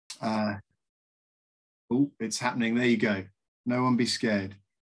Oh, it's happening. There you go. No one be scared.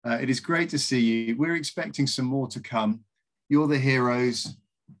 It is great to see you. We're expecting some more to come. You're the heroes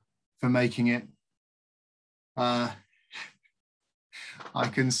for making it. I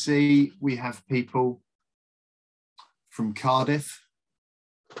can see we have people from Cardiff,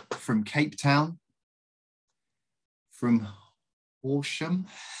 from Cape Town, from Horsham.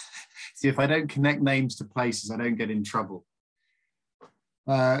 See, if I don't connect names to places, I don't get in trouble.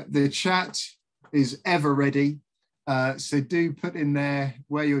 The chat is ever ready. So do put in there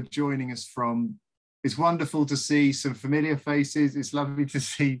where you're joining us from. It's wonderful to see some familiar faces. It's lovely to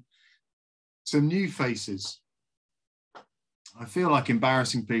see some new faces. I feel like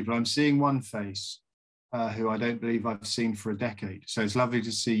embarrassing people. I'm seeing one face who I don't believe I've seen for a decade. So it's lovely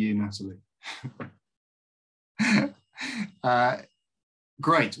to see you, Natalie.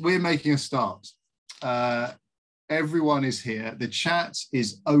 Great, we're making a start. Everyone is here. The chat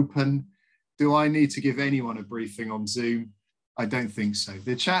is open. Do I need to give anyone a briefing on Zoom? I don't think so.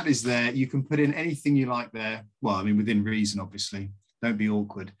 The chat is there. You can put in anything you like there. Well, I mean, within reason, obviously. Don't be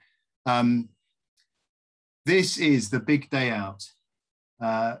awkward. This is the big day out.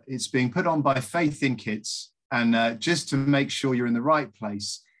 It's being put on by Faith in Kids. And just to make sure you're in the right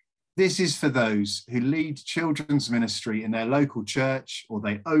place, this is for those who lead children's ministry in their local church, or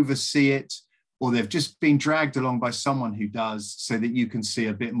they oversee it, or they've just been dragged along by someone who does, so that you can see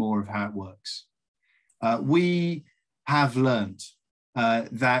a bit more of how it works. We have learned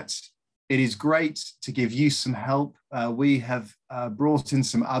that it is great to give you some help. We have brought in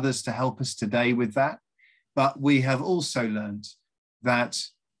some others to help us today with that, but we have also learned that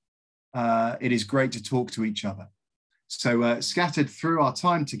it is great to talk to each other. So scattered through our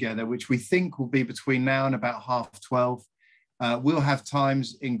time together, which we think will be between now and about 12:30, we'll have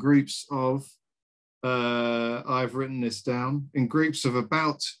times in groups of, I've written this down, in groups of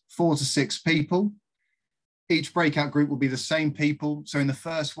about 4 to 6 people. Each breakout group will be the same people. So in the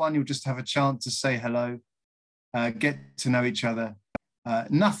first one, you'll just have a chance to say hello, get to know each other.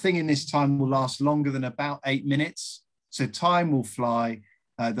 Nothing in this time will last longer than about 8 minutes. So time will fly.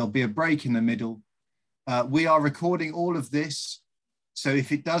 There'll be a break in the middle. We are recording all of this. So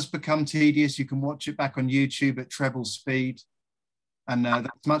if it does become tedious, you can watch it back on YouTube at treble speed. And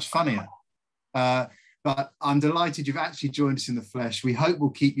that's much funnier. But I'm delighted you've actually joined us in the flesh. We hope we'll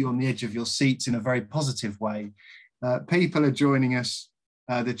keep you on the edge of your seats in a very positive way. People are joining us.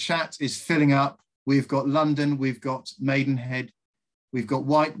 The chat is filling up. We've got London, we've got Maidenhead, we've got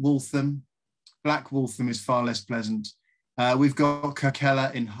White Waltham. Black Waltham is far less pleasant. We've got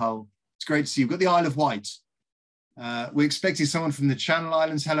Kirkella in Hull. It's great to see you. We've got the Isle of Wight. We're expecting someone from the Channel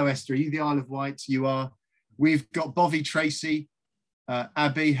Islands. Hello, Esther. Are you the Isle of Wight? You are. We've got Bovey Tracy.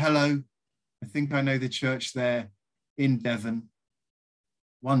 Abby, hello. I think I know the church there in Devon.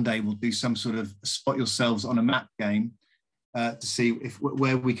 One day we'll do some sort of spot yourselves on a map game to see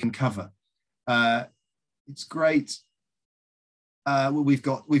where we can cover. It's great. We've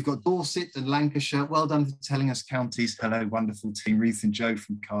got Dorset and Lancashire. Well done for telling us counties. Hello, wonderful team. Ruth and Joe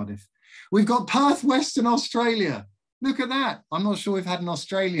from Cardiff. We've got Perth, Western Australia. Look at that. I'm not sure we've had an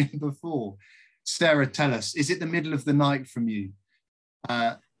Australian before. Sarah, tell us, is it the middle of the night from you?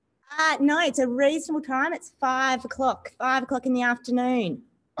 No, it's a reasonable time. It's 5 o'clock, 5 o'clock in the afternoon.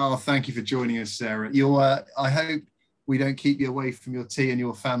 Oh, thank you for joining us, Sarah. I hope we don't keep you away from your tea and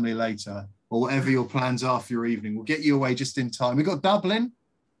your family later, or whatever your plans are for your evening. We'll get you away just in time. We've got Dublin.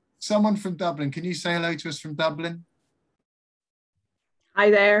 Someone from Dublin. Can you say hello to us from Dublin? Hi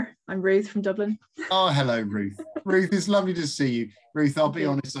there. I'm Ruth from Dublin. Oh, hello, Ruth. Ruth, it's lovely to see you. Ruth, I'll be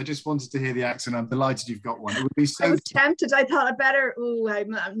honest, I just wanted to hear the accent. I'm delighted you've got one. It would be so... I was tempted. I thought I better... Oh, I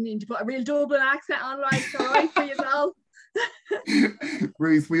need to put a real Dublin accent on, right? All right for you all.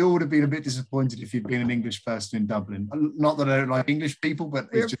 Ruth, we all would have been a bit disappointed if you'd been an English person in Dublin. Not that I don't like English people, but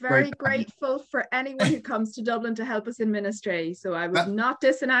we're it's just very grateful for anyone who comes to Dublin to help us in ministry. So I would not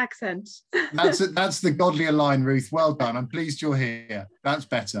diss an accent. That's the godlier line, Ruth. Well done. I'm pleased you're here. That's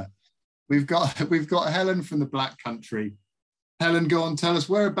better. We've got Helen from the Black Country. Helen, go on, tell us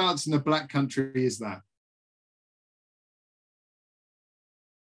whereabouts in the Black Country is that?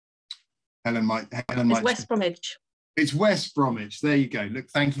 It's West Bromwich. It's West Bromwich. There you go. Look,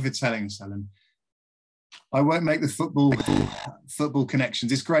 thank you for telling us, Helen. I won't make the football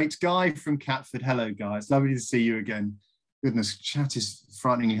connections. It's great. Guy from Catford. Hello, guys. Lovely to see you again. Goodness, chat is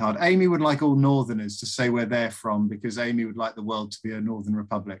frighteningly hard. Amy would like all Northerners to say where they're from, because Amy would like the world to be a Northern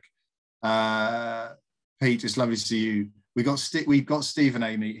Republic. Pete, it's lovely to see you. We've got Stephen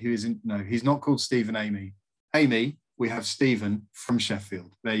Amy, who isn't, no, he's not called Stephen Amy. Amy, we have Stephen from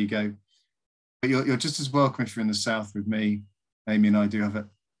Sheffield. There you go. But you're just as welcome if you're in the south with me. Amy and I do have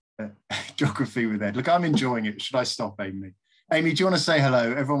Geography with Ed. Look, I'm enjoying it. Should I stop, Amy? Amy, do you want to say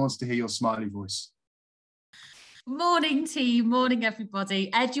hello? Everyone wants to hear your smiley voice. Morning, team. Morning,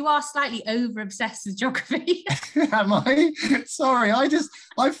 everybody. Ed, you are slightly over-obsessed with geography. Am I? Sorry,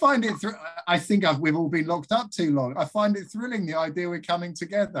 I find it, I think we've all been locked up too long. I find it thrilling, the idea we're coming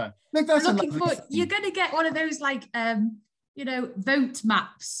together. Look, that's looking for, you're going to get one of those, like, vote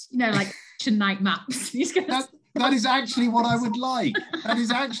maps, like election night maps. That is actually what I would like. That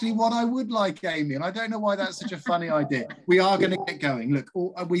is actually what I would like, Amy. And I don't know why that's such a funny idea. We are going to get going. Look,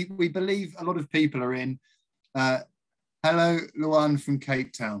 we believe a lot of people are in. Hello, Luan from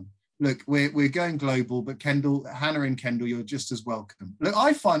Cape Town. Look, we're going global, but Hannah and Kendall, you're just as welcome. Look,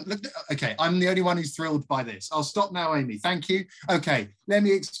 okay, I'm the only one who's thrilled by this. I'll stop now, Amy. Thank you. Okay, let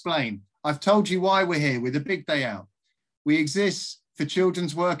me explain. I've told you why we're here with a big day out. We exist for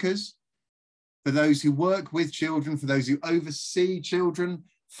children's workers, for those who work with children, for those who oversee children,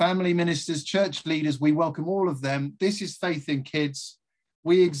 family ministers, church leaders. We welcome all of them. This is Faith in Kids.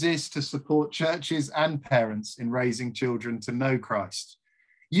 We exist to support churches and parents in raising children to know Christ.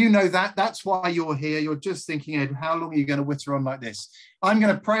 You know that. That's why you're here. You're just thinking, Ed, how long are you going to witter on like this? I'm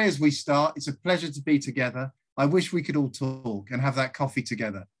going to pray as we start. It's a pleasure to be together. I wish we could all talk and have that coffee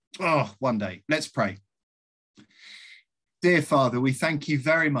together. Oh, one day. Let's pray. Dear Father, we thank you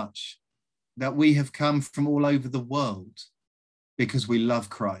very much that we have come from all over the world because we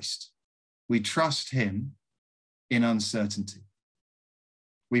love Christ. We trust him in uncertainty.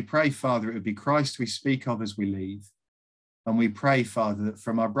 We pray, Father, it would be Christ we speak of as we leave. And we pray, Father, that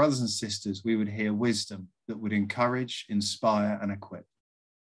from our brothers and sisters, we would hear wisdom that would encourage, inspire, and equip.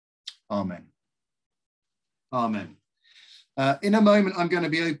 Amen. Amen. In a moment, I'm going to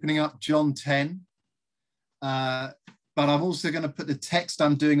be opening up John 10. But I'm also going to put the text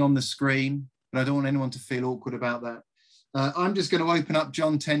I'm doing on the screen, but I don't want anyone to feel awkward about that. I'm just going to open up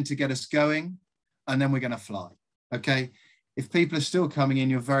John 10 to get us going, and then we're going to fly. Okay? If people are still coming in,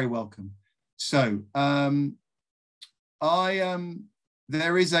 you're very welcome. So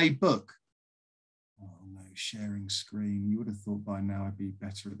there is a book. Oh no, sharing screen. You would have thought by now I'd be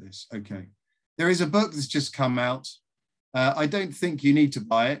better at this. Okay. There is a book that's just come out. I don't think you need to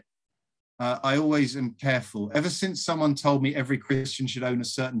buy it. I always am careful. Ever since someone told me every Christian should own a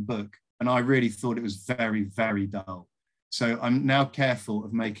certain book, and I really thought it was very, very dull. So I'm now careful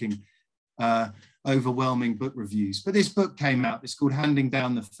of making overwhelming book reviews. But this book came out. It's called Handing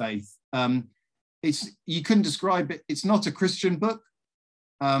Down the Faith. You couldn't describe it. It's not a Christian book,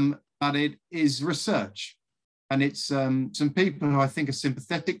 but it is research. And it's some people who I think are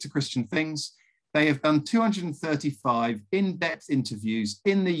sympathetic to Christian things. They have done 235 in-depth interviews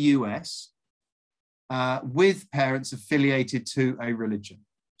in the US with parents affiliated to a religion.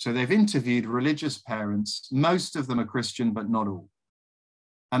 So they've interviewed religious parents. Most of them are Christian, but not all.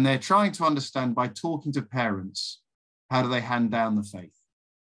 And they're trying to understand by talking to parents, how do they hand down the faith?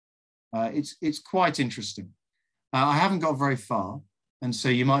 It's quite interesting. I haven't got very far, and so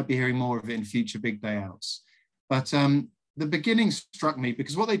you might be hearing more of it in future big day outs. But the beginning struck me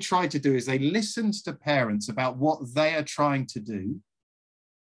because what they tried to do is they listened to parents about what they are trying to do,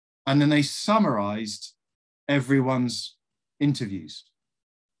 and then they summarized everyone's interviews.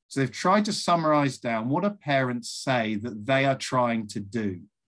 So they've tried to summarize down what do parents say that they are trying to do,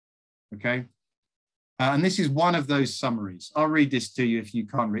 okay? And this is one of those summaries. I'll read this to you if you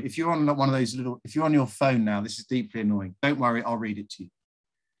can't read. If you're on one of those if you're on your phone now, this is deeply annoying. Don't worry, I'll read it to you.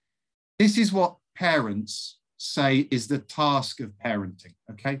 This is what parents say is the task of parenting,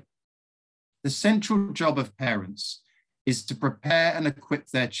 okay? The central job of parents is to prepare and equip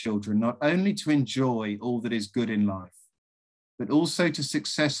their children not only to enjoy all that is good in life, but also to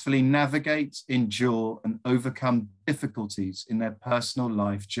successfully navigate, endure, and overcome difficulties in their personal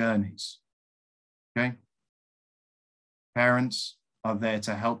life journeys. Okay? Parents are there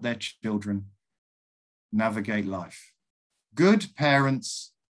to help their children navigate life. Good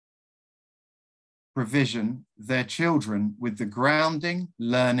parents provision their children with the grounding,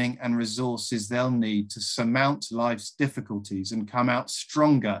 learning, and resources they'll need to surmount life's difficulties and come out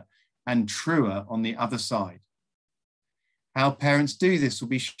stronger and truer on the other side. How parents do this will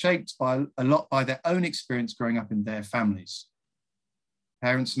be shaped a lot by their own experience growing up in their families.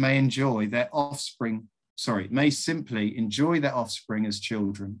 Parents may simply enjoy their offspring as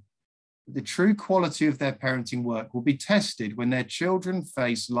children. But the true quality of their parenting work will be tested when their children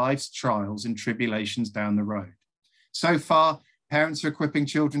face life's trials and tribulations down the road. So far, parents are equipping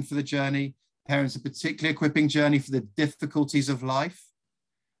children for the journey. Parents are particularly equipping journey for the difficulties of life.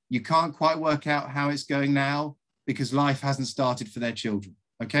 You can't quite work out how it's going now, because life hasn't started for their children.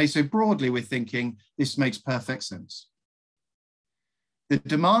 Okay, so broadly, we're thinking this makes perfect sense. The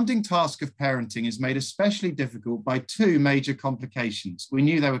demanding task of parenting is made especially difficult by two major complications. We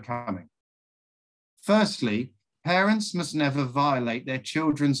knew they were coming. Firstly, parents must never violate their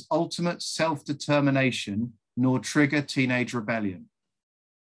children's ultimate self-determination nor trigger teenage rebellion.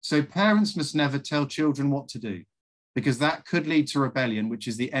 So parents must never tell children what to do, because that could lead to rebellion, which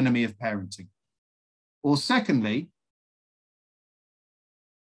is the enemy of parenting. Or secondly,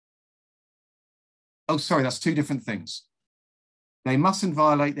 that's two different things. They mustn't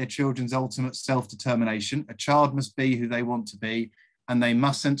violate their children's ultimate self-determination. A child must be who they want to be, and they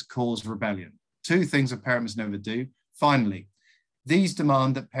mustn't cause rebellion. Two things a parent must never do. Finally, these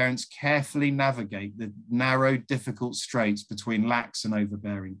demand that parents carefully navigate the narrow, difficult straits between lax and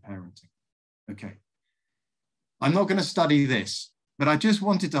overbearing parenting. Okay. I'm not going to study this, but I just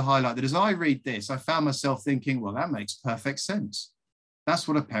wanted to highlight that as I read this, I found myself thinking, well, that makes perfect sense. That's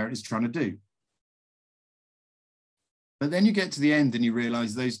what a parent is trying to do. But then you get to the end and you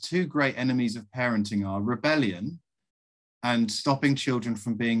realize those two great enemies of parenting are rebellion and stopping children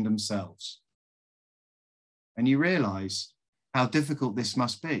from being themselves. And you realize how difficult this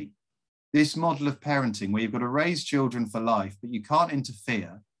must be. This model of parenting where you've got to raise children for life, but you can't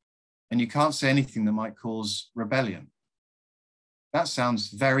interfere and you can't say anything that might cause rebellion. That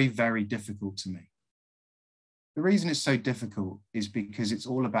sounds very, very difficult to me. The reason it's so difficult is because it's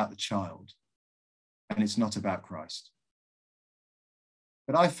all about the child and it's not about Christ.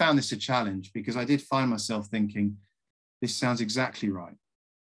 But I found this a challenge because I did find myself thinking, this sounds exactly right,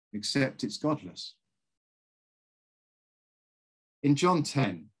 except it's godless. In John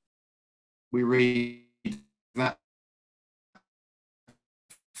 10, we read that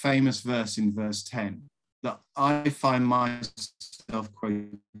famous verse in verse 10 that I find myself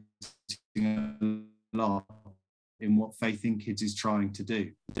quoting a lot in what Faith in Kids is trying to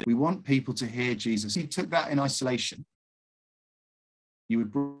do. We want people to hear Jesus. If you took that in isolation, you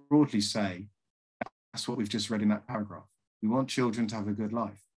would broadly say, that's what we've just read in that paragraph. We want children to have a good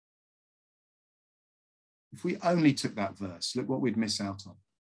life. If we only took that verse, look what we'd miss out on.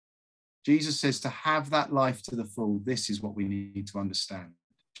 Jesus says to have that life to the full, this is what we need to understand.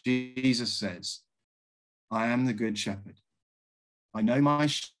 Jesus says, I am the good shepherd. I know my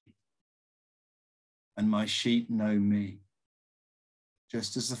sheep, and my sheep know me,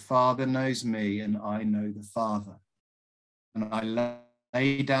 just as the Father knows me and I know the Father. And I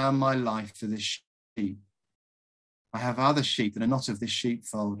lay down my life for the sheep. I have other sheep that are not of this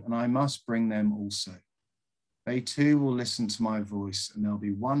sheepfold, and I must bring them also. They too will listen to my voice, and there'll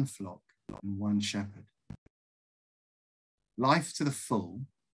be one flock and one shepherd. Life to the full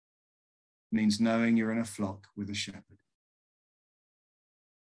means knowing you're in a flock with a shepherd.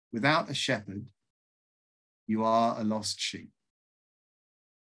 Without a shepherd, you are a lost sheep.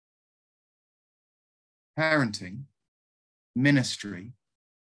 Parenting, ministry,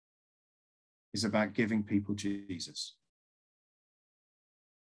 is about giving people Jesus.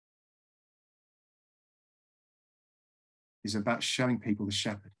 Is about showing people the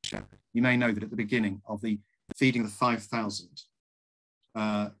shepherd. You may know that at the beginning of the feeding of the 5,000,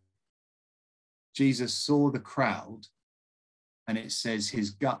 Jesus saw the crowd and it says his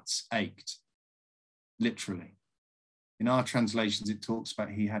guts ached, literally. In our translations, it talks about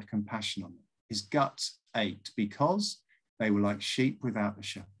he had compassion on them. His guts ached because they were like sheep without a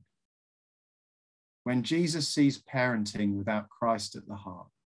shepherd. When Jesus sees parenting without Christ at the heart,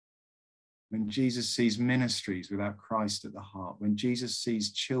 when Jesus sees ministries without Christ at the heart, when Jesus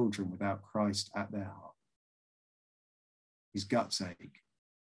sees children without Christ at their heart, his guts ache.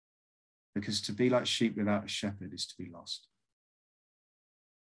 Because to be like sheep without a shepherd is to be lost.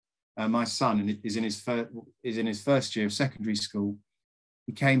 My son is in his first year of secondary school.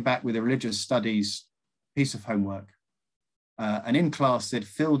 He came back with a religious studies piece of homework. And in class, they'd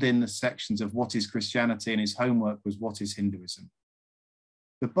filled in the sections of what is Christianity, and his homework was what is Hinduism.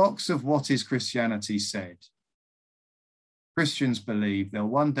 The box of what is Christianity said, Christians believe there'll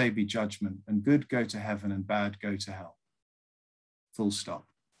one day be judgment and good go to heaven and bad go to hell. Full stop.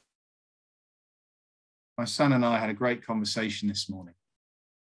 My son and I had a great conversation this morning.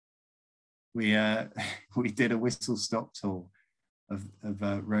 We did a whistle-stop tour of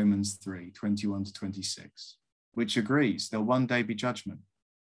Romans 3, 21 to 26, which agrees there'll one day be judgment,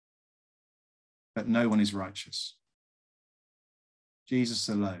 but no one is righteous. Jesus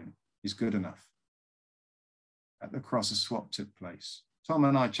alone is good enough. At the cross, a swap took place. Tom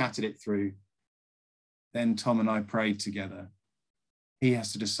and I chatted it through. Then Tom and I prayed together. He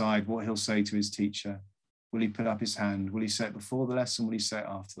has to decide what he'll say to his teacher. Will he put up his hand? Will he say it before the lesson? Will he say it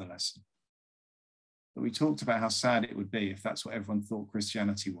after the lesson? But we talked about how sad it would be if that's what everyone thought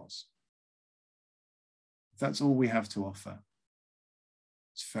Christianity was. If that's all we have to offer,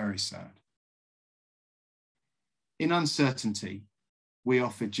 It's very sad. In uncertainty, we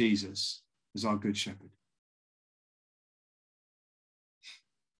offer Jesus as our good shepherd.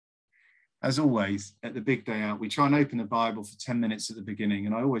 As always, at the big day out, we try and open the Bible for 10 minutes at the beginning,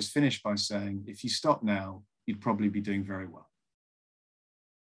 and I always finish by saying, if you stop now, you'd probably be doing very well.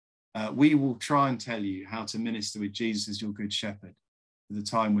 We will try and tell you how to minister with Jesus as your good shepherd for the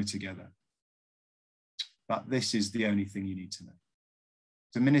time we're together. But this is the only thing you need to know.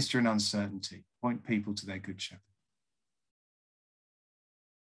 To minister in uncertainty, point people to their good shepherd.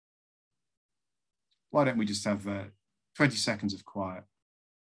 Why don't we just have 20 seconds of quiet,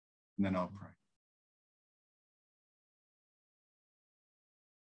 and then I'll pray.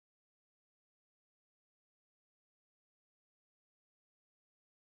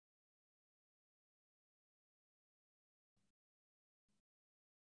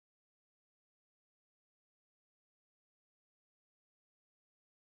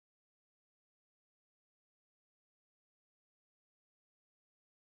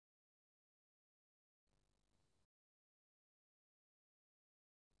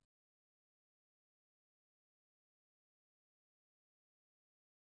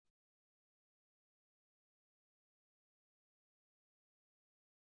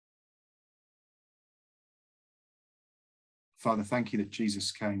 Father, thank you that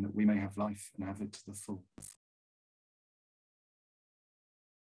Jesus came that we may have life and have it to the full.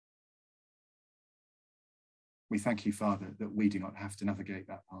 We thank you, Father, that we do not have to navigate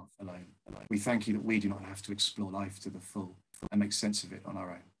that path alone. We thank you that we do not have to explore life to the full and make sense of it on our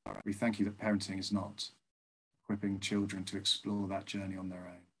own. We thank you that parenting is not equipping children to explore that journey on their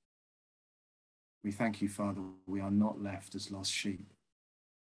own. We thank you, Father, we are not left as lost sheep.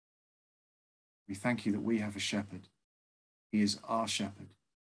 We thank you that we have a shepherd. He is our shepherd,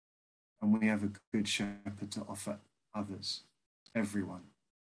 and we have a good shepherd to offer others, everyone,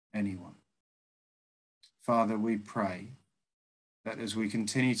 anyone. Father, we pray that as we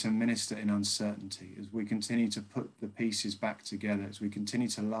continue to minister in uncertainty, as we continue to put the pieces back together, as we continue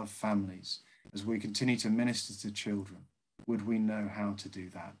to love families, as we continue to minister to children, would we know how to do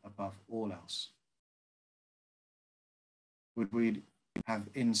that above all else? Would we have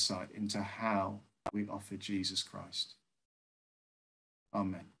insight into how we offer Jesus Christ?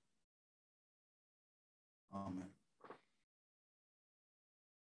 Amen. Amen.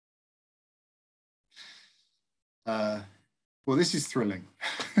 Well, this is thrilling.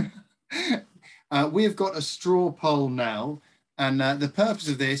 We have got a straw poll now, and the purpose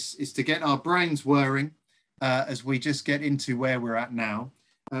of this is to get our brains whirring as we just get into where we're at now.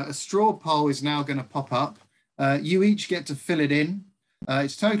 A straw poll is now going to pop up. You each get to fill it in.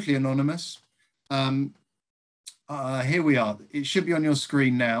 It's totally anonymous. Here we are. It should be on your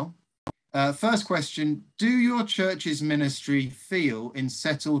screen now. First question, do your church's ministry feel in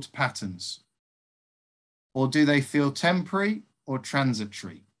settled patterns? Or do they feel temporary or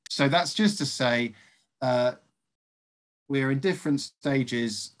transitory? So that's just to say we're in different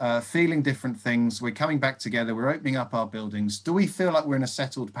stages, feeling different things. We're coming back together. We're opening up our buildings. Do we feel like we're in a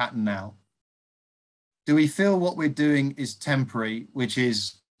settled pattern now? Do we feel what we're doing is temporary, which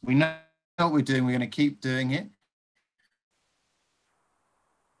is we know what we're doing, we're going to keep doing it?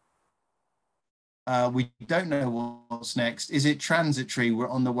 We don't know what's next. Is it transitory? We're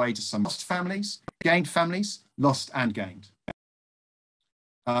on the way to some lost families, gained families, lost and gained.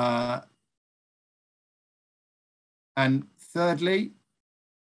 And thirdly,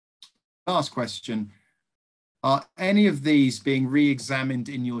 last question, are any of these being re-examined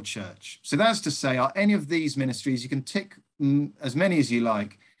in your church? So that's to say, are any of these ministries, you can tick as many as you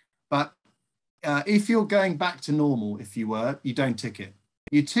like, but if you're going back to normal, if you were, you don't tick it.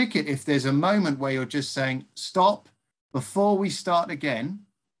 You tick it if there's a moment where you're just saying, stop, before we start again,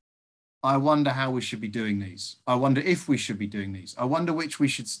 I wonder how we should be doing these. I wonder if we should be doing these. I wonder which we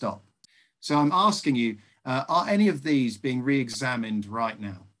should stop. So I'm asking you, are any of these being re-examined right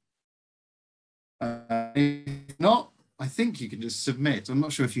now? If not, I think you can just submit. I'm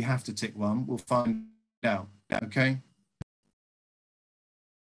not sure if you have to tick one. We'll find out, okay?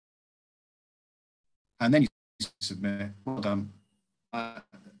 And then you submit. Well done.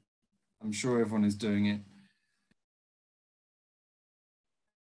 I'm sure everyone is doing it.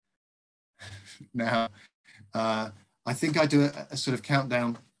 Now, I think I do a sort of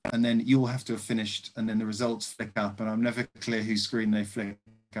countdown, and then you all have to have finished, and then the results flick up, and I'm never clear whose screen they flick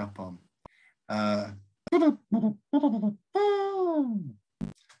up on.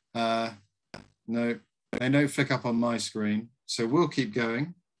 No, they don't flick up on my screen, so we'll keep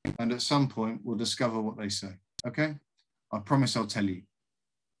going, and at some point we'll discover what they say, okay? I promise I'll tell you.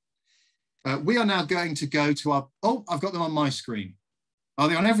 We are now going to go to our, oh, I've got them on my screen. Are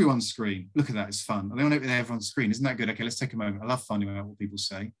they on everyone's screen? Look at that, it's fun. Are they on everyone's screen? Isn't that good? Okay, let's take a moment. I love finding out what people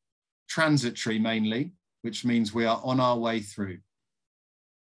say. Transitory mainly, which means we are on our way through.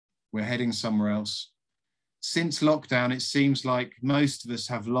 We're heading somewhere else. Since lockdown, it seems like most of us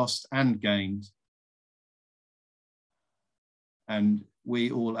have lost and gained. And we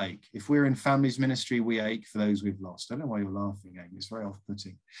all ache. If we're in families ministry, we ache for those we've lost. I don't know why you're laughing, Amy. It's very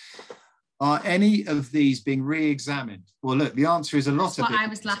off-putting. Are any of these being re-examined? Well, look, the answer is a lot of it. I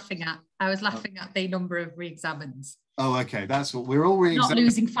was laughing at. I was laughing at the number of re-examines. Oh, okay. That's what we're all re-examining. Not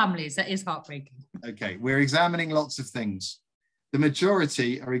losing families. That is heartbreaking. Okay. We're examining lots of things. The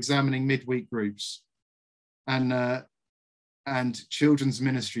majority are examining midweek groups and children's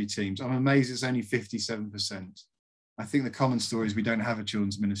ministry teams. I'm amazed it's only 57%. I think the common story is we don't have a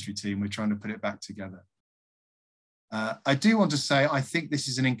children's ministry team. We're trying to put it back together. I do want to say, I think this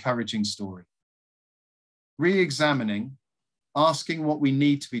is an encouraging story. Re-examining, asking what we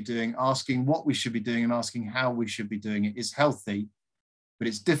need to be doing, asking what we should be doing, and asking how we should be doing it is healthy, but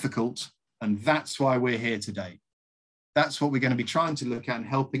it's difficult. And that's why we're here today. That's what we're going to be trying to look at and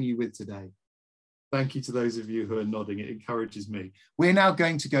helping you with today. Thank you to those of you who are nodding. It encourages me. We're now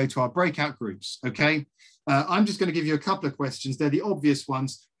going to go to our breakout groups, okay? I'm just going to give you a couple of questions. They're the obvious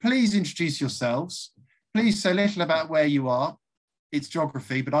ones. Please introduce yourselves. Please say little about where you are. It's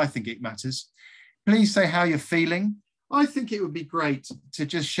geography, but I think it matters. Please say how you're feeling. I think it would be great to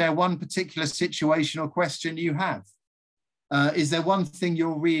just share one particular situation or question you have. Is there one thing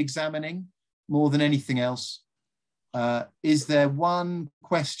you're re-examining more than anything else? Is there one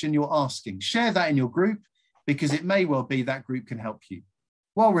question you're asking? Share that in your group, because it may well be that group can help you.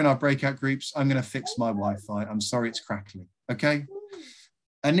 While we're in our breakout groups, I'm going to fix my Wi-Fi. I'm sorry it's crackling, okay?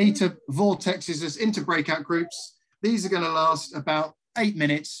 Anita vortexes us into breakout groups. These are going to last about 8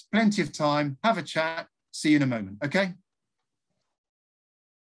 minutes, plenty of time. Have a chat. See you in a moment, okay?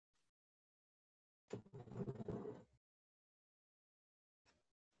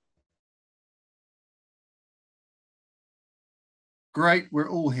 Great, we're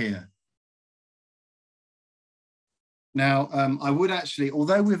all here. Now, I would actually,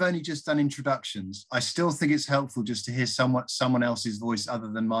 although we've only just done introductions, I still think it's helpful just to hear someone else's voice other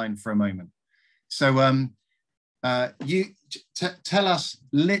than mine for a moment. So tell us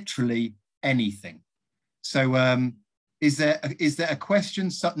literally anything. So is there a question?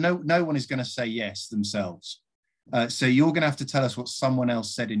 No one is going to say yes themselves. So you're going to have to tell us what someone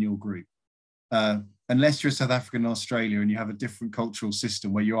else said in your group. Unless you're South African and Australia and you have a different cultural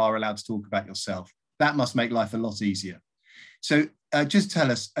system where you are allowed to talk about yourself. That must make life a lot easier. So just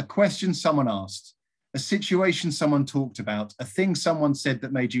tell us a question someone asked, a situation someone talked about, a thing someone said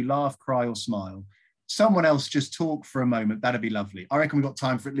that made you laugh, cry, or smile. Someone else just talk for a moment. That'd be lovely. I reckon we've got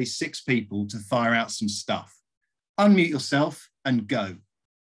time for at least 6 people to fire out some stuff. Unmute yourself and go.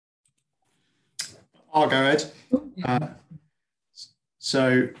 I'll go, Ed.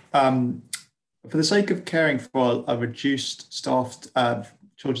 For the sake of caring for a reduced staffed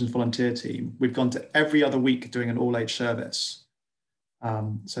children's volunteer team, we've gone to every other week doing an all-age service.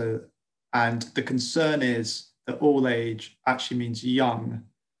 And the concern is that all age actually means young,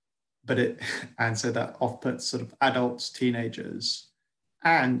 and so that off-puts sort of adults, teenagers,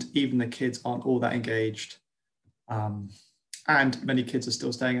 and even the kids aren't all that engaged. And many kids are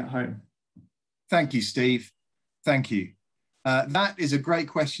still staying at home. Thank you, Steve. Thank you. That is a great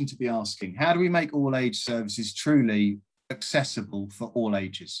question to be asking. How do we make all age services truly accessible for all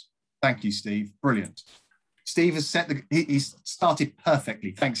ages? Thank you, Steve. Brilliant. Steve has he's started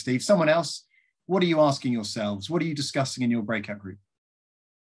perfectly. Thanks, Steve. Someone else, what are you asking yourselves? What are you discussing in your breakout group?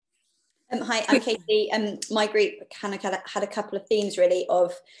 Hi, I'm Katie. My group kind of had a couple of themes really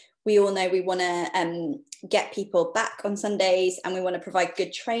of, we all know we want to get people back on Sundays and we want to provide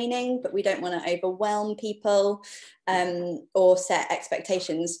good training, but we don't want to overwhelm people or set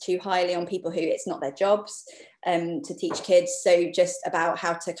expectations too highly on people who it's not their jobs to teach kids. So just about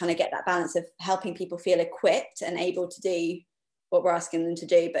how to kind of get that balance of helping people feel equipped and able to do what we're asking them to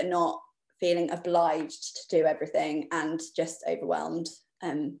do, but not feeling obliged to do everything and just overwhelmed,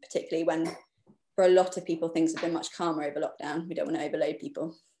 particularly when for a lot of people things have been much calmer over lockdown. We don't want to overload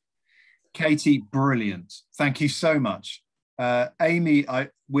people. Katie, brilliant. Thank you so much. Amy,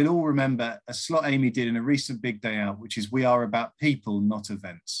 we'll all remember a slot Amy did in a recent Big Day Out, which is we are about people, not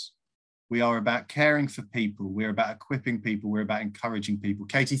events. We are about caring for people. We're about equipping people. We're about encouraging people.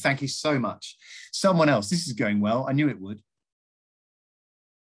 Katie, thank you so much. Someone else, this is going well. I knew it would.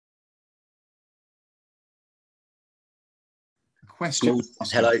 Question.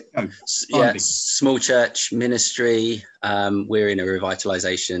 Hello. Oh, yeah, small church ministry. We're in a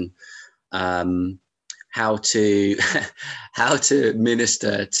revitalisation how to how to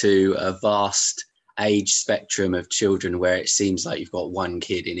minister to a vast age spectrum of children where it seems like you've got one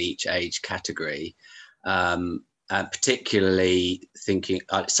kid in each age category. Particularly thinking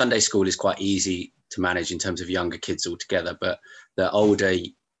Sunday school is quite easy to manage in terms of younger kids altogether, but the older,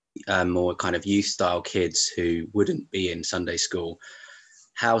 more kind of youth style kids who wouldn't be in Sunday school,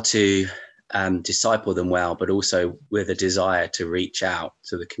 how to disciple them well, but also with a desire to reach out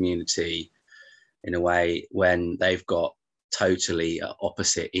to the community in a way when they've got totally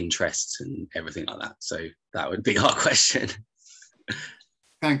opposite interests and everything like that. So that would be our question.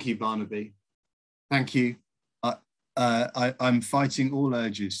 Thank you, Barnaby. Thank you. I'm fighting all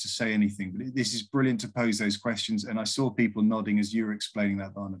urges to say anything, but this is brilliant to pose those questions. And I saw people nodding as you were explaining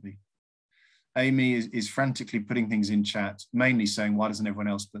that, Barnaby. Amy is frantically putting things in chat, mainly saying, why doesn't everyone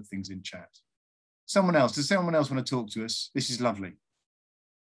else put things in chat? Someone else, does someone else want to talk to us? This is lovely.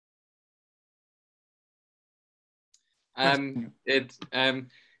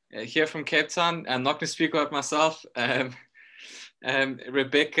 Here from Cape Town, I'm not going to speak about myself.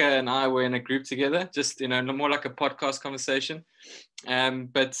 Rebecca and I were in a group together, just more like a podcast conversation.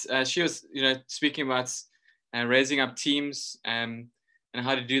 But she was speaking about raising up teams and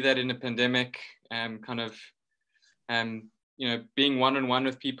how to do that in a pandemic. Being one-on-one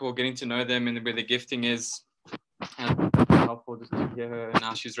with people, getting to know them and where the gifting is. Helpful just to hear her.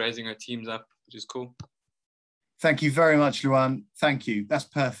 Now she's raising her teams up, which is cool. Thank you very much, Luan. Thank you. That's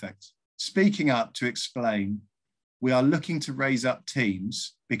perfect. Speaking up to explain, we are looking to raise up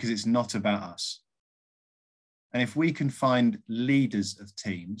teams because it's not about us. And if we can find leaders of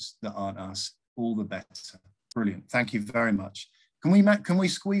teams that aren't us, all the better. Brilliant. Thank you very much. Can we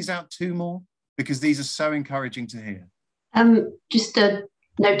squeeze out two more? Because these are so encouraging to hear. Just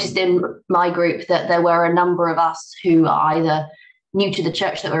noticed in my group that there were a number of us who are either new to the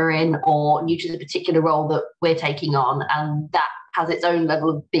church that we're in or new to the particular role that we're taking on. And that has its own level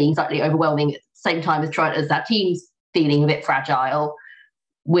of being slightly overwhelming at the same time as that team's feeling a bit fragile.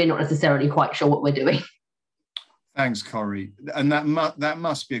 We're not necessarily quite sure what we're doing. Thanks, Corrie. And that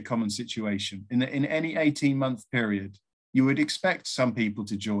must be a common situation. In any 18-month period, you would expect some people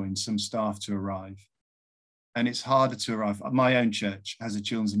to join, some staff to arrive. And it's harder to arrive. My own church has a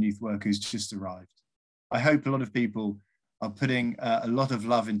children's and youth worker who's just arrived. I hope a lot of people are putting a lot of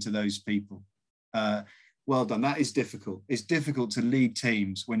love into those people. Well done. That is difficult. It's difficult to lead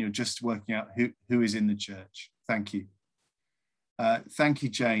teams when you're just working out who is in the church. Thank you. Thank you,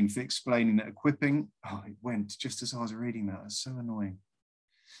 Jane, for explaining that equipping. Oh, it went just as I was reading that. That's so annoying.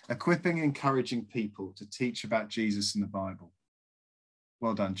 Equipping, encouraging people to teach about Jesus and the Bible.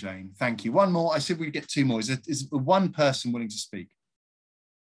 Well done, Jane. Thank you. One more. I said we'd get two more. Is one person willing to speak?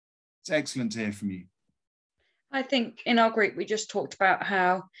 It's excellent to hear from you. I think in our group, we just talked about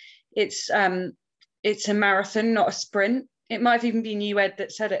how it's a marathon, not a sprint. It might have even been you, Ed,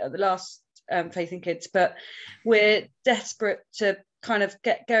 that said it at the last Faith in Kids, but we're desperate to kind of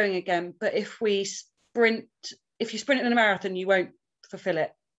get going again. But if you sprint in a marathon, you won't fulfill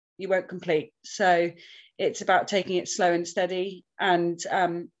it. You won't complete. So it's about taking it slow and steady and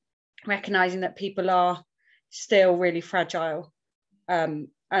recognizing that people are still really fragile. And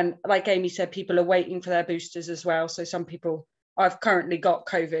like Amy said, people are waiting for their boosters as well. So some people, I've currently got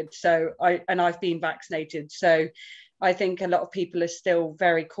COVID, and I've been vaccinated. So I think a lot of people are still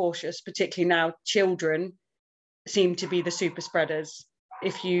very cautious, particularly now children seem to be the super spreaders.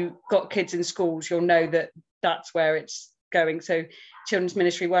 If you got kids in schools, you'll know that that's where it's going. So children's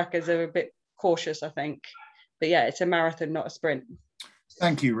ministry workers are a bit cautious, I think. But yeah, it's a marathon, not a sprint.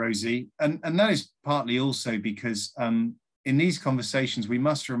 Thank you, Rosie. And that is partly also because in these conversations, we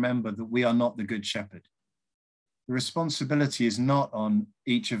must remember that we are not the Good Shepherd. The responsibility is not on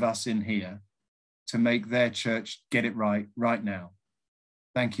each of us in here to make their church get it right now.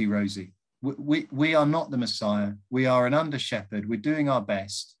 Thank you, Rosie. We are not the Messiah. We are an under shepherd. We're doing our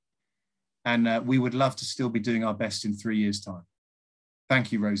best. And we would love to still be doing our best in 3 years' time.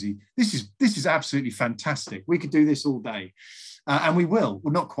 Thank you, Rosie. This is absolutely fantastic. We could do this all day. And we will.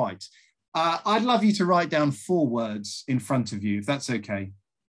 Well, not quite. I'd love you to write down 4 words in front of you, if that's okay.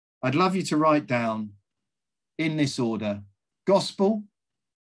 I'd love you to write down in this order: gospel.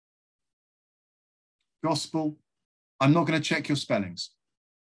 Gospel. I'm not going to check your spellings.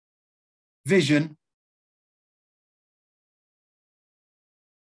 Vision.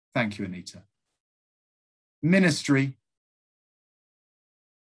 Thank you, Anita. Ministry.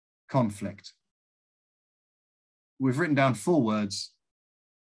 Conflict. We've written down 4 words.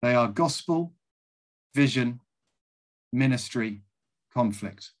 They are gospel, vision, ministry,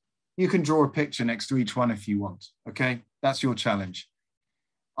 conflict. You can draw a picture next to each one if you want, okay? That's your challenge.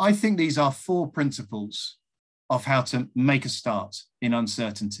 I think these are 4 principles of how to make a start in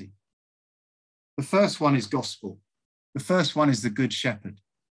uncertainty. The first one is gospel. The first one is the Good Shepherd.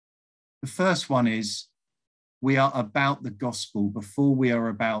 The first one is we are about the gospel before we are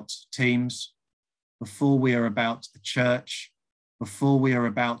about teams, before we are about the church, before we are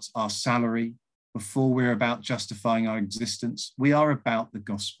about our salary, before we're about justifying our existence. We are about the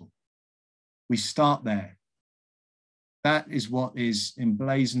gospel. We start there. That is what is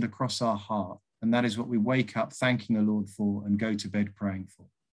emblazoned across our heart. And that is what we wake up thanking the Lord for and go to bed praying for.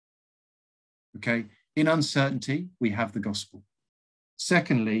 Okay, in uncertainty, we have the gospel.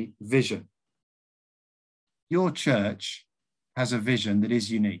 Secondly, vision. Your church has a vision that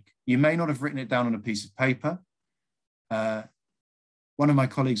is unique. You may not have written it down on a piece of paper. One of my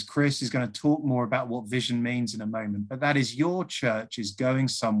colleagues, Chris, is going to talk more about what vision means in a moment, but that is your church is going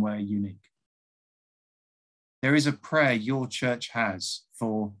somewhere unique. There is a prayer your church has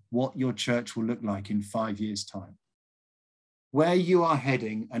for what your church will look like in 5 years' time. Where you are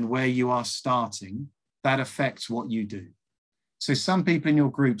heading and where you are starting, that affects what you do. So some people in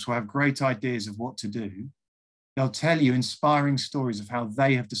your groups will have great ideas of what to do. They'll tell you inspiring stories of how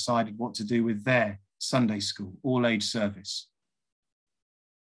they have decided what to do with their Sunday school, all-age service.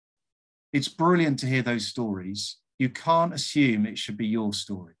 It's brilliant to hear those stories. You can't assume it should be your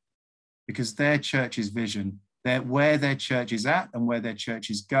story because their church's vision, where their church is at and where their church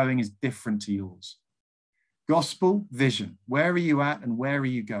is going is different to yours. Gospel, vision. Where are you at and where are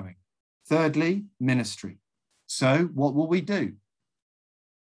you going? Thirdly, ministry. So what will we do?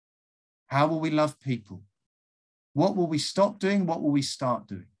 How will we love people? What will we stop doing? What will we start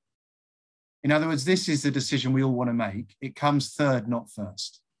doing? In other words, this is the decision we all want to make. It comes third, not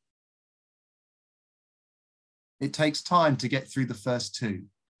first. It takes time to get through the first 2.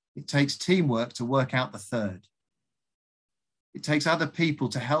 It takes teamwork to work out the third. It takes other people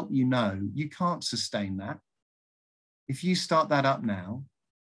to help you know you can't sustain that. If you start that up now,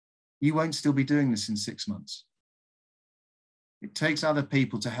 you won't still be doing this in 6 months. It takes other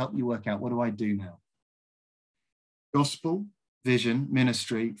people to help you work out, what do I do now? Gospel, vision,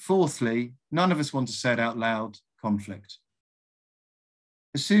 ministry. Fourthly, none of us want to say it out loud, conflict.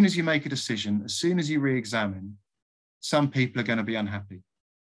 As soon as you make a decision, as soon as you re-examine, some people are going to be unhappy.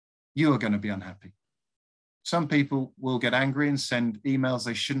 You are going to be unhappy. Some people will get angry and send emails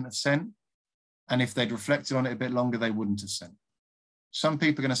they shouldn't have sent. And if they'd reflected on it a bit longer, they wouldn't have sent. Some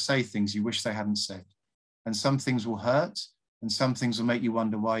people are going to say things you wish they hadn't said. And some things will hurt, and some things will make you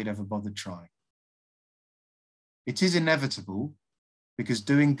wonder why you'd ever bothered trying. It is inevitable because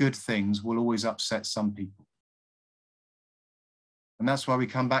doing good things will always upset some people. And that's why we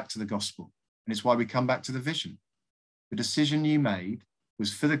come back to the gospel. And it's why we come back to the vision. The decision you made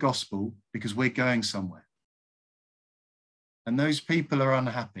was for the gospel because we're going somewhere. And those people are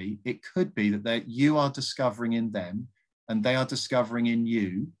unhappy. It could be that you are discovering in them and they are discovering in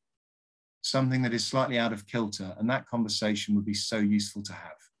you something that is slightly out of kilter. And that conversation would be so useful to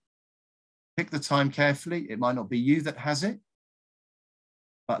have. Pick the time carefully. It might not be you that has it,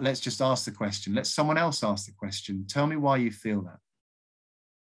 but let's just ask the question. Let someone else ask the question. Tell me why you feel that.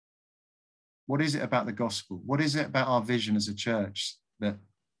 What is it about the gospel? What is it about our vision as a church that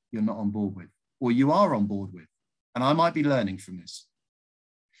you're not on board with, or you are on board with? And I might be learning from this.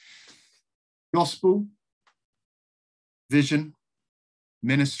 Gospel, vision,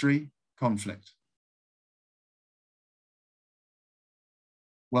 ministry, conflict.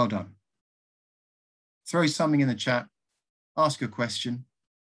 Well done. Throw something in the chat, ask a question,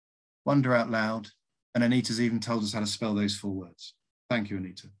 wonder out loud, and Anita's even told us how to spell those 4 words. Thank you,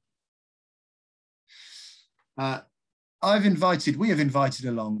 Anita. We have invited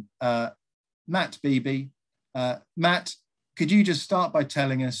along Matt Beebe. Matt, could you just start by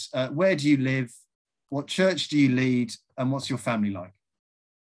telling us where do you live, what church do you lead, and what's your family like?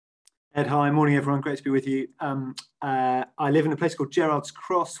 Ed, hi, morning everyone, great to be with you. I live in a place called Gerrard's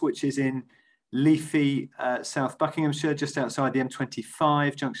Cross, which is in leafy South Buckinghamshire, just outside the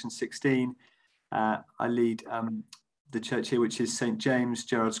M25, junction 16. I lead the church here, which is St. James,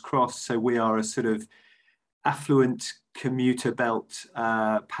 Gerrard's Cross. So we are a sort of affluent commuter belt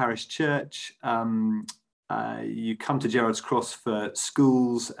parish church. You come to Gerrard's Cross for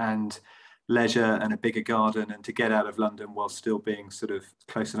schools and leisure and a bigger garden and to get out of London while still being sort of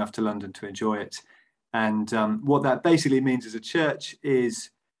close enough to London to enjoy it. And what that basically means as a church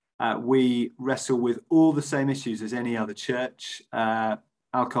is we wrestle with all the same issues as any other church,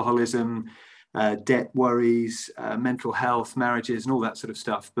 alcoholism, debt worries, mental health, marriages, and all that sort of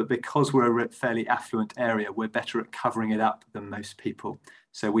stuff. But because we're a fairly affluent area, we're better at covering it up than most people.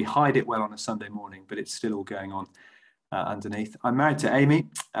 So we hide it well on a Sunday morning, but it's still all going on. underneath. I'm married to Amy.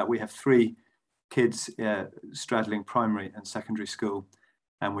 We have 3 kids straddling primary and secondary school,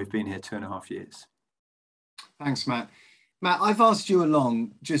 and we've been here 2.5 years. Thanks, Matt. Matt, I've asked you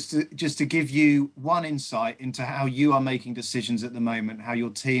along just to give you one insight into how you are making decisions at the moment, how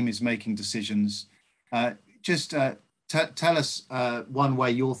your team is making decisions. Tell us one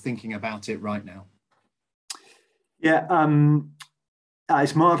way you're thinking about it right now. Yeah,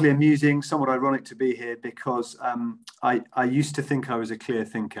 it's mildly amusing, somewhat ironic to be here, because I used to think I was a clear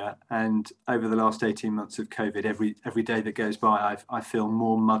thinker, and over the last 18 months of COVID, every day that goes by, I feel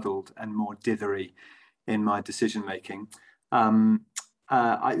more muddled and more dithery in my decision making. So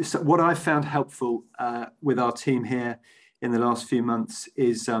what I've found helpful with our team here in the last few months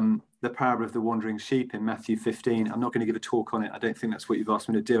is the parable of the wandering sheep in Matthew 15. I'm not going to give a talk on it. I don't think that's what you've asked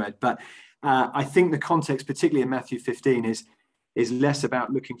me to do, Ed. But I think the context, particularly in Matthew 15, is less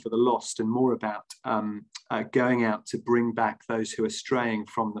about looking for the lost and more about going out to bring back those who are straying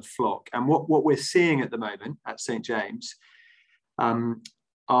from the flock. And what we're seeing at the moment at St. James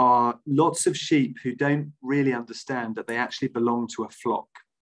are lots of sheep who don't really understand that they actually belong to a flock.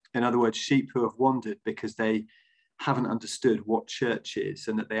 In other words, sheep who have wandered because they haven't understood what church is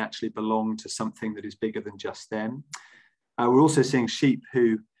and that they actually belong to something that is bigger than just them. We're also seeing sheep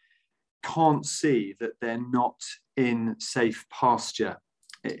who can't see that they're not in safe pasture.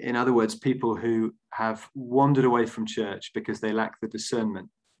 In other words, people who have wandered away from church because they lack the discernment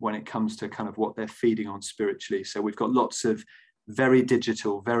when it comes to kind of what they're feeding on spiritually. So we've got lots of very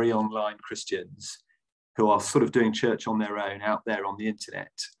digital, very online Christians who are sort of doing church on their own out there on the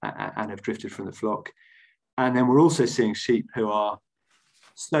internet and have drifted from the flock. And then we're also seeing sheep who are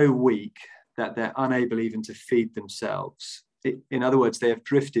so weak that they're unable even to feed themselves. In other words, they have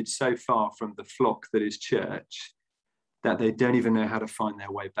drifted so far from the flock that is church that they don't even know how to find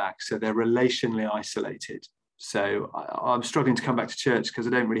their way back. So they're relationally isolated. So I'm struggling to come back to church because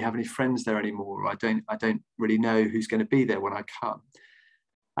I don't really have any friends there anymore. I don't really know who's going to be there when I come.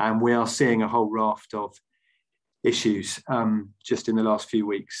 And we are seeing a whole raft of issues just in the last few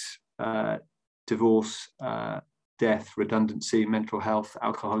weeks. Divorce, death, redundancy, mental health,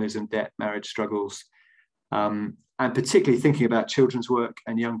 alcoholism, debt, marriage struggles, and particularly thinking about children's work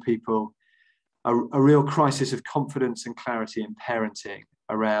and young people, a real crisis of confidence and clarity in parenting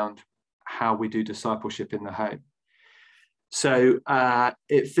around how we do discipleship in the home. So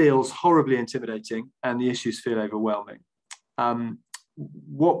it feels horribly intimidating and the issues feel overwhelming.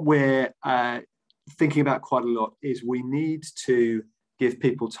 What we're thinking about quite a lot is we need to give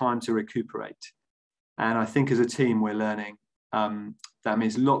people time to recuperate. And I think as a team, we're learning that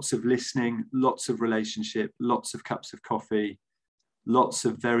means lots of listening, lots of relationship, lots of cups of coffee, lots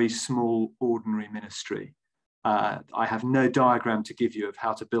of very small, ordinary ministry. I have no diagram to give you of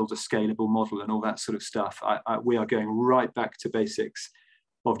how to build a scalable model and all that sort of stuff. We are going right back to basics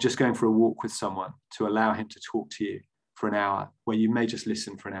of just going for a walk with someone to allow him to talk to you for an hour, where you may just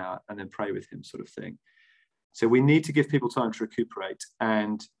listen for an hour and then pray with him, sort of thing. So we need to give people time to recuperate.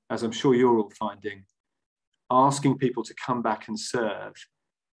 And as I'm sure you're all finding, asking people to come back and serve,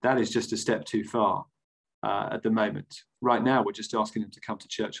 that is just a step too far at the moment. Right now, we're just asking them to come to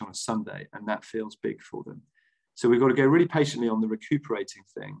church on a Sunday, and that feels big for them. So we've got to go really patiently on the recuperating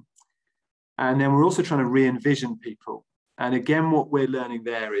thing. And then we're also trying to re-envision people. And again, what we're learning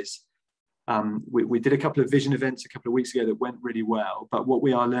there is, we did a couple of vision events a couple of weeks ago that went really well. But what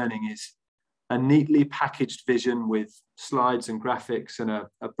we are learning is a neatly packaged vision with slides and graphics and a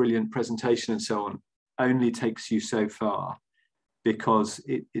brilliant presentation and so on only takes you so far, because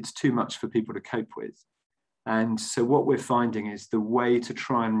it's too much for people to cope with. And so what we're finding is the way to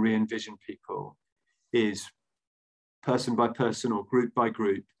try and re-envision people is person by person or group by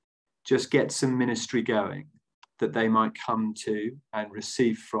group, just get some ministry going that they might come to and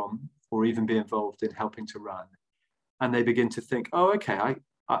receive from, or even be involved in helping to run. And they begin to think, oh, okay,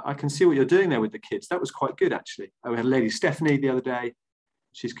 I can see what you're doing there with the kids. That was quite good, actually. We had Lady Stephanie the other day.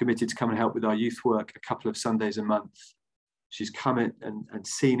 She's committed to come and help with our youth work a couple of Sundays a month. She's come in and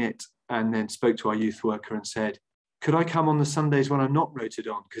seen it, and then spoke to our youth worker and said, could I come on the Sundays when I'm not rotated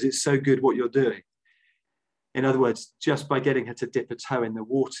on? Because it's so good what you're doing. In other words, just by getting her to dip a toe in the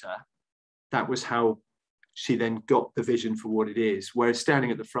water, that was how she then got the vision for what it is. Whereas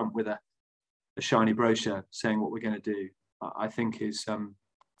standing at the front with a shiny brochure saying what we're going to do, I think is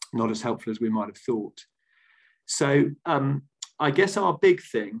not as helpful as we might have thought. So I guess our big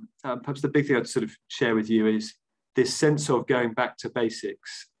thing, perhaps the big thing I'd sort of share with you is this sense of going back to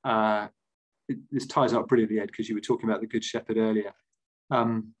basics. This ties up brilliantly, Ed, because you were talking about the Good Shepherd earlier.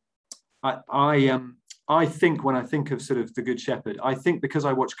 I think when I think of sort of the Good Shepherd, I think because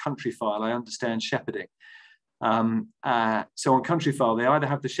I watch Country File, I understand shepherding. So on Country File, they either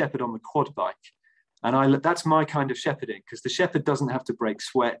have the shepherd on the quad bike, and that's my kind of shepherding, because the shepherd doesn't have to break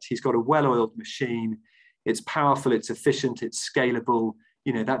sweat. He's got a well-oiled machine. It's powerful, it's efficient, it's scalable.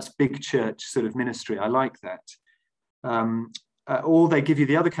 You know, that's big church sort of ministry. I like that. Or they give you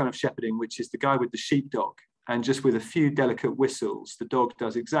the other kind of shepherding, which is the guy with the sheepdog, and just with a few delicate whistles, the dog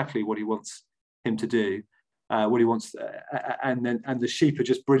does exactly what he wants him to do, what he wants, and the sheep are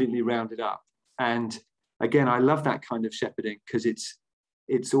just brilliantly rounded up. And again, I love that kind of shepherding, because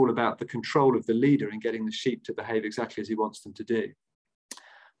it's all about the control of the leader and getting the sheep to behave exactly as he wants them to do.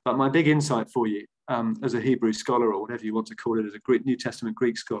 But my big insight for you, as a Hebrew scholar, or whatever you want to call it, as a New Testament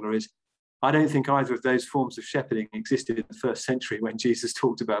Greek scholar, is I don't think either of those forms of shepherding existed in the first century when Jesus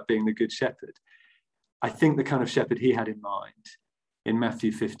talked about being the good shepherd. I think the kind of shepherd he had in mind in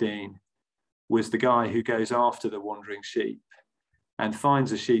Matthew 15 was the guy who goes after the wandering sheep and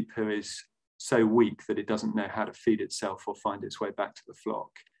finds a sheep who is so weak that it doesn't know how to feed itself or find its way back to the flock.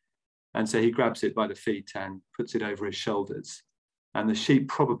 And so he grabs it by the feet and puts it over his shoulders. And the sheep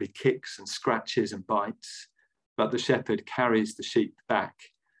probably kicks and scratches and bites, but the shepherd carries the sheep back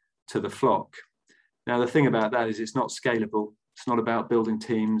to the flock. Now, the thing about that is it's not scalable. It's not about building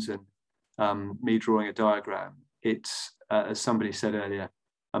teams and me drawing a diagram. It's, as somebody said earlier,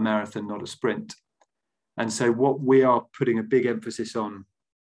 a marathon, not a sprint. And so what we are putting a big emphasis on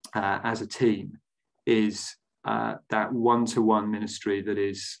as a team is that one-to-one ministry that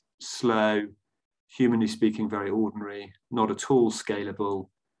is slow, humanly speaking, very ordinary, not at all scalable,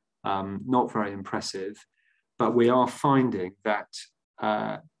 not very impressive, but we are finding that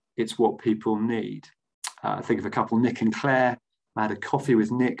it's what people need. Think of a couple, Nick and Claire. I had a coffee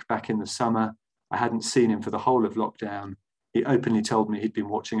with Nick back in the summer. I hadn't seen him for the whole of lockdown. He openly told me he'd been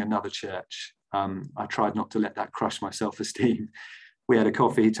watching another church. I tried not to let that crush my self-esteem. We had a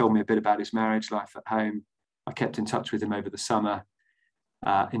coffee. He told me a bit about his marriage life at home. I kept in touch with him over the summer,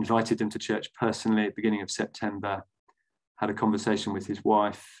 invited him to church personally at the beginning of September, had a conversation with his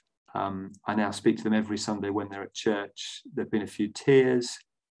wife. I now speak to them every Sunday when they're at church. There have been a few tears.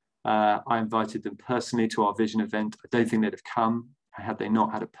 I invited them personally to our vision event. I don't think they'd have come had they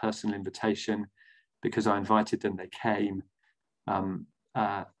not had a personal invitation. Because I invited them, they came.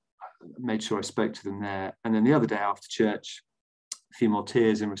 Made sure I spoke to them there. And then the other day after church, a few more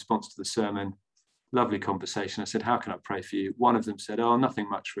tears in response to the sermon. Lovely conversation. I said, how can I pray for you? One of them said, oh, nothing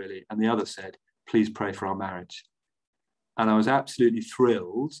much really. And the other said, please pray for our marriage. And I was absolutely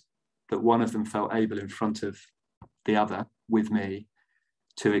thrilled that one of them felt able in front of the other with me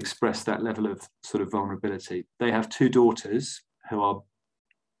to express that level of sort of vulnerability. They have two daughters who are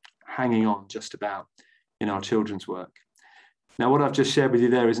hanging on just about in our children's work. Now, what I've just shared with you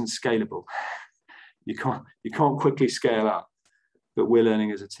there isn't scalable. You can't quickly scale up, but we're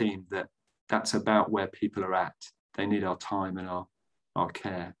learning as a team that that's about where people are at. They need our time and our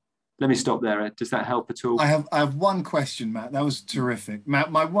care. Let me stop there, Ed. Does that help at all? I have one question, Matt. That was terrific.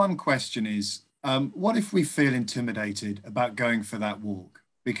 Matt, my one question is, what if we feel intimidated about going for that walk?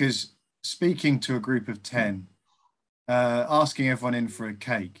 Because speaking to a group of 10, asking everyone in for a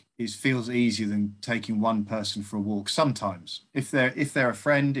cake feels easier than taking one person for a walk. Sometimes, if they're a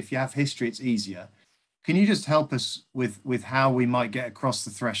friend, if you have history, it's easier. Can you just help us with how we might get across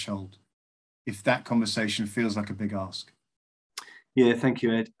the threshold if that conversation feels like a big ask? Yeah, thank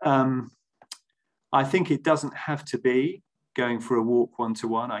you, Ed. I think it doesn't have to be going for a walk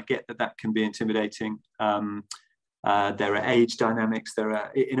one-to-one. I get that can be intimidating. There are age dynamics.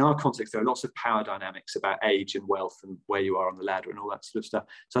 In our context, there are lots of power dynamics about age and wealth and where you are on the ladder and all that sort of stuff.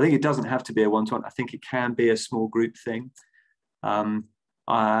 So I think it doesn't have to be a one-to-one. I think it can be a small group thing.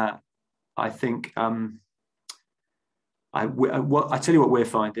 I think I tell you what we're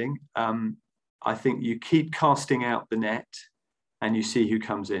finding. I think you keep casting out the net and you see who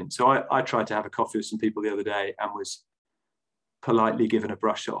comes in. So I tried to have a coffee with some people the other day and was politely given a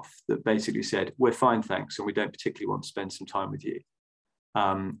brush off that basically said, we're fine, thanks, and we don't particularly want to spend some time with you.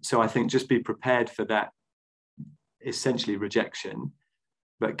 So I think just be prepared for that essentially rejection,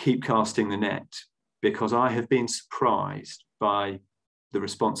 but keep casting the net, because I have been surprised by the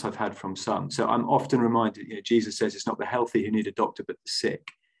response I've had from some. So I'm often reminded, Jesus says it's not the healthy who need a doctor, but the sick.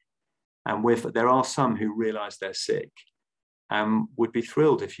 And there are some who realize they're sick and would be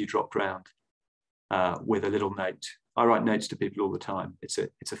thrilled if you dropped round with a little note. I write notes to people all the time. It's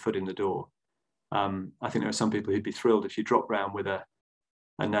a foot in the door. I think there are some people who'd be thrilled if you dropped round with a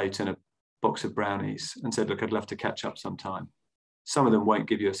note and a box of brownies and said, look, I'd love to catch up sometime. Some of them won't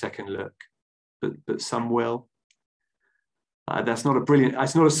give you a second look, but some will. It's not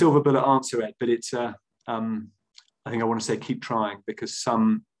a silver bullet answer, Ed, but it's, I think I want to say keep trying, because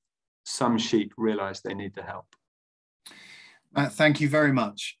some some sheep realise they need the help. Thank you very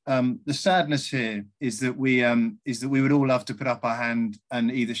much. The sadness here is that we would all love to put up our hand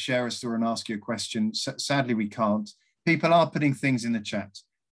and either share a story and ask you a question. Sadly, we can't. People are putting things in the chat,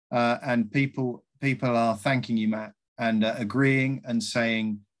 and people are thanking you, Matt, and agreeing and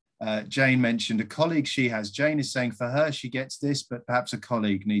saying. Jane mentioned a colleague she has. Jane is saying for her she gets this, but perhaps a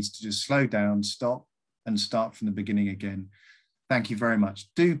colleague needs to just slow down, stop, and start from the beginning again. Thank you very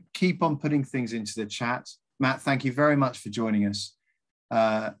much. Do keep on putting things into the chat. Matt, thank you very much for joining us.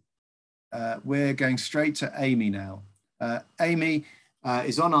 We're going straight to Amy now. Amy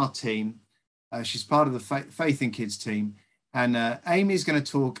is on our team. She's part of the Faith in Kids team. And Amy is going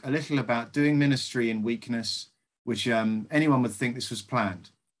to talk a little about doing ministry in weakness, which anyone would think this was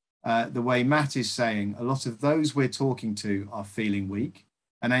planned. The way Matt is saying, a lot of those we're talking to are feeling weak.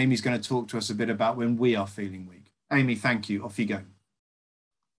 And Amy's going to talk to us a bit about when we are feeling weak. Amy, thank you. Off you go.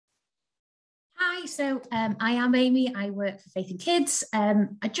 Hi, so I am Amy. I work for Faith in Kids. I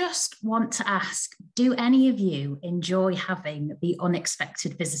just want to ask, do any of you enjoy having the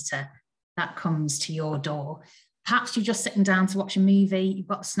unexpected visitor that comes to your door? Perhaps you're just sitting down to watch a movie, you've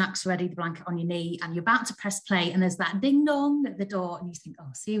got the snacks ready, the blanket on your knee, and you're about to press play, and there's that ding dong at the door, and you think,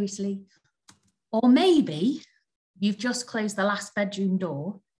 oh, seriously? Or maybe you've just closed the last bedroom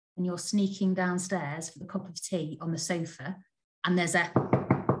door, and you're sneaking downstairs for the cup of tea on the sofa, and there's a,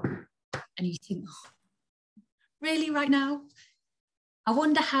 and you think, oh, really right now? I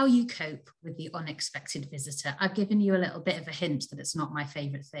wonder how you cope with the unexpected visitor. I've given you a little bit of a hint that it's not my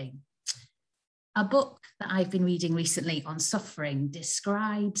favourite thing. A book that I've been reading recently on suffering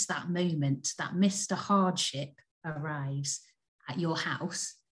describes that moment that Mr. Hardship arrives at your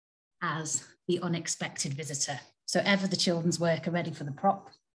house as the unexpected visitor. So ever the children's work are ready for the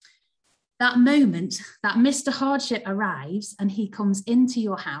prop. That moment that Mr. Hardship arrives and he comes into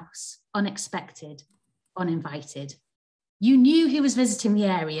your house, unexpected, uninvited. You knew he was visiting the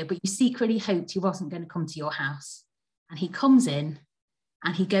area, but you secretly hoped he wasn't going to come to your house. And he comes in,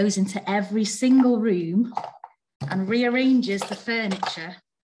 and he goes into every single room and rearranges the furniture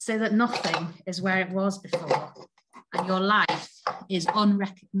so that nothing is where it was before. And your life is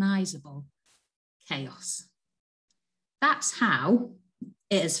unrecognizable chaos. That's how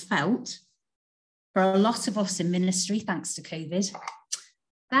it has felt for a lot of us in ministry, thanks to COVID.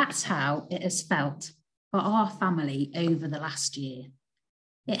 That's how it has felt for our family over the last year.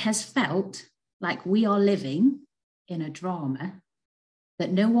 It has felt like we are living in a drama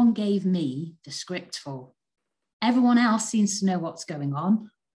that no one gave me the script for. Everyone else seems to know what's going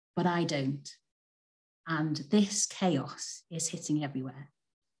on, but I don't. And this chaos is hitting everywhere.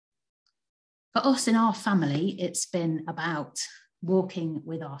 For us in our family, it's been about walking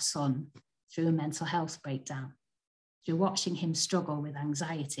with our son through a mental health breakdown, through watching him struggle with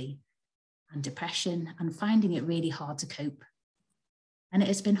anxiety and depression and finding it really hard to cope. And it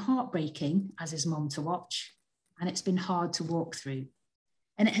has been heartbreaking as his mum to watch, and it's been hard to walk through.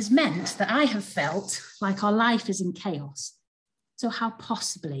 And it has meant that I have felt like our life is in chaos. So how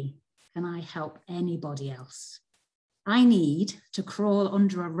possibly can I help anybody else? I need to crawl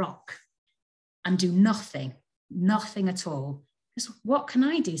under a rock and do nothing at all. Because what can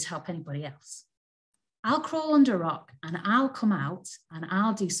I do to help anybody else? I'll crawl under a rock and I'll come out and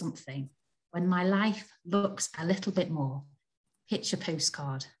I'll do something when my life looks a little bit more picture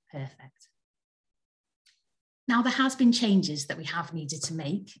postcard perfect. Now, there has been changes that we have needed to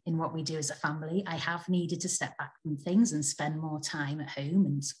make in what we do as a family. I have needed to step back from things and spend more time at home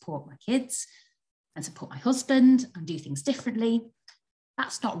and support my kids and support my husband and do things differently.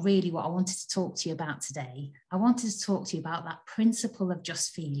 That's not really what I wanted to talk to you about today. I wanted to talk to you about that principle of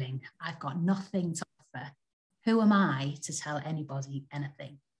just feeling. I've got nothing to offer. Who am I to tell anybody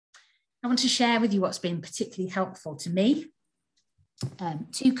anything? I want to share with you what's been particularly helpful to me.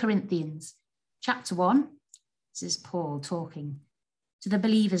 2 Corinthians chapter 1. This is Paul talking to the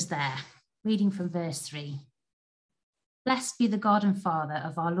believers there, reading from verse 3. Blessed be the God and Father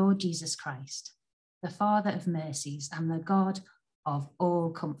of our Lord Jesus Christ, the Father of mercies and the God of all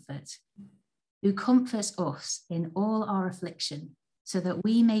comfort, who comforts us in all our affliction, so that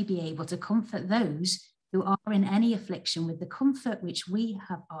we may be able to comfort those who are in any affliction with the comfort which we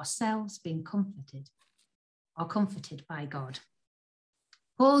have ourselves been comforted by God.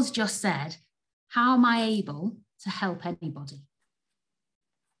 Paul's just said, how am I able to help anybody?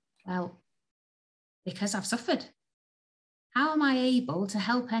 Well, because I've suffered. How am I able to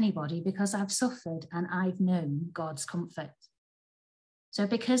help anybody? Because I've suffered and I've known God's comfort. So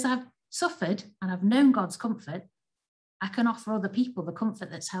because I've suffered and I've known God's comfort, I can offer other people the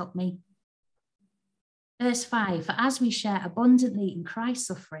comfort that's helped me. Verse 5, for as we share abundantly in Christ's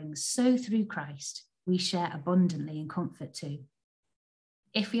sufferings, so through Christ we share abundantly in comfort too.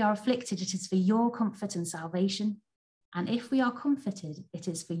 If we are afflicted, it is for your comfort and salvation. And if we are comforted, it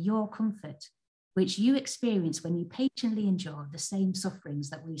is for your comfort, which you experience when you patiently endure the same sufferings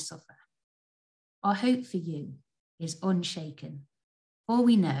that we suffer. Our hope for you is unshaken, for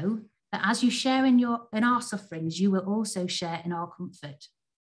we know that as you share in our sufferings, you will also share in our comfort.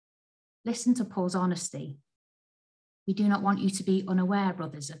 Listen to Paul's honesty. We do not want you to be unaware,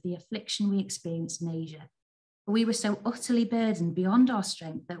 brothers, of the affliction we experienced in Asia. For we were so utterly burdened beyond our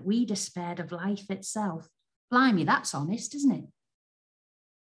strength that we despaired of life itself. Blimey, that's honest, isn't it?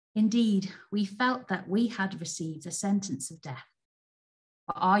 Indeed, we felt that we had received a sentence of death.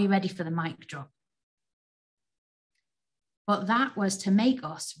 But are you ready for the mic drop? But that was to make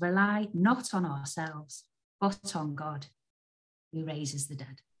us rely not on ourselves, but on God, who raises the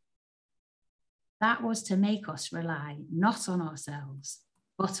dead. That was to make us rely not on ourselves,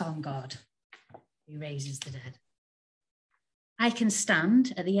 but on God, who raises the dead. I can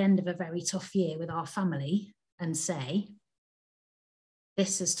stand at the end of a very tough year with our family and say,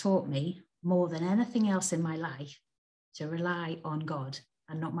 this has taught me more than anything else in my life to rely on God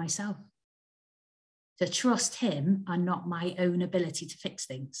and not myself, to trust him and not my own ability to fix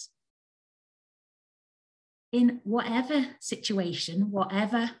things. In whatever situation,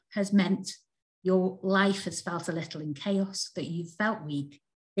 whatever has meant your life has felt a little in chaos, that you've felt weak,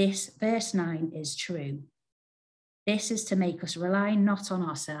 this verse 9 is true. This is to make us rely not on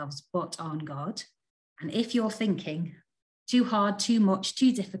ourselves, but on God. And if you're thinking, too hard, too much,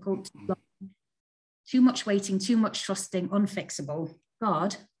 too difficult, too long, too much waiting, too much trusting, unfixable,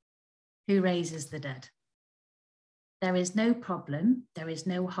 God, who raises the dead. There is no problem, there is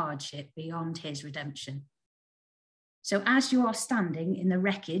no hardship beyond his redemption. So as you are standing in the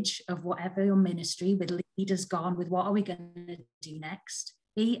wreckage of whatever your ministry with leaders gone, with what are we going to do next,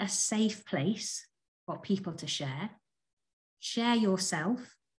 be a safe place for people to share. Share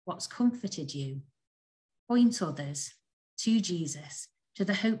yourself, what's comforted you. Point others to Jesus, to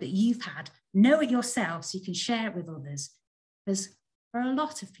the hope that you've had. Know it yourself so you can share it with others. Because for a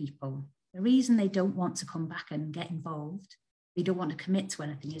lot of people, the reason they don't want to come back and get involved, they don't want to commit to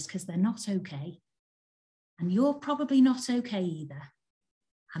anything, is because they're not okay. And you're probably not okay either.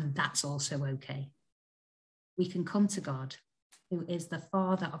 And that's also okay. We can come to God, who is the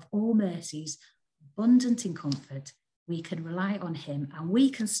Father of all mercies, abundant in comfort. We can rely on him, and we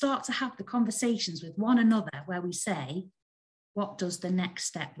can start to have the conversations with one another where we say, what does the next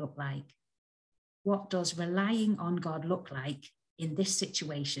step look like? What does relying on God look like in this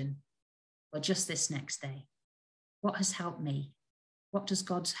situation, or just this next day? What has helped me?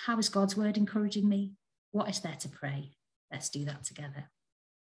 How is God's word encouraging me? What is there to pray? Let's do that together.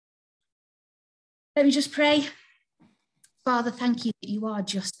 Let me just pray. Father, thank you that you are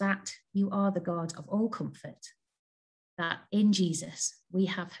just that. You are the God of all comfort, that in Jesus we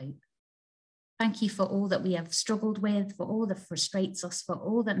have hope. Thank you for all that we have struggled with, for all that frustrates us, for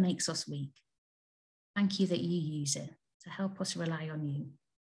all that makes us weak. Thank you that you use it to help us rely on you.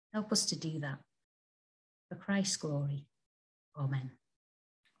 Help us to do that. For Christ's glory. Amen.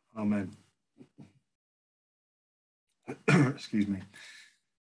 Amen. Excuse me.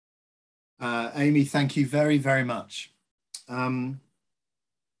 Amy, thank you very, very much. I'm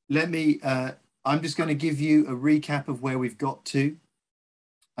just going to give you a recap of where we've got to.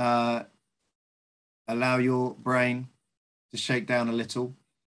 Allow your brain to shake down a little.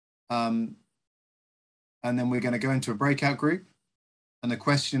 And then we're going to go into a breakout group. And the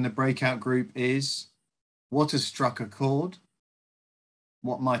question in the breakout group is, what has struck a chord?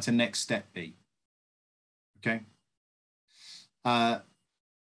 What might a next step be? Okay.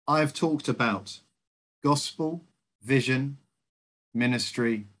 I've talked about gospel, vision,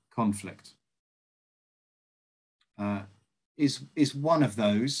 ministry, conflict. Is one of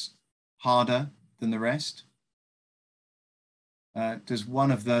those harder than the rest? Does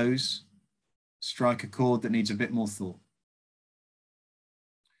one of those strike a chord that needs a bit more thought?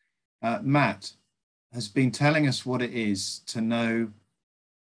 Matt has been telling us what it is to know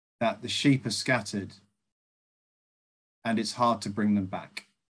that the sheep are scattered and it's hard to bring them back.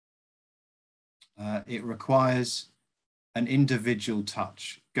 It requires an individual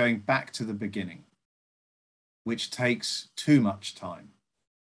touch, going back to the beginning, which takes too much time.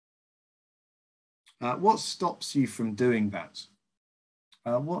 What stops you from doing that?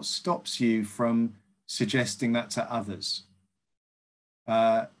 What stops you from suggesting that to others?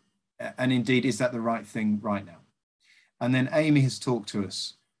 And indeed, is that the right thing right now? And then Amy has talked to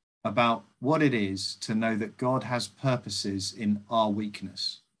us about what it is to know that God has purposes in our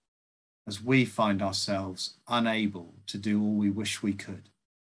weakness. as we find ourselves unable to do all we wish we could.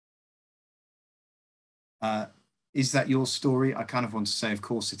 Is that your story? I kind of want to say, of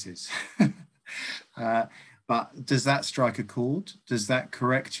course it is. But does that strike a chord? Does that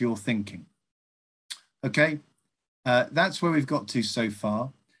correct your thinking? Okay, that's where we've got to so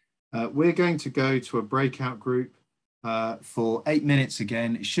far. We're going to go to a breakout group for 8 minutes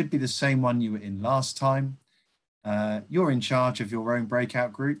again. It should be the same one you were in last time. You're in charge of your own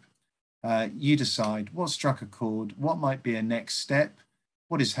breakout group. You decide what struck a chord, what might be a next step,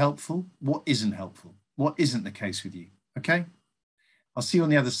 what is helpful, what isn't helpful, what isn't the case with you, okay? I'll see you on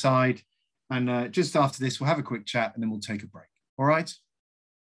the other side. And just after this, we'll have a quick chat and then we'll take a break, all right?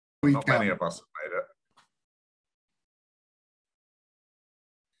 Not many of us have made it.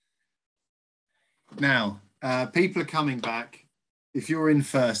 Now, people are coming back. If you're in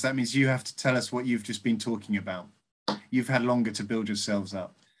first, that means you have to tell us what you've just been talking about. You've had longer to build yourselves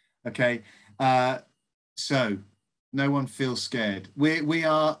up. Okay, so no one feels scared. We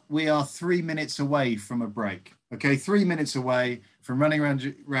are 3 minutes away from a break. Okay, 3 minutes away from running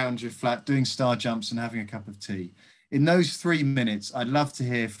around your flat, doing star jumps and having a cup of tea. In those 3 minutes, I'd love to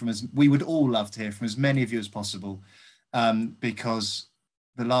hear from we would all love to hear from as many of you as possible, because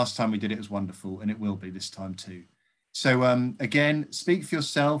the last time we did it was wonderful and it will be this time too. So again, speak for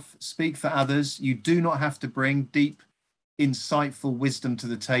yourself, speak for others. You do not have to bring deep, insightful wisdom to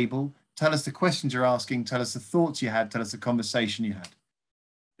the table. Tell us the questions you're asking, tell us the thoughts you had, tell us the conversation you had.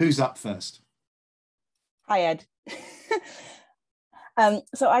 Who's up first? Hi, Ed.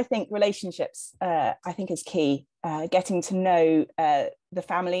 So I think relationships, I think is key. Getting to know the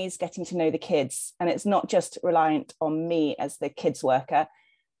families, getting to know the kids. And it's not just reliant on me as the kids worker,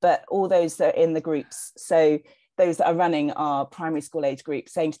 but all those that are in the groups. So those that are running our primary school age group,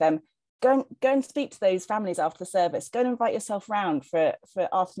 saying to them, go and speak to those families after the service, go and invite yourself round for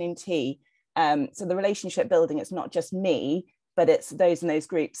afternoon tea. So the relationship building, it's not just me, but it's those in those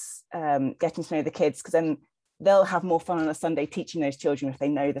groups getting to know the kids, because then they'll have more fun on a Sunday teaching those children if they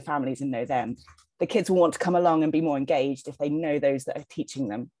know the families and know them. The kids will want to come along and be more engaged if they know those that are teaching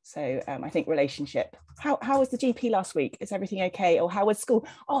them. So I think relationship. How was the GP last week? Is everything okay? Or how was school?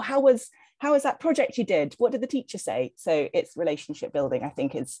 Oh, how was that project you did? What did the teacher say? So it's relationship building, I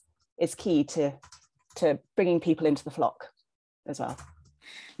think, is key to bringing people into the flock as well.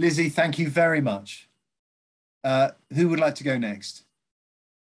 Lizzie, thank you very much. Who would like to go next?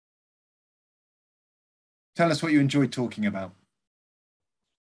 Tell us what you enjoyed talking about.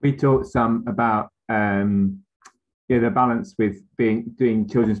 We talked some about the balance with doing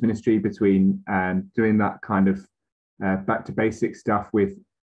children's ministry between doing that kind of back to basic stuff with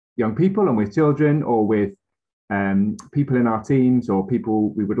young people and with children, or with people in our teams, or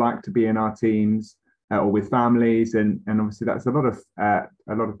people we would like to be in our teams, or with families, and obviously that's a lot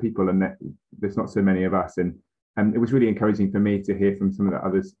of people, and there's not so many of us, and it was really encouraging for me to hear from some of the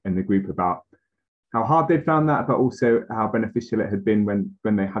others in the group about how hard they'd found that, but also how beneficial it had been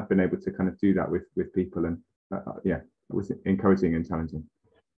when they had been able to kind of do that with people, and yeah, it was encouraging and challenging.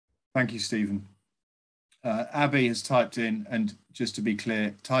 Thank you, Stephen. Abby has typed in, and just to be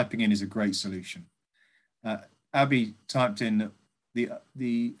clear, typing in is a great solution. Abby typed in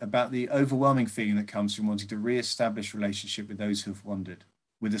about the overwhelming feeling that comes from wanting to re-establish relationship with those who have wandered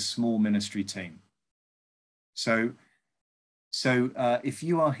with a small ministry team. So if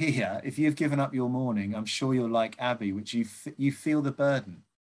you are here, if you've given up your morning, I'm sure you're like Abby, which you feel the burden.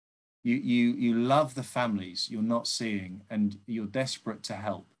 You love the families you're not seeing, and you're desperate to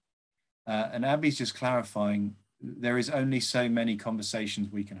help. And Abby's just clarifying, there is only so many conversations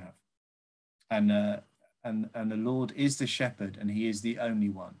we can have. And the Lord is the shepherd, and he is the only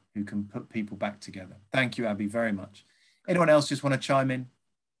one who can put people back together. Thank you, Abby, very much. Anyone else just want to chime in?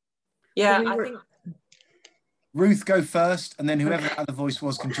 Yeah, I think Ruth, go first, and then whoever the other voice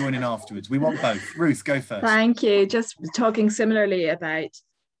was can join in afterwards. We want both. Ruth, go first. Thank you. Just talking similarly about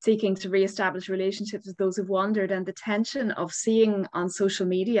seeking to re-establish relationships with those who've wandered, and the tension of seeing on social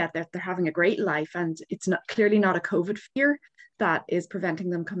media that they're having a great life, and it's clearly not a COVID fear that is preventing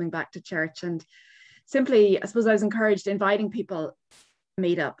them coming back to church. And simply, I suppose I was encouraged inviting people to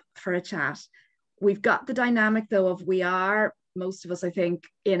meet up for a chat. We've got the dynamic though of most of us, I think,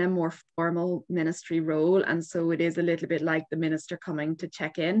 in a more formal ministry role. And so it is a little bit like the minister coming to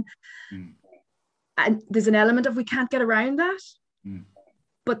check in. Mm. And there's an element of we can't get around that. Mm.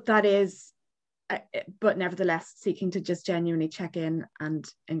 But nevertheless, seeking to just genuinely check in and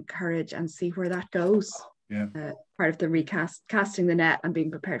encourage and see where that goes. Yeah. Part of the casting the net and being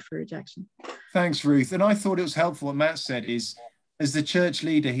prepared for rejection. Thanks, Ruth. And I thought it was helpful what Matt said is, as the church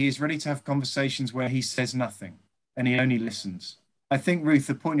leader, he is ready to have conversations where he says nothing and he only listens. I think, Ruth,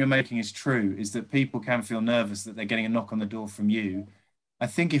 the point you're making is true, is that people can feel nervous that they're getting a knock on the door from you. I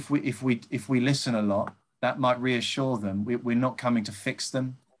think if we listen a lot, that might reassure them. We're not coming to fix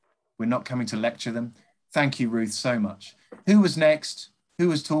them. We're not coming to lecture them. Thank you, Ruth, so much. Who was next? Who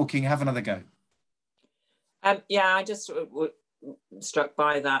was talking? Have another go. Yeah, I just struck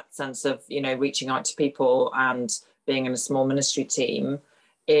by that sense of, you know, reaching out to people and being in a small ministry team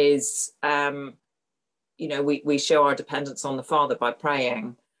is, you know, we show our dependence on the Father by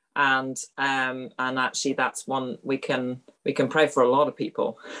praying, and actually that's one we can pray for a lot of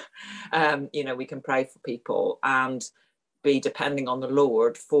people. You know, we can pray for people and be depending on the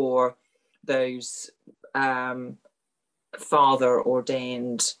Lord for those Father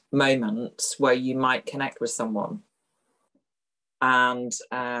ordained moments where you might connect with someone, and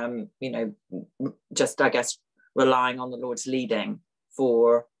you know, just, I guess, relying on the Lord's leading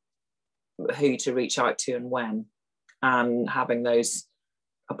for who to reach out to and when, and having those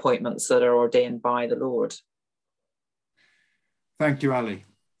appointments that are ordained by the Lord. Thank you, Ali.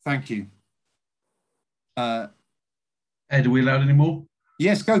 Thank you. Ed, are we allowed any more?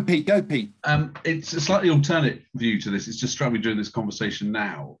 Yes, go Pete, go Pete. It's a slightly alternate view to this. It's just struck me during this conversation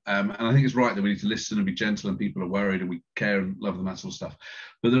now. And I think it's right that we need to listen and be gentle, and people are worried and we care and love them, that sort of stuff.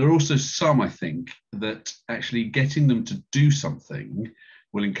 But there are also some, I think, that actually getting them to do something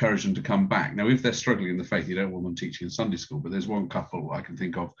will encourage them to come back. Now, if they're struggling in the faith, you don't want them teaching in Sunday school, but there's one couple I can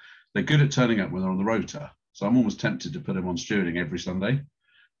think of. They're good at turning up when they're on the rota. So I'm almost tempted to put them on stewarding every Sunday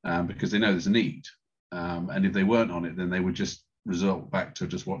because they know there's a need. And if they weren't on it, then they would just result back to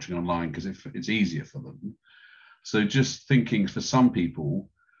just watching online because it's easier for them. So just thinking for some people,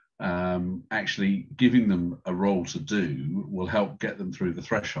 actually giving them a role to do will help get them through the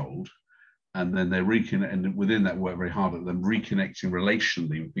threshold, and then they're and within that work very hard at them reconnecting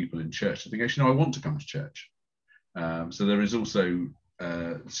relationally with people in church. I think, actually, no, I want to come to church. So there is also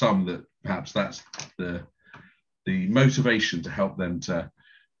some that perhaps that's the motivation to help them to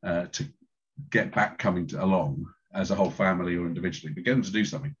get back coming along as a whole family or individually, but get them to do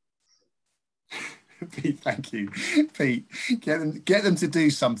something. Pete, thank you. Pete, get them to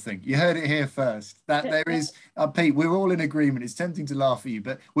do something. You heard it here first. That there is, Pete, we're all in agreement. It's tempting to laugh at you,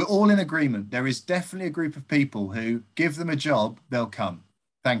 but we're all in agreement. There is definitely a group of people who give them a job, they'll come.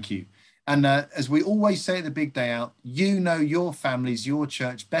 Thank you. And as we always say at the big day out, you know your families, your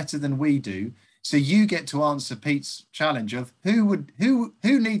church better than we do. So you get to answer Pete's challenge of who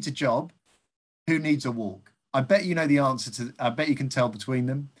needs a job, who needs a walk. I bet you know the answer to, I bet you can tell between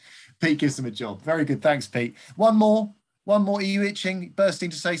them. Pete gives them a job. Very good. Thanks, Pete. One more. Are you itching, bursting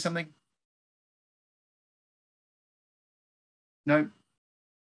to say something? No?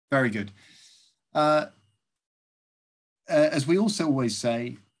 Very good. As we also always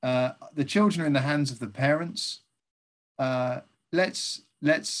say, the children are in the hands of the parents. Let's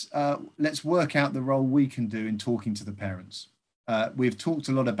work out the role we can do in talking to the parents. We've talked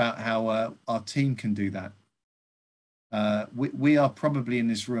a lot about how our team can do that. We are probably in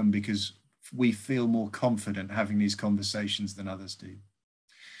this room because we feel more confident having these conversations than others do.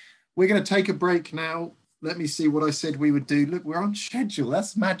 We're going to take a break now. Let me see what I said we would do. Look, we're on schedule.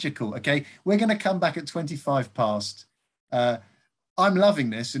 That's magical. Okay, we're going to come back at 25 past. I'm loving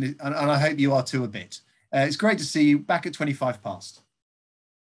this, and I hope you are too a bit. It's great to see you back at 25 past.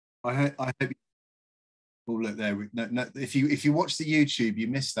 I hope. Oh, look there. No, if you watch the YouTube, you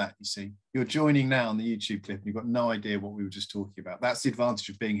missed that, you see. You're joining now on the YouTube clip and you've got no idea what we were just talking about. That's the advantage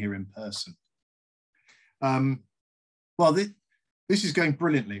of being here in person. Well, this is going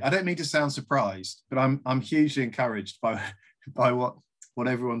brilliantly. I don't mean to sound surprised, but I'm hugely encouraged by what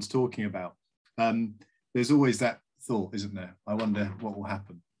everyone's talking about. There's always that thought, isn't there? I wonder what will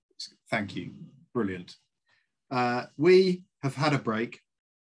happen. Thank you. Brilliant. We have had a break.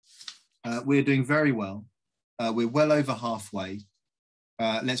 We're doing very well. We're well over halfway.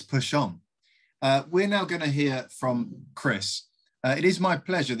 Let's push on. We're now going to hear from Chris. It is my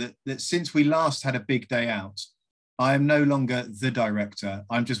pleasure that since we last had a big day out, I am no longer the director.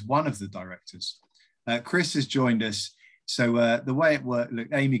 I'm just one of the directors. Chris has joined us. So the way it worked, look,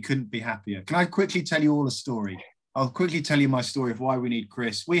 Amy couldn't be happier. Can I quickly tell you all a story? I'll quickly tell you my story of why we need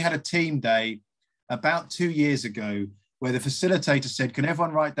Chris. We had a team day about 2 years ago where the facilitator said, can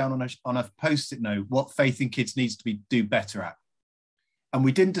everyone write down on a post-it note what Faith in Kids needs to do better at? And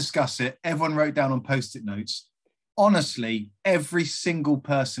we didn't discuss it. Everyone wrote down on post-it notes. Honestly, every single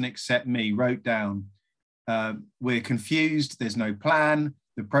person except me wrote down, we're confused, there's no plan,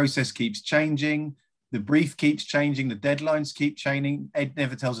 the process keeps changing, the brief keeps changing, the deadlines keep changing, Ed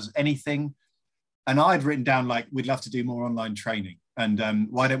never tells us anything. And I'd written down, like, we'd love to do more online training, and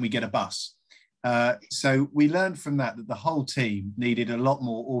why don't we get a bus? So we learned from that the whole team needed a lot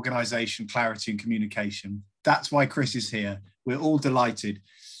more organisation, clarity and communication. That's why Chris is here. We're all delighted.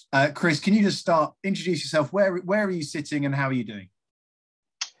 Chris, can you just introduce yourself? Where are you sitting and how are you doing?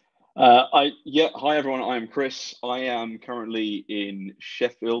 Hi everyone, I am Chris. I am currently in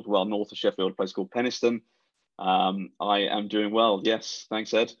Sheffield, well, north of Sheffield, a place called Penistone. I am doing well, yes,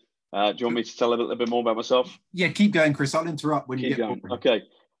 thanks Ed. Do you want me to tell a little bit more about myself? Yeah, keep going, Chris. I'll interrupt when you get going. Okay.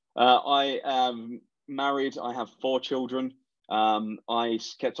 I am married. I have 4 children. I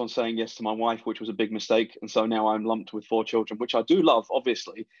kept on saying yes to my wife, which was a big mistake. And so now I'm lumped with 4 children, which I do love,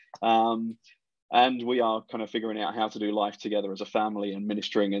 obviously. And we are kind of figuring out how to do life together as a family and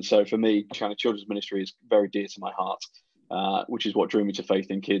ministering. And so for me, kind of children's ministry is very dear to my heart, which is what drew me to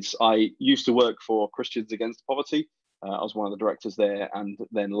Faith in Kids. I used to work for Christians Against Poverty. I was one of the directors there and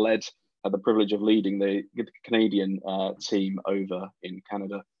then had the privilege of leading the Canadian team over in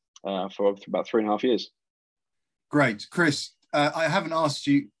Canada for about 3.5 years. Great. Chris, I haven't asked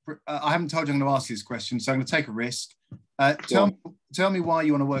you, I haven't told you I'm going to ask you this question, so I'm going to take a risk. Tell me why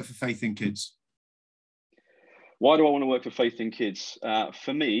you want to work for Faith in Kids. Why do I want to work for Faith in Kids?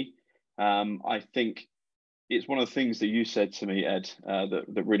 For me, I think it's one of the things that you said to me, Ed,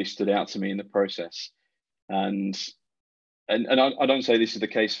 that really stood out to me in the process. And I don't say this is the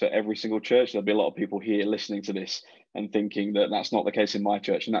case for every single church. There'll be a lot of people here listening to this and thinking that that's not the case in my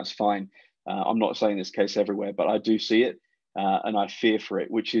church, and that's fine. I'm not saying it's the case everywhere, but I do see it, and I fear for it,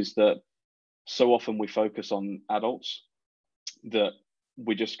 which is that so often we focus on adults, that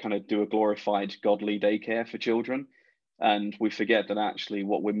we just kind of do a glorified godly daycare for children, and we forget that actually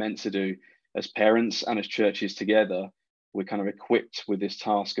what we're meant to do as parents and as churches together, we're kind of equipped with this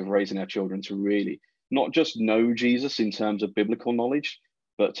task of raising our children to really not just know Jesus in terms of biblical knowledge,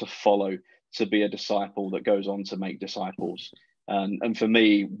 but to follow, to be a disciple that goes on to make disciples. And for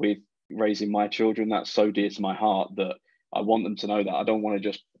me, with raising my children, that's so dear to my heart that I want them to know that I don't want to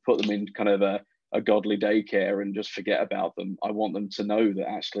just put them in kind of a godly daycare and just forget about them. I want them to know that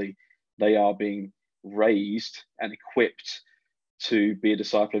actually they are being raised and equipped to be a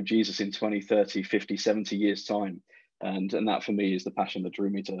disciple of Jesus in 20, 30, 50, 70 years time. And that for me is the passion that drew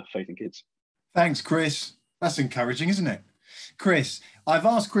me to Faith in Kids. Thanks, Chris. That's encouraging, isn't it? Chris, I've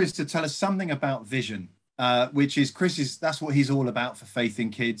asked Chris to tell us something about vision, which is that's what he's all about for Faith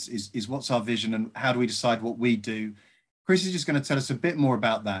in Kids, is what's our vision and how do we decide what we do. Chris is just going to tell us a bit more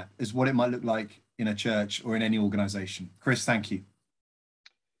about that, as what it might look like in a church or in any organization. Chris, thank you.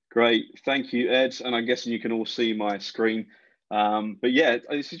 Great. Thank you, Ed. And I'm guessing you can all see my screen. But yeah,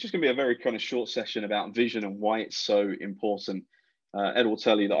 this is just going to be a very kind of short session about vision and why it's so important. Ed will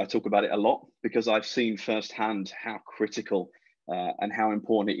tell you that I talk about it a lot because I've seen firsthand how critical and how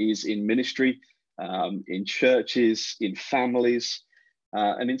important it is in ministry, in churches, in families,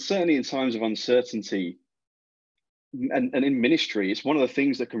 and certainly in times of uncertainty. And in ministry, it's one of the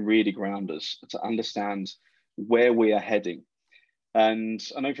things that can really ground us to understand where we are heading. And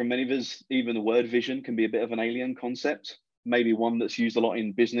I know for many of us, even the word vision can be a bit of an alien concept, maybe one that's used a lot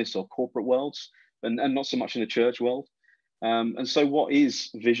in business or corporate worlds, and not so much in the church world. And so what is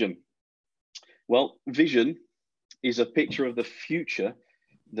vision? Well, vision is a picture of the future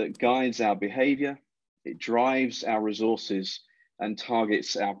that guides our behavior, it drives our resources and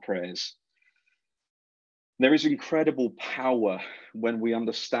targets our prayers. There is incredible power when we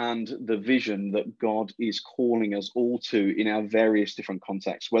understand the vision that God is calling us all to in our various different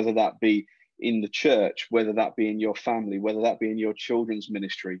contexts, whether that be in the church, whether that be in your family, whether that be in your children's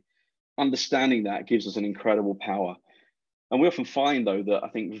ministry. Understanding that gives us an incredible power. And we often find, though, that I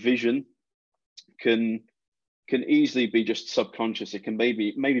think vision can easily be just subconscious. It can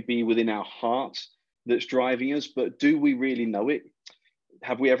maybe be within our heart that's driving us, but do we really know it?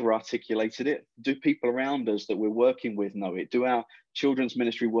 Have we ever articulated it? Do people around us that we're working with know it? Do our children's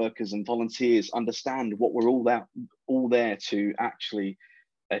ministry workers and volunteers understand what we're all there to actually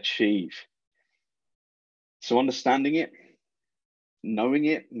achieve? So understanding it, knowing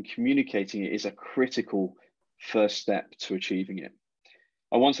it, and communicating it is a critical first step to achieving it.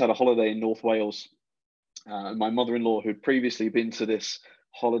 I once had a holiday in North Wales. My mother-in-law, who had previously been to this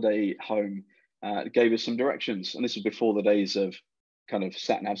holiday home, gave us some directions, and this was before the days of kind of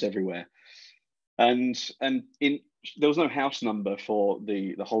sat navs everywhere. And there was no house number for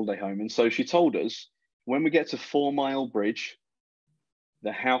the holiday home, and so she told us, when we get to 4 Mile Bridge,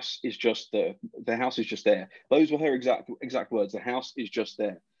 the house is just there. The house is just there. Those were her exact words. The house is just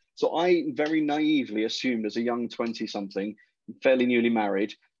there. So I very naively assumed, as a young 20-something, fairly newly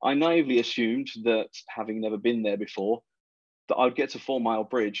married, I naively assumed that, having never been there before, that I'd get to 4 Mile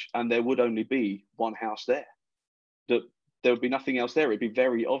Bridge and there would only be one house there. That there would be nothing else there. It'd be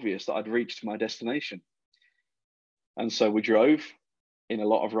very obvious that I'd reached my destination. And so we drove in a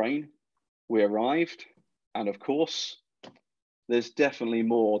lot of rain. We arrived, and of course, there's definitely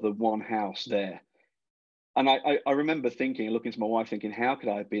more than one house there. And I remember thinking, looking to my wife, thinking, how could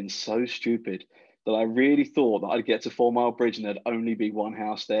I have been so stupid that I really thought that I'd get to 4 Mile Bridge and there'd only be one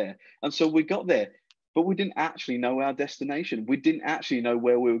house there? And so we got there, but we didn't actually know our destination. We didn't actually know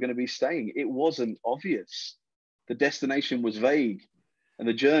where we were going to be staying. It wasn't obvious. The destination was vague, and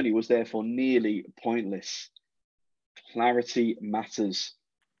the journey was therefore nearly pointless. Clarity matters.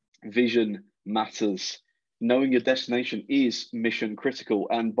 Vision matters. Knowing your destination is mission critical.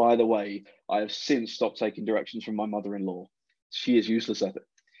 And by the way, I have since stopped taking directions from my mother-in-law. She is useless at it.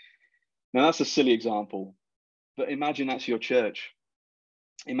 Now, that's a silly example, but imagine that's your church.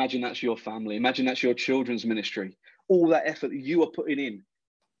 Imagine that's your family. Imagine that's your children's ministry. All that effort that you are putting in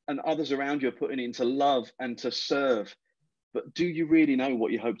and others around you are putting in to love and to serve. But do you really know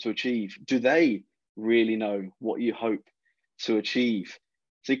what you hope to achieve? Do they really know what you hope to achieve?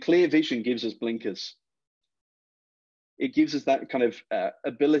 See, clear vision gives us blinkers. It gives us that kind of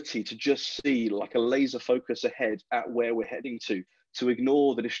ability to just see like a laser focus ahead at where we're heading to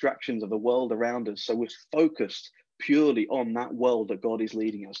ignore the distractions of the world around us. So we're focused purely on that world that God is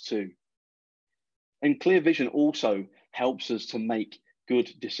leading us to. And clear vision also helps us to make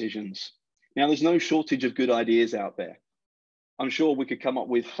good decisions. Now, there's no shortage of good ideas out there. I'm sure we could come up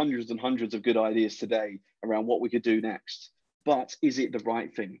with hundreds and hundreds of good ideas today around what we could do next. But is it the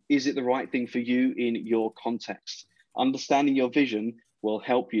right thing? Is it the right thing for you in your context? Understanding your vision will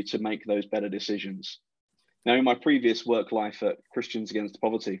help you to make those better decisions. Now, in my previous work life at Christians Against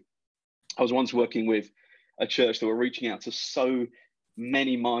Poverty, I was once working with a church that were reaching out to so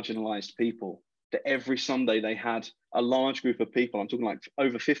many marginalized people that every Sunday they had a large group of people, I'm talking like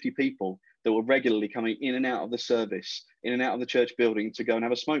over 50 people, that were regularly coming in and out of the service, in and out of the church building to go and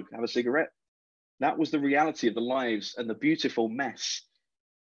have a smoke, have a cigarette. That was the reality of the lives and the beautiful mess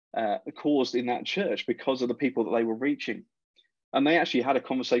caused in that church because of the people that they were reaching. And they actually had a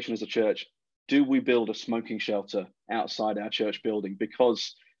conversation as a church. Do we build a smoking shelter outside our church building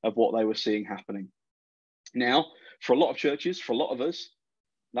because of what they were seeing happening? Now, for a lot of churches, for a lot of us,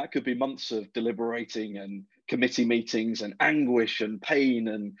 that could be months of deliberating and committee meetings and anguish and pain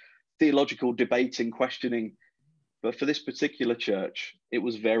and theological debate and questioning. But for this particular church, it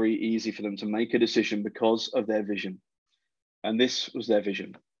was very easy for them to make a decision because of their vision. And this was their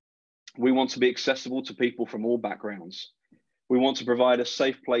vision. We want to be accessible to people from all backgrounds. We want to provide a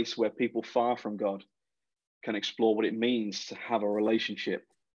safe place where people far from God can explore what it means to have a relationship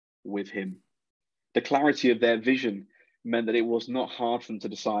with Him. The clarity of their vision meant that it was not hard for them to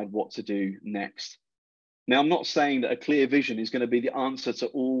decide what to do next. Now, I'm not saying that a clear vision is going to be the answer to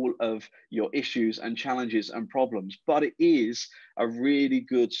all of your issues and challenges and problems, but it is a really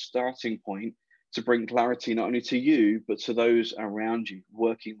good starting point to bring clarity not only to you, but to those around you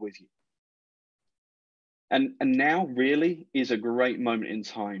working with you. And now really is a great moment in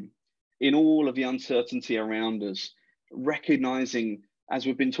time, in all of the uncertainty around us, recognizing, as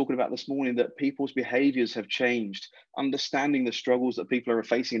we've been talking about this morning, that people's behaviors have changed, understanding the struggles that people are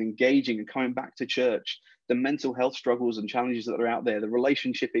facing and engaging and coming back to church, the mental health struggles and challenges that are out there, the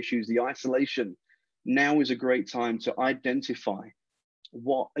relationship issues, the isolation. Now is a great time to identify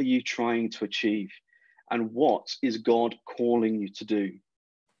what are you trying to achieve and what is God calling you to do.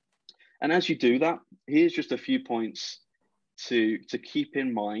 And as you do that, here's just a few points to keep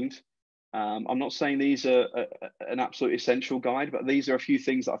in mind. I'm not saying these are an absolute essential guide, but these are a few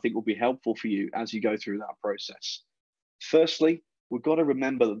things that I think will be helpful for you as you go through that process. Firstly, we've got to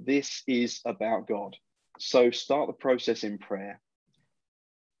remember that this is about God. So start the process in prayer.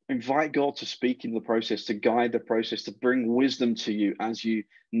 Invite God to speak in the process, to guide the process, to bring wisdom to you as you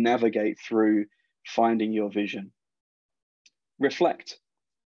navigate through finding your vision. Reflect.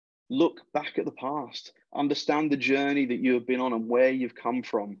 Look back at the past. Understand the journey that you have been on and where you've come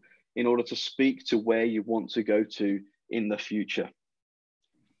from in order to speak to where you want to go to in the future.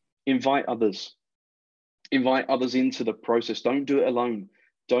 Invite others. Invite others into the process. Don't do it alone.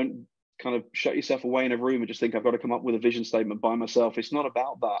 Don't kind of shut yourself away in a room and just think, I've got to come up with a vision statement by myself. It's not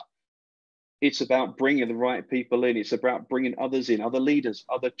about that. It's about bringing the right people in. It's about bringing others in, other leaders,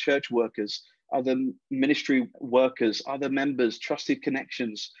 other church workers, other ministry workers, other members, trusted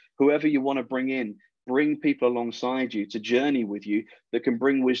connections, whoever you want to bring in. Bring people alongside you to journey with you that can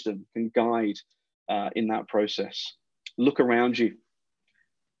bring wisdom, can guide in that process. Look around you.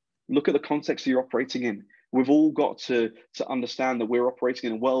 Look at the context that you're operating in. We've all got to understand that we're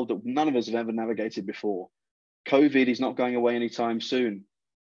operating in a world that none of us have ever navigated before. COVID is not going away anytime soon.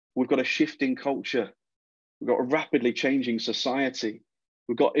 We've got a shifting culture. We've got a rapidly changing society.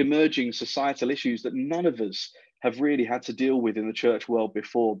 We've got emerging societal issues that none of us have really had to deal with in the church world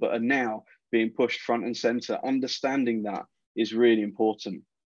before, but are now being pushed front and center. Understanding that is really important.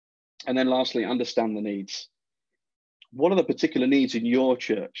 And then lastly, understand the needs. What are the particular needs in your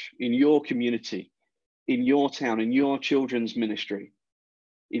church, in your community, in your town, in your children's ministry,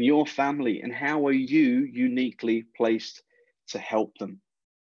 in your family, and how are you uniquely placed to help them?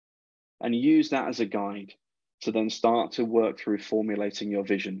 And use that as a guide to then start to work through formulating your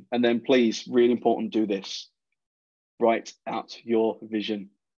vision. And then please, really important, do this. Write out your vision.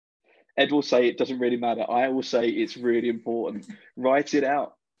 Ed will say it doesn't really matter. I will say it's really important. Write it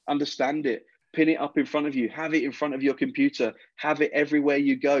out, understand it, pin it up in front of you, have it in front of your computer, have it everywhere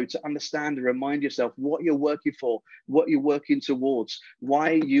you go to understand and remind yourself what you're working for, what you're working towards,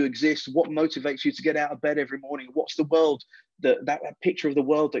 why you exist, what motivates you to get out of bed every morning, what's the world, that picture of the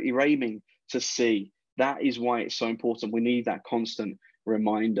world that you're aiming to see. That is why it's so important. We need that constant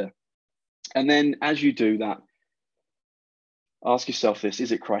reminder. And then as you do that, ask yourself this: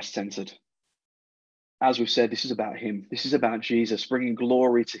 is it Christ-centered? As we've said, this is about him. This is about Jesus, bringing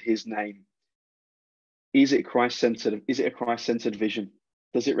glory to his name. Is it Christ-centered? Is it a Christ-centered vision?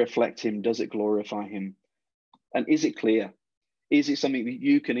 Does it reflect him? Does it glorify him? And is it clear? Is it something that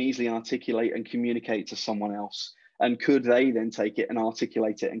you can easily articulate and communicate to someone else? And could they then take it and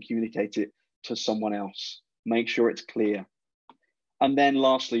articulate it and communicate it to someone else? Make sure it's clear. And then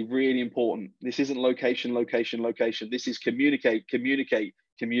lastly, really important, this isn't location, location, location. This is communicate, communicate,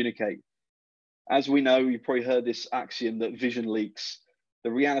 communicate. As we know, you've probably heard this axiom that vision leaks.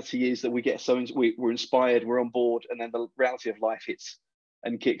 The reality is that we get so we're inspired, we're on board, and then the reality of life hits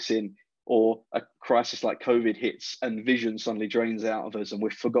and kicks in, or a crisis like COVID hits and vision suddenly drains out of us and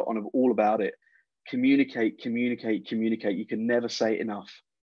we've forgotten all about it. Communicate, communicate, communicate. You can never say it enough.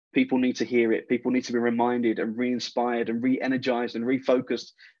 People need to hear it. People need to be reminded and re-inspired and re-energized and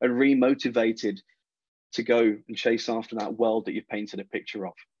refocused and re-motivated to go and chase after that world that you've painted a picture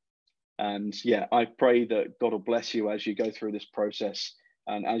of. And yeah, I pray that God will bless you as you go through this process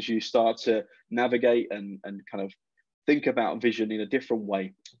and as you start to navigate and kind of think about vision in a different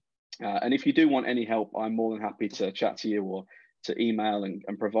way. And if you do want any help, I'm more than happy to chat to you or to email and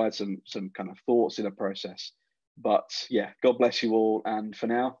provide some kind of thoughts in a process. But yeah, God bless you all. And for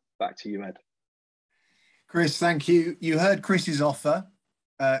now, back to you, Ed. Chris, thank you. You heard Chris's offer.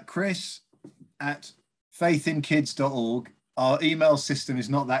 Chris at faithinkids.org. Our email system is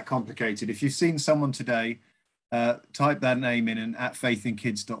not that complicated. If you've seen someone today, type that name in and at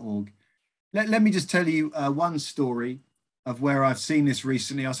faithinkids.org. Let me just tell you one story of where I've seen this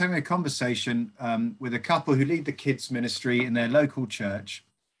recently. I was having a conversation with a couple who lead the kids ministry in their local church.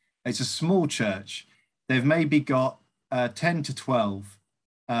 It's a small church. They've maybe got 10 to 12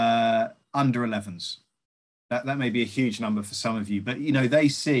 under 11s. That may be a huge number for some of you, but you know, they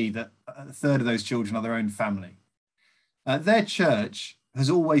see that a third of those children are their own family. Their church has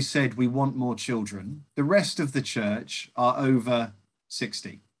always said, we want more children. The rest of the church are over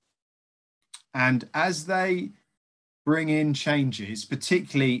 60. And as they bring in changes,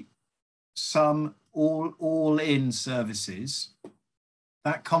 particularly some all-in services,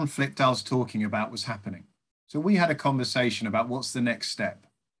 that conflict I was talking about was happening. So we had a conversation about what's the next step.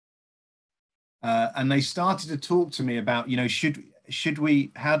 And they started to talk to me about, you know,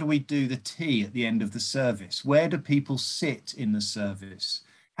 how do we do the tea at the end of the service? Where do people sit in the service?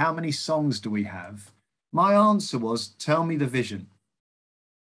 How many songs do we have? My answer was, tell me the vision.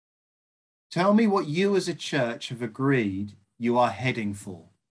 Tell me what you as a church have agreed you are heading for.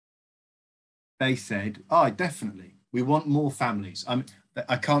 They said, oh, definitely. We want more families.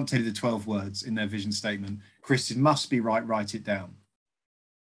 I can't tell you the 12 words in their vision statement. Chris, it must be right, write it down.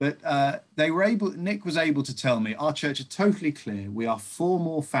 But Nick was able to tell me, our church are totally clear. We are for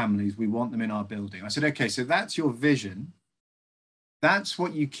more families. We want them in our building. I said, okay, so that's your vision. That's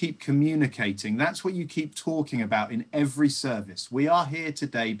what you keep communicating. That's what you keep talking about in every service. We are here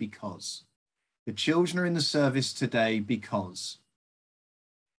today because the children are in the service today because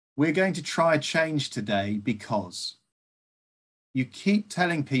we're going to try a change today because you keep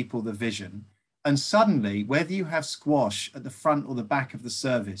telling people the vision. And suddenly, whether you have squash at the front or the back of the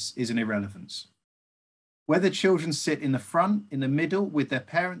service is an irrelevance. Whether children sit in the front, in the middle, with their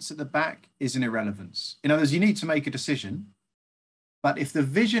parents at the back is an irrelevance. In other words, you need to make a decision. But if the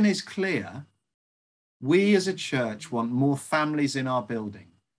vision is clear, we as a church want more families in our building.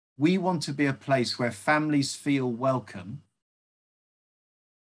 We want to be a place where families feel welcome.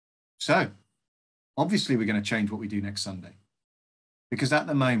 So, obviously, we're going to change what we do next Sunday. Because at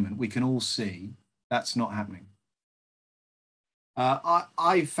the moment, we can all see that's not happening.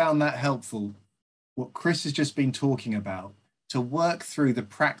 I found that helpful what Chris has just been talking about to work through the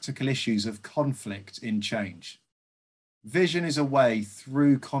practical issues of conflict in change. Vision is a way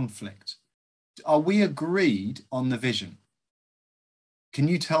through conflict. Are we agreed on the vision? Can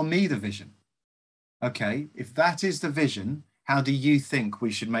you tell me the vision? Okay, if that is the vision, how do you think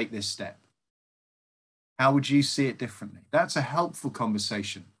we should make this step? How would you see it differently? That's a helpful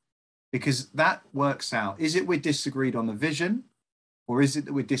conversation, because that works out. Is it we're disagreed on the vision, or is it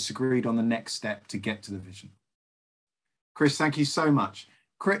that we're disagreed on the next step to get to the vision? Chris, thank you so much.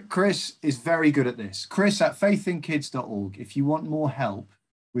 Chris is very good at this. Chris at faithinkids.org, if you want more help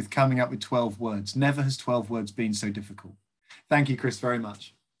with coming up with 12 words. Never has 12 words been so difficult. Thank you, Chris, very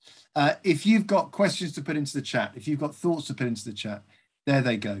much. If you've got questions to put into the chat, if you've got thoughts to put into the chat, there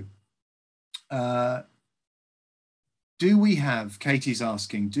they go. Do we have, Katie's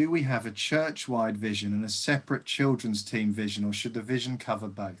asking, do we have a church-wide vision and a separate children's team vision, or should the vision cover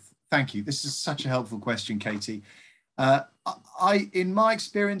both? Thank you. This is such a helpful question, Katie. In my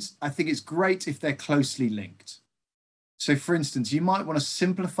experience, I think it's great if they're closely linked. So for instance, you might want a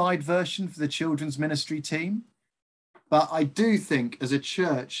simplified version for the children's ministry team, but I do think as a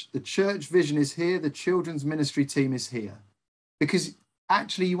church, the church vision is here, the children's ministry team is here, because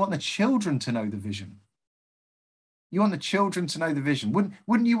actually you want the children to know the vision. You want the children to know the vision.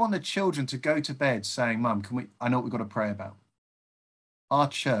 Wouldn't you want the children to go to bed saying, Mum, I know what we've got to pray about. Our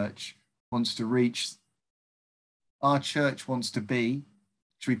church wants to reach, our church wants to be,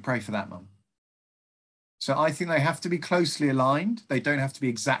 should we pray for that, Mum? So I think they have to be closely aligned. They don't have to be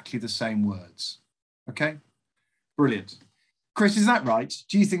exactly the same words. Okay, brilliant. Chris, is that right?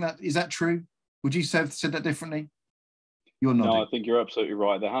 Do you think is that true? Would you have said that differently? You're nodding. No, I think you're absolutely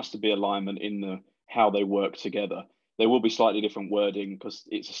right. There has to be alignment in how they work together. There will be slightly different wording because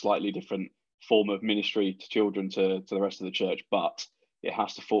it's a slightly different form of ministry to children to the rest of the church, but it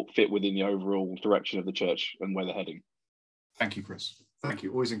has to fit within the overall direction of the church and where they're heading. Thank you, Chris. Thank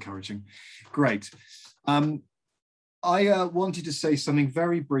you. Always encouraging. Great. I wanted to say something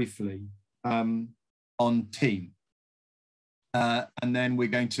very briefly on team. And then we're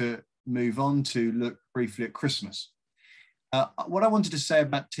going to move on to look briefly at Christmas. What I wanted to say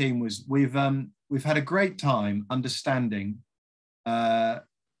about team was we've had a great time understanding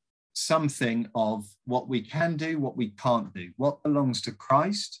something of what we can do, what we can't do, what belongs to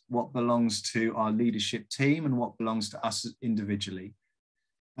Christ, what belongs to our leadership team, and what belongs to us individually.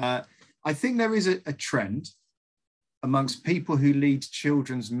 I think there is a trend amongst people who lead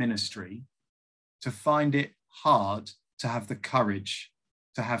children's ministry to find it hard to have the courage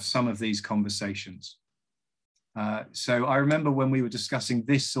to have some of these conversations. So I remember when we were discussing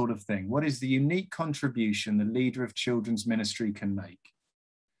this sort of thing, what is the unique contribution the leader of children's ministry can make?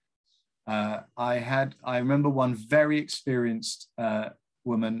 I remember one very experienced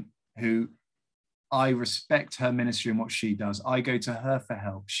woman who I respect her ministry and what she does. I go to her for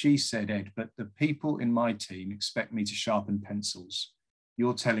help. She said, Ed, but the people in my team expect me to sharpen pencils.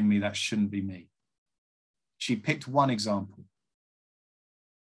 You're telling me that shouldn't be me. She picked one example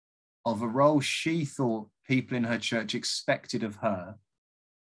of a role she thought people in her church expected of her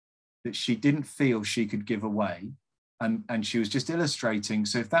that she didn't feel she could give away. And she was just illustrating,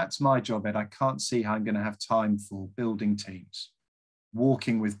 so if that's my job, Ed, I can't see how I'm going to have time for building teams,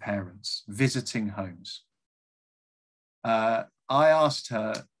 walking with parents, visiting homes. I asked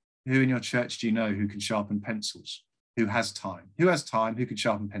her, who in your church do you know who can sharpen pencils? Who has time? Who has time? Who can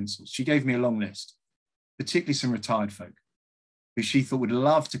sharpen pencils? She gave me a long list, particularly some retired folk who she thought would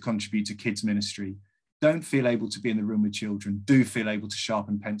love to contribute to kids ministry, don't feel able to be in the room with children, do feel able to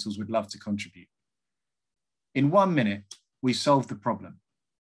sharpen pencils, would love to contribute. In 1 minute, we solved the problem.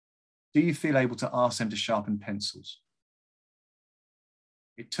 Do you feel able to ask them to sharpen pencils?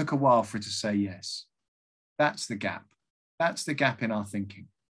 It took a while for her to say yes. That's the gap. That's the gap in our thinking.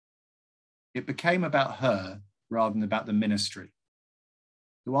 It became about her rather than about the ministry.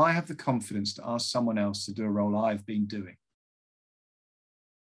 Do I have the confidence to ask someone else to do a role I've been doing?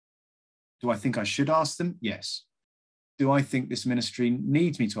 Do I think I should ask them? Yes. Do I think this ministry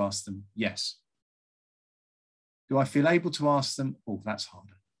needs me to ask them? Yes. Do I feel able to ask them? Oh, that's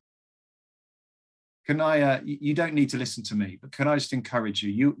harder. Can I, you don't need to listen to me, but can I just encourage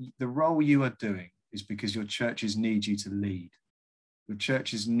you? The role you are doing is because your churches need you to lead. Your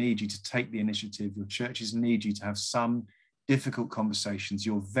churches need you to take the initiative. Your churches need you to have some difficult conversations.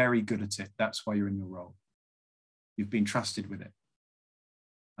 You're very good at it. That's why you're in your role. You've been trusted with it.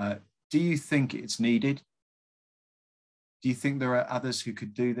 Do you think it's needed? Do you think there are others who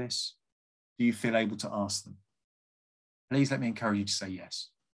could do this? Do you feel able to ask them? Please let me encourage you to say yes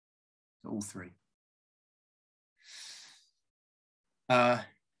to all three.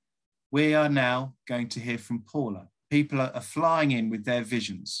 we are now going to hear from Paula. People are flying in with their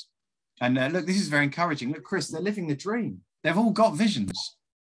visions. And look, this is very encouraging. Look, Chris, they're living the dream. They've all got visions.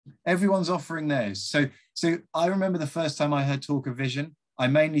 Everyone's offering theirs. So I remember the first time I heard talk of vision, I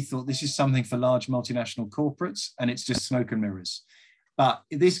mainly thought this is something for large multinational corporates and it's just smoke and mirrors. But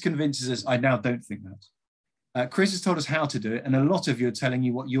this convinces us, I now don't think that. Chris has told us how to do it, and a lot of you are telling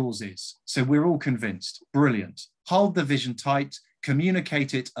you what yours is. So we're all convinced. Brilliant. Hold the vision tight,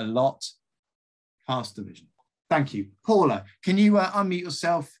 communicate it a lot, pass the vision. Thank you. Paula, can you unmute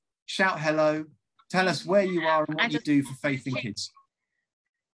yourself, shout hello, tell us where you are and what you do for Faith in Kids.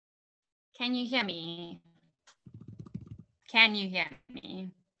 Can you hear me? Can you hear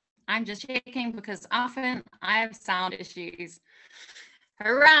me? I'm just checking because often I have sound issues.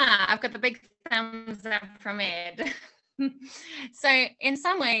 Hurrah! I've got the big thumbs up from Ed. So in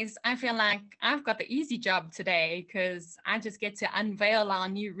some ways, I feel like I've got the easy job today because I just get to unveil our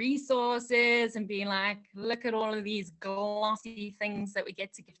new resources and be like, look at all of these glossy things that we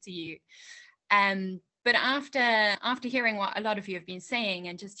get to give to you. But after hearing what a lot of you have been saying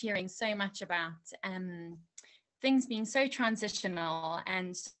and just hearing so much about things being so transitional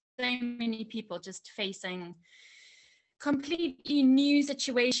and so many people just facing completely new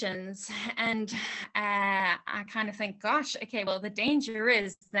situations, and I kind of think, gosh, okay, well, the danger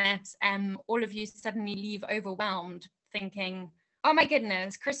is that all of you suddenly leave overwhelmed thinking, oh my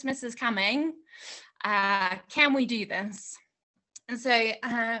goodness, Christmas is coming, can we do this? And so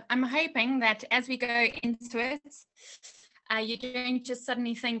I'm hoping that as we go into it, you're going to just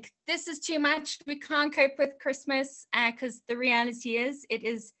suddenly think, this is too much, we can't cope with Christmas, because the reality is it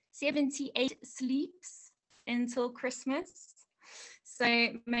is 78 sleeps until Christmas. So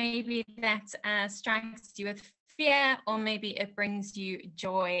maybe that strikes you with fear, or maybe it brings you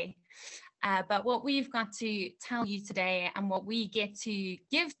joy. But what we've got to tell you today, and what we get to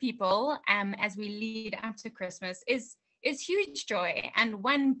give people as we lead up to Christmas, is huge joy and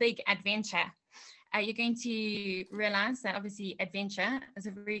one big adventure. You're going to realize that obviously adventure is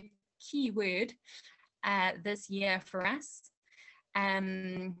a very key word this year for us.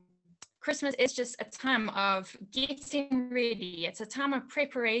 Christmas is just a time of getting ready. It's a time of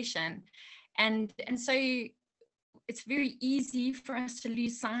preparation. And so it's very easy for us to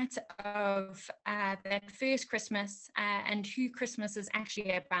lose sight of that first Christmas and who Christmas is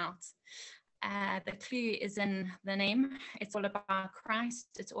actually about. The clue is in the name. It's all about Christ.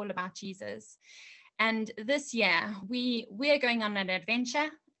 It's all about Jesus. And this year, we're going on an adventure.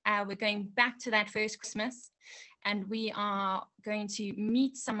 We're going back to that first Christmas, and we are going to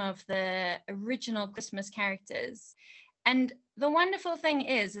meet some of the original Christmas characters. And the wonderful thing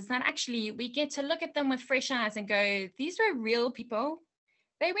is that actually we get to look at them with fresh eyes and go, these were real people.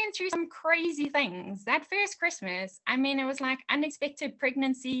 They went through some crazy things. That first Christmas, I mean, it was like unexpected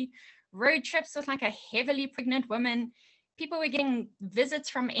pregnancy, road trips with like a heavily pregnant woman. People were getting visits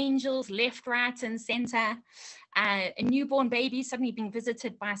from angels left, right, and center. A newborn baby suddenly being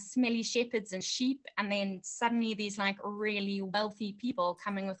visited by smelly shepherds and sheep, and then suddenly these like really wealthy people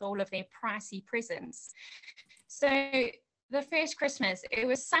coming with all of their pricey presents. So the first Christmas, it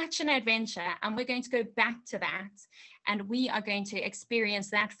was such an adventure, and we're going to go back to that, and we are going to experience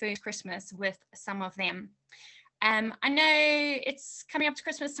that first Christmas with some of them. I know it's coming up to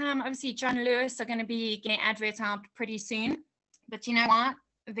Christmas time. Obviously, John Lewis are going to be getting adverts out pretty soon, but you know what?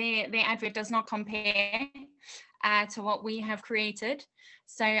 Their advert does not compare to what we have created.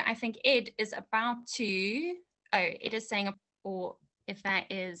 So I think Ed is about to, Ed is saying, or if that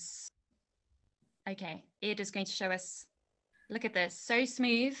is, okay, Ed is going to show us, look at this, so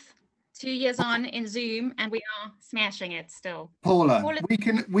smooth. 2 years on in Zoom, and we are smashing it still. Paula,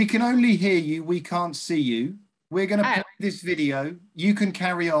 we can only hear you, we can't see you. We're going to play this video. You can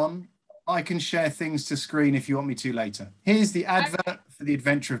carry on. I can share things to screen if you want me to later. Here's the advert for the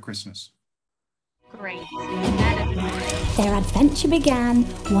Adventure of Christmas. Great. Their adventure began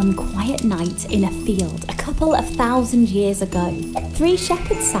one quiet night in a field a couple of 1,000 years ago. 3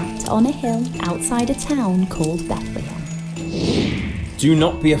 shepherds sat on a hill outside a town called Bethlehem. Do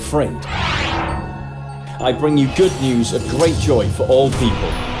not be afraid. I bring you good news of great joy for all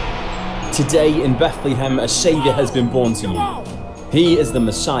people. Today in Bethlehem, a Saviour has been born to you. He is the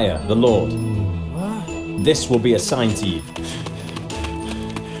Messiah, the Lord. This will be a sign to you.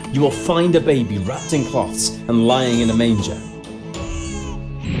 You will find a baby wrapped in cloths and lying in a manger.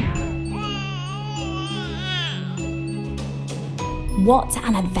 What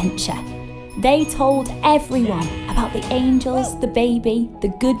an adventure! They told everyone about the angels, the baby, the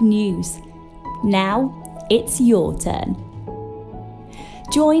good news. Now it's your turn.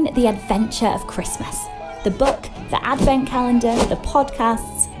 Join the adventure of Christmas. The book, the advent calendar, the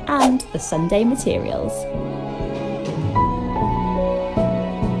podcasts, and the Sunday materials.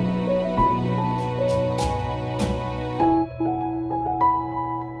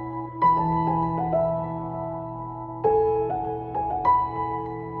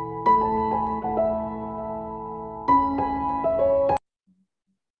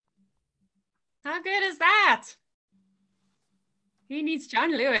 How good is that? Who needs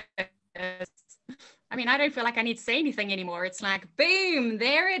John Lewis? I mean, I don't feel like I need to say anything anymore. It's like, boom,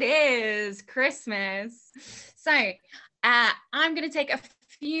 there it is, Christmas. So I'm going to take a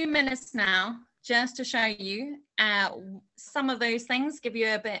few minutes now just to show you some of those things, give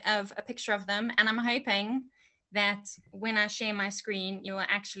you a bit of a picture of them. And I'm hoping that when I share my screen, you will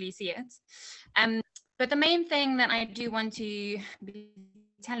actually see it. But the main thing that I do want to be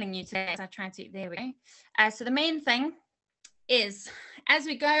telling you today, as I try to, there we go. So the main thing is, as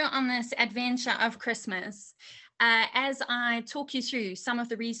we go on this adventure of Christmas, as I talk you through some of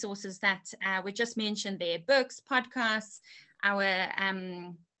the resources that we just mentioned there, books, podcasts,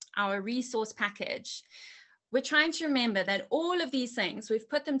 our resource package, we're trying to remember that all of these things, we've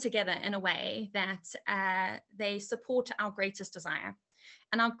put them together in a way that they support our greatest desire.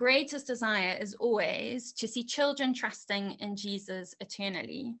 And our greatest desire is always to see children trusting in Jesus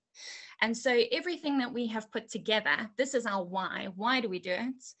eternally. And so everything that we have put together, this is our why. Why do we do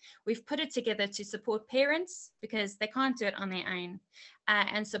it? We've put it together to support parents because they can't do it on their own,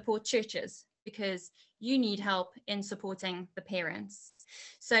 and support churches because you need help in supporting the parents.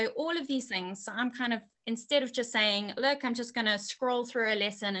 So all of these things, so I'm kind of, instead of just saying, look, I'm just going to scroll through a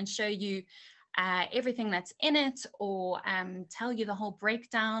lesson and show you everything that's in it, or tell you the whole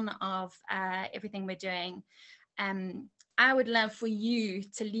breakdown of everything we're doing. I would love for you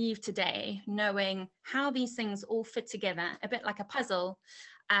to leave today knowing how these things all fit together, a bit like a puzzle,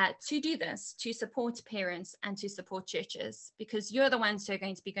 to do this, to support parents and to support churches, because you're the ones who are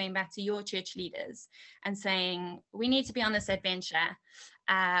going to be going back to your church leaders and saying, we need to be on this adventure.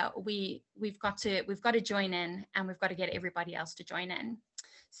 We've got to join in, and we've got to get everybody else to join in.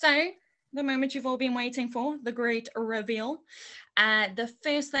 So the moment you've all been waiting for, the great reveal. The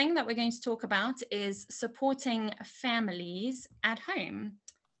first thing that we're going to talk about is supporting families at home.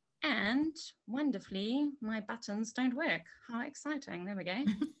 And wonderfully, my buttons don't work. How exciting. There we go.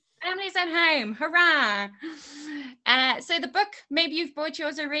 Families at home, hurrah. So the book, maybe you've bought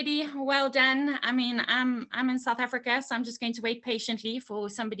yours already. Well done. I mean, I'm in South Africa, so I'm just going to wait patiently for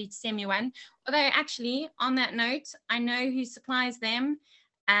somebody to send me one. Although actually, on that note, I know who supplies them.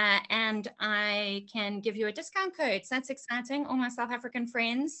 And I can give you a discount code. So that's exciting. All my South African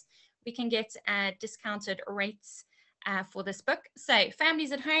friends, we can get discounted rates for this book. So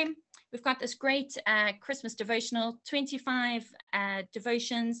families at home, we've got this great Christmas devotional, 25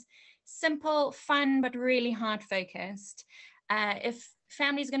 devotions, simple, fun, but really hard focused. If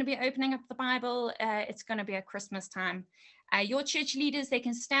family is going to be opening up the Bible, it's going to be a Christmas time. Your church leaders, they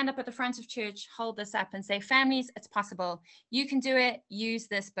can stand up at the front of church, hold this up and say, families, it's possible. You can do it. Use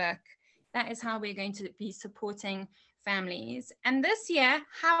this book. That is how we're going to be supporting families. And this year,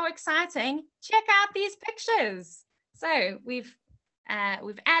 how exciting. Check out these pictures. So we've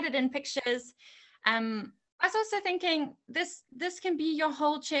added in pictures. I was also thinking this can be your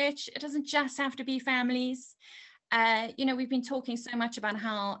whole church. It doesn't just have to be families. We've been talking so much about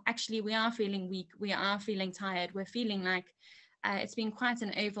how actually we are feeling weak, we are feeling tired, we're feeling like it's been quite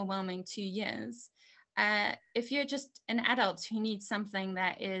an overwhelming 2 years. If you're just an adult who needs something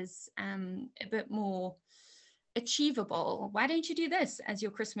that is a bit more achievable, why don't you do this as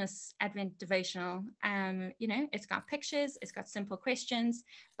your Christmas Advent devotional? It's got pictures, it's got simple questions,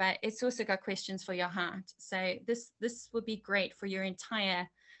 but it's also got questions for your heart. So this would be great for your entire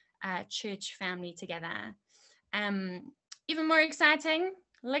church family together. Even more exciting,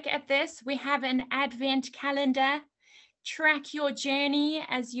 look at this. We have an Advent calendar. Track your journey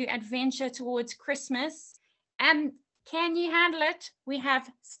as you adventure towards Christmas. And can you handle it? We have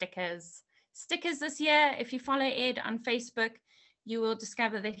stickers. Stickers this year. If you follow Ed on Facebook, you will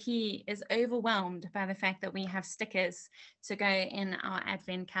discover that he is overwhelmed by the fact that we have stickers to go in our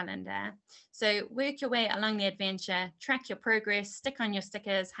Advent calendar. So work your way along the adventure, track your progress, stick on your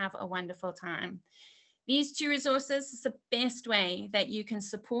stickers, have a wonderful time. These two resources is the best way that you can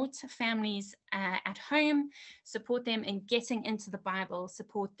support families at home, support them in getting into the Bible,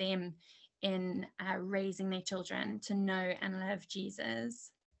 support them in raising their children to know and love Jesus.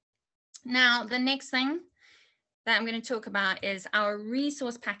 Now, the next thing that I'm going to talk about is our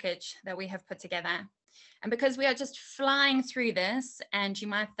resource package that we have put together. And because we are just flying through this, and you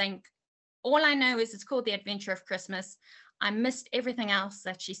might think, all I know is it's called The Adventure of Christmas. I missed everything else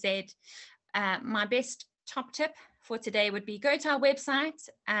that she said. My best top tip for today would be go to our website.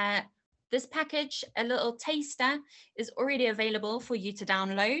 This package, a little taster, is already available for you to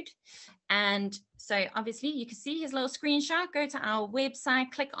download. And so obviously you can see his little screenshot. Go to our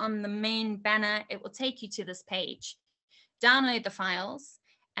website, click on the main banner. It will take you to this page. Download the files.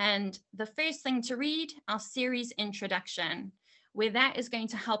 And the first thing to read, our series introduction, where that is going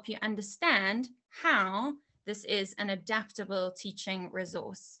to help you understand how this is an adaptable teaching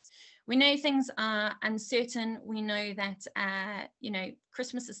resource. We know things are uncertain. We know that,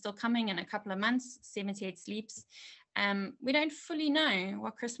 Christmas is still coming in a couple of months, 78 sleeps. We don't fully know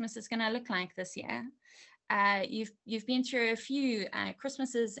what Christmas is going to look like this year. You've been through a few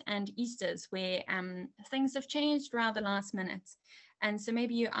Christmases and Easters where things have changed rather last minute. And so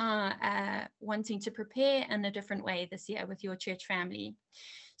maybe you are wanting to prepare in a different way this year with your church family.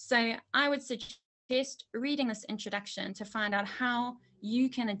 So I would suggest reading this introduction to find out how you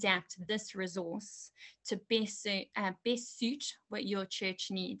can adapt this resource to best suit what your church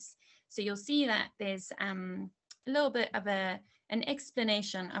needs. So you'll see that there's a little bit of an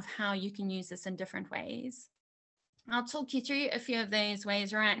explanation of how you can use this in different ways. I'll talk you through a few of those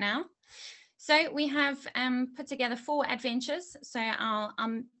ways right now. So we have put together 4 adventures. So our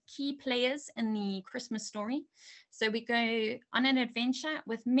key players in the Christmas story. So we go on an adventure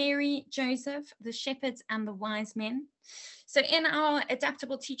with Mary, Joseph, the shepherds, and the wise men. So in our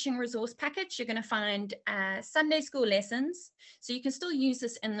adaptable teaching resource package, you're going to find Sunday school lessons. So you can still use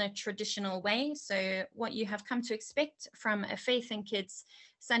this in the traditional way. So what you have come to expect from a Faith in Kids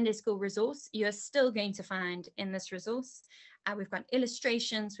Sunday school resource, you're still going to find in this resource. We've got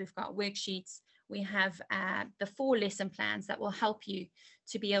illustrations, we've got worksheets, we have the 4 lesson plans that will help you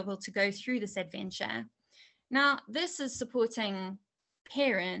to be able to go through this adventure. Now, this is supporting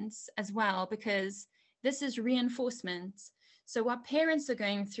parents as well, because this is reinforcement. So what parents are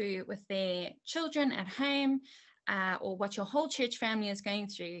going through with their children at home, or what your whole church family is going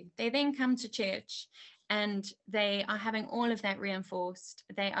through, they then come to church and they are having all of that reinforced.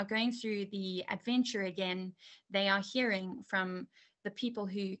 They are going through the adventure again. They are hearing from the people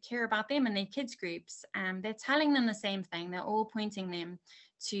who care about them and their kids groups. They're telling them the same thing. They're all pointing them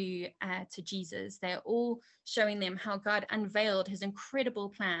to Jesus. They're all showing them how God unveiled his incredible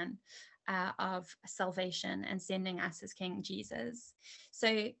plan of salvation and sending us as King Jesus.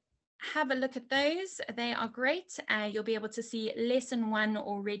 So have a look at those. They are great. You'll be able to see lesson 1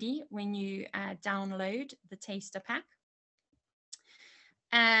 already when you download the taster pack.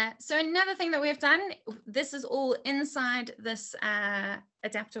 So another thing that we've done, this is all inside this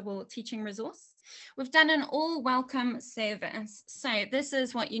adaptable teaching resource. We've done an all welcome service. So this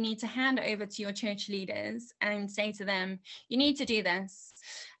is what you need to hand over to your church leaders and say to them, you need to do this.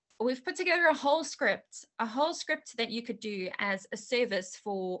 We've put together a whole script that you could do as a service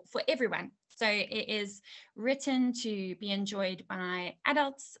for everyone. So it is written to be enjoyed by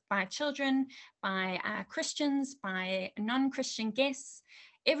adults, by children, by Christians, by non-Christian guests.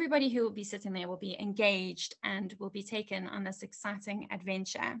 Everybody who will be sitting there will be engaged and will be taken on this exciting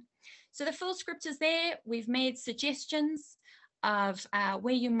adventure. So the full script is there. We've made suggestions of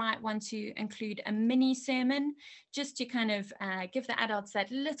where you might want to include a mini sermon, just to kind of give the adults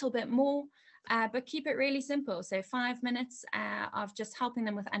that little bit more, but keep it really simple. So 5 minutes of just helping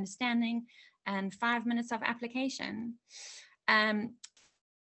them with understanding and 5 minutes of application.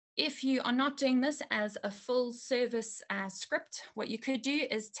 If you are not doing this as a full service script, what you could do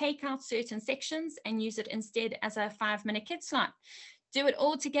is take out certain sections and use it instead as a 5-minute kid slot. Do it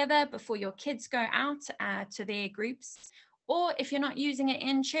all together before your kids go out to their groups. Or if you're not using it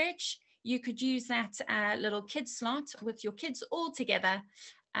in church, you could use that little kid slot with your kids all together.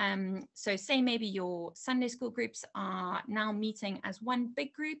 So say maybe your Sunday school groups are now meeting as one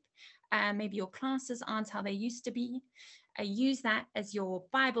big group. Maybe your classes aren't how they used to be. Use that as your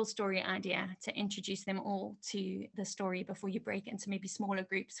Bible story idea to introduce them all to the story before you break into maybe smaller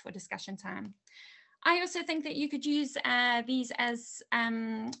groups for discussion time. I also think that you could use these as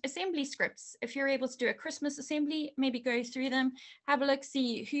assembly scripts. If you're able to do a Christmas assembly, maybe go through them, have a look,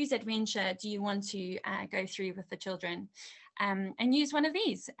 see whose adventure do you want to go through with the children, and use one of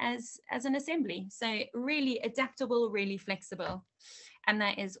these as an assembly. So really adaptable, really flexible. And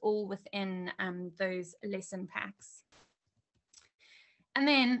that is all within those lesson packs. And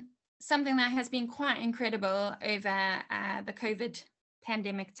then something that has been quite incredible over the COVID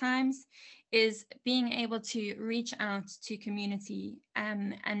pandemic times is being able to reach out to community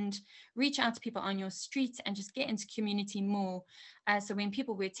and reach out to people on your street and just get into community more. So when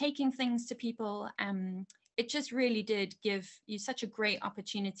people were taking things to people, it just really did give you such a great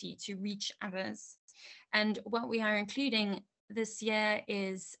opportunity to reach others. And what we are including this year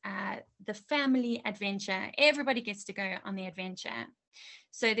is the family adventure. Everybody gets to go on the adventure.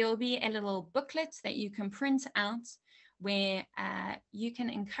 So there will be a little booklet that you can print out where you can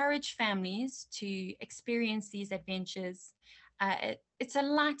encourage families to experience these adventures. It's a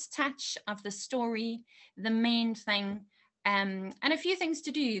light touch of the story, the main thing, and a few things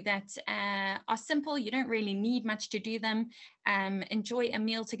to do that are simple. You don't really need much to do them. Enjoy a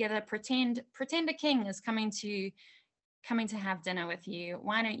meal together. Pretend a king is coming to have dinner with you.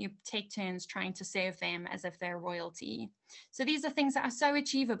 Why don't you take turns trying to serve them as if they're royalty? So these are things that are so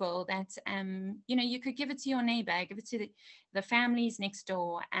achievable that you could give it to your neighbor, give it to the families next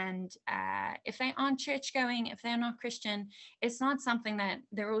door, and if they aren't church going, if they're not Christian, it's not something that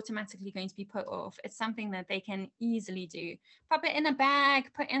they're automatically going to be put off. It's something that they can easily do. Pop it in a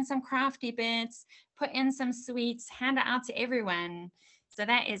bag, put in some crafty bits, put in some sweets, hand it out to everyone. So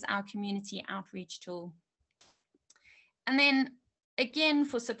that is our community outreach tool. And then again,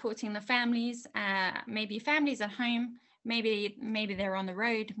 for supporting the families, maybe families at home, maybe they're on the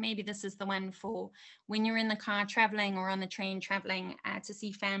road, maybe this is the one for when you're in the car traveling or on the train traveling to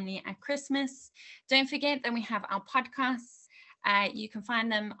see family at Christmas. Don't forget that we have our podcasts. You can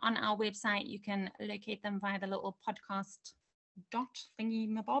find them on our website. You can locate them via the little podcast dot thingy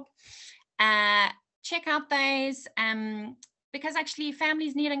mabob. Check out those. Because actually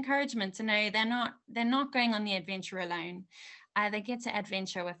families need encouragement to know they're not going on the adventure alone. They get to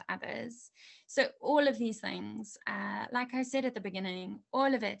adventure with others. So all of these things, like I said at the beginning,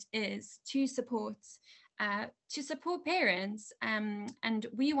 all of it is to support parents, and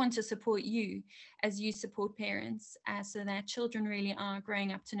we want to support you as you support parents, so that children really are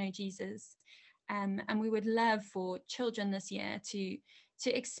growing up to know Jesus. And we would love for children this year to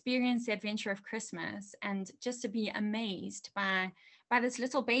experience the adventure of Christmas and just to be amazed by this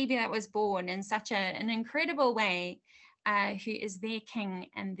little baby that was born in such an incredible way, who is their King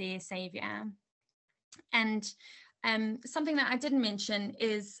and their Savior. And something that I didn't mention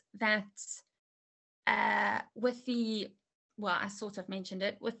is that I sort of mentioned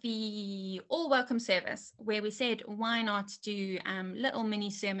it with the all welcome service, where we said, why not do little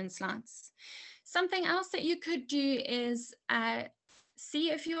mini sermon slots? Something else that you could do is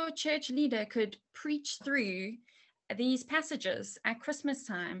see if your church leader could preach through these passages at Christmas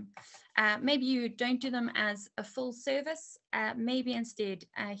time. Maybe you don't do them as a full service. Maybe instead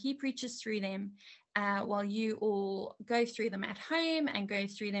he preaches through them while you all go through them at home and go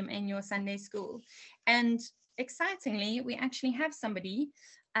through them in your Sunday school. And excitingly, we actually have somebody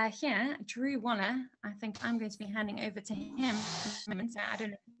here, Drew Waller. I think I'm going to be handing over to him in a moment. So I don't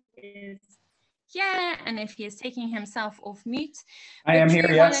know if he is here and if he is taking himself off mute. I am here,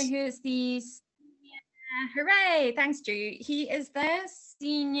 yes. Waller, who is the hooray, thanks Drew. He is the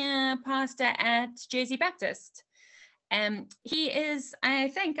senior pastor at Jersey Baptist. He is, I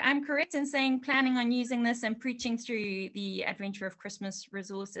think I'm correct in saying, planning on using this and preaching through the Adventure of Christmas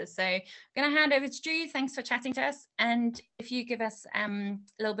resources. So I'm going to hand over to Drew. Thanks for chatting to us. And if you give us a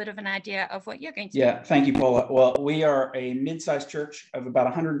little bit of an idea of what you're going to do. Yeah, thank you, Paula. Well, we are a mid-sized church of about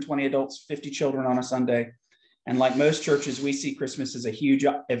 120 adults, 50 children on a Sunday. And like most churches, we see Christmas as a huge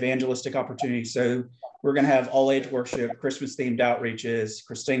evangelistic opportunity. So we're going to have all-age worship, Christmas-themed outreaches,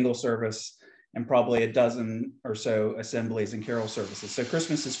 Christingle service, and probably a dozen or so assemblies and carol services. So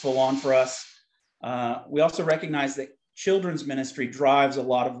Christmas is full on for us. We also recognize that children's ministry drives a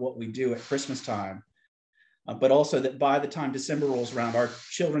lot of what we do at Christmas time, but also that by the time December rolls around, our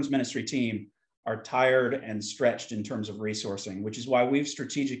children's ministry team are tired and stretched in terms of resourcing, which is why we've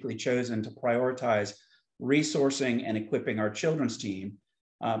strategically chosen to prioritize resourcing and equipping our children's team,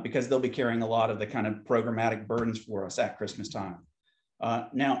 because they'll be carrying a lot of the kind of programmatic burdens for us at Christmas time.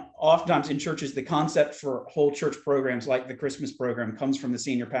 Now, oftentimes in churches, the concept for whole church programs like the Christmas program comes from the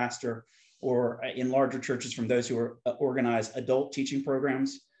senior pastor, or in larger churches from those who organize adult teaching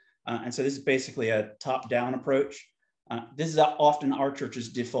programs. And so this is basically a top-down approach. This is often our church's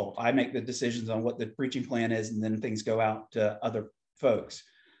default. I make the decisions on what the preaching plan is, and then things go out to other folks.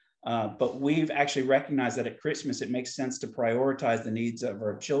 But we've actually recognized that at Christmas, it makes sense to prioritize the needs of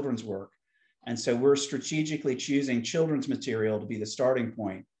our children's work. And so we're strategically choosing children's material to be the starting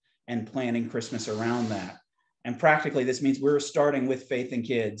point and planning Christmas around that. And practically, this means we're starting with Faith in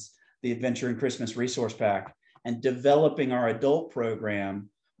Kids, the Adventure in Christmas resource pack, and developing our adult program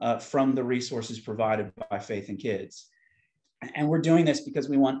from the resources provided by Faith in Kids. And we're doing this because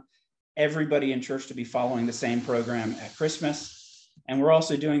we want everybody in church to be following the same program at Christmas. And we're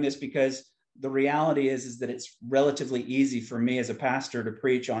also doing this because the reality is that it's relatively easy for me as a pastor to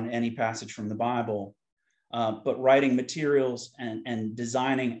preach on any passage from the Bible, but writing materials and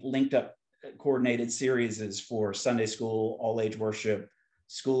designing linked up coordinated series for Sunday school, all age worship,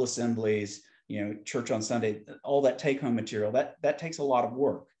 school assemblies, church on Sunday, all that take-home material, that takes a lot of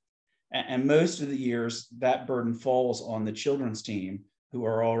work. And most of the years, that burden falls on the children's team, who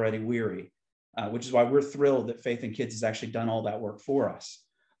are already weary, which is why we're thrilled that Faith in Kids has actually done all that work for us.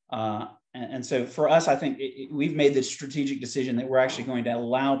 And so for us, I think we've made the strategic decision that we're actually going to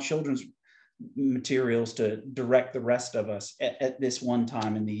allow children's materials to direct the rest of us at this one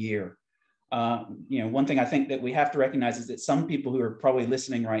time in the year. One thing I think that we have to recognize is that some people who are probably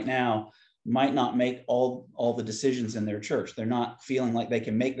listening right now might not make all the decisions in their church. They're not feeling like they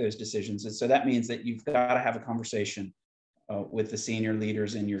can make those decisions. And so that means that you've got to have a conversation with the senior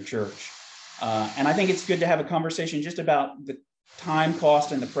leaders in your church. And I think it's good to have a conversation just about the time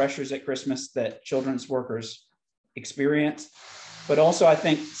cost and the pressures at Christmas that children's workers experience. But also, I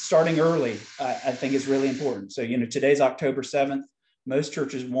think starting early, I think is really important. So, today's October 7th. Most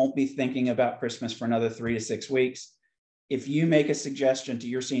churches won't be thinking about Christmas for another 3 to 6 weeks. If you make a suggestion to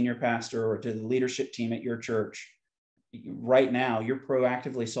your senior pastor or to the leadership team at your church, right now, you're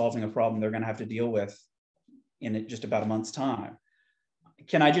proactively solving a problem they're going to have to deal with in just about a month's time.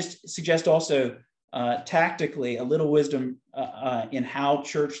 Can I just suggest also tactically a little wisdom in how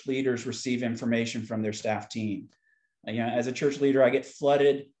church leaders receive information from their staff team? As a church leader, I get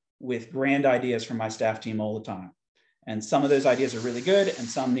flooded with grand ideas from my staff team all the time. And some of those ideas are really good and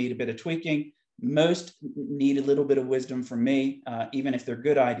some need a bit of tweaking. Most need a little bit of wisdom from me, even if they're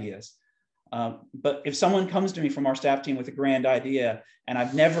good ideas. But if someone comes to me from our staff team with a grand idea and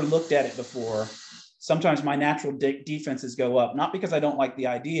I've never looked at it before, sometimes my natural defenses go up, not because I don't like the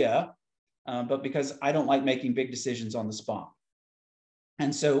idea, but because I don't like making big decisions on the spot.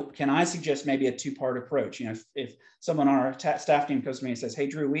 And so can I suggest maybe a two-part approach? If someone on our staff team comes to me and says, hey,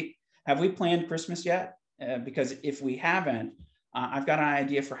 Drew, have we planned Christmas yet? Because if we haven't, I've got an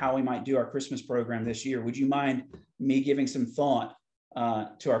idea for how we might do our Christmas program this year. Would you mind me giving some thought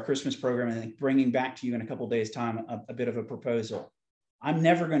to our Christmas program and then bringing back to you in a couple of days' time a bit of a proposal? I'm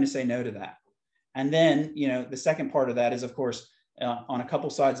never going to say no to that. And then, the second part of that is, of course, on a couple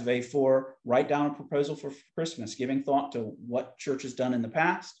sides of A4, write down a proposal for Christmas, giving thought to what church has done in the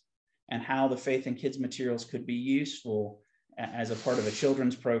past and how the Faith in Kids materials could be useful as a part of a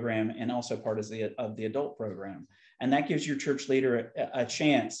children's program and also part of the adult program. And that gives your church leader a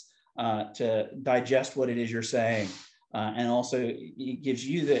chance to digest what it is you're saying. And also it gives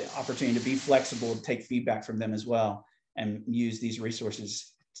you the opportunity to be flexible, to take feedback from them as well, and use these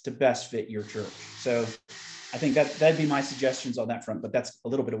resources to best fit your church. So I think that'd be my suggestions on that front, but that's a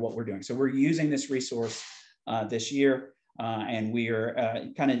little bit of what we're doing. So we're using this resource this year, and we are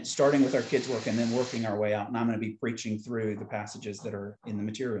kind of starting with our kids' work and then working our way out. And I'm going to be preaching through the passages that are in the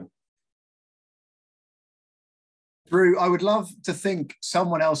material. Drew, I would love to think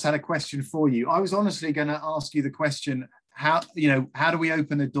someone else had a question for you. I was honestly going to ask you the question, how do we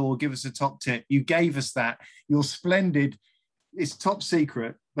open the door? Give us a top tip. You gave us that. You're splendid. It's top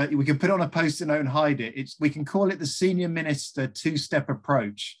secret, but we can put on a post-it note and hide it. We can call it the senior minister two-step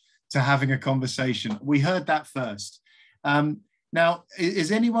approach to having a conversation. We heard that first. Now,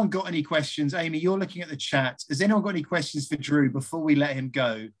 has anyone got any questions? Amy, you're looking at the chat. Has anyone got any questions for Drew before we let him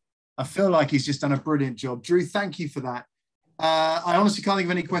go? I feel like he's just done a brilliant job. Drew, thank you for that. I honestly can't think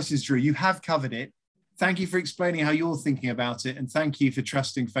of any questions, Drew. You have covered it. Thank you for explaining how you're thinking about it. And thank you for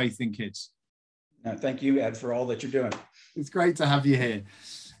trusting Faith in Kids. No, thank you, Ed, for all that you're doing. It's great to have you here.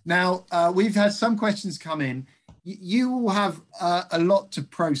 Now, we've had some questions come in. You will have a lot to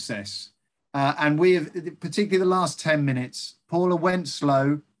process. And we have, particularly the last 10 minutes, Paula went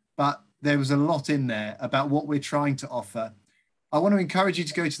slow, but there was a lot in there about what we're trying to offer. I want to encourage you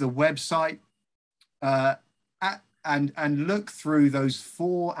to go to the website and look through those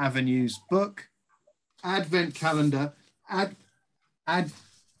 4 avenues: book, Advent calendar,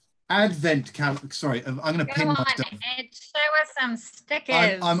 Advent calendar. Sorry, I'm going to pin myself. Ed, show us some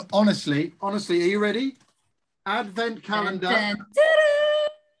stickers. I'm honestly, are you ready? Advent calendar. Dun, dun, dun.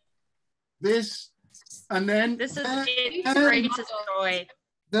 This, and then this is Ed's greatest joy.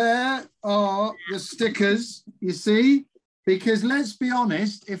 There are the stickers, you see, because let's be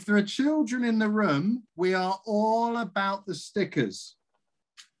honest, if there are children in the room, we are all about the stickers.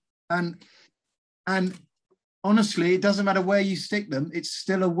 And honestly, it doesn't matter where you stick them, it's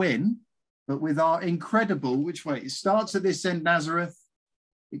still a win. But with our incredible, which way? It starts at this end, Nazareth,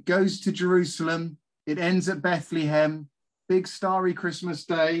 it goes to Jerusalem, it ends at Bethlehem, big starry Christmas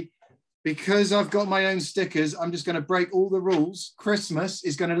Day. Because I've got my own stickers, I'm just going to break all the rules. Christmas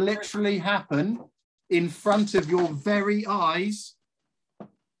is going to literally happen in front of your very eyes.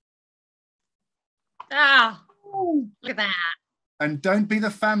 Ah, look at that. And don't be the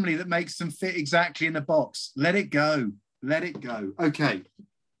family that makes them fit exactly in the box. Let it go. Let it go. Okay.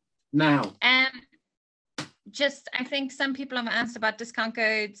 Now. Just, I think some people have asked about discount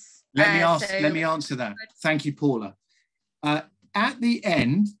codes. Let me answer that. Thank you, Paula. At the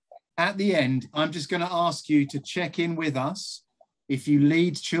end, I'm just going to ask you to check in with us. If you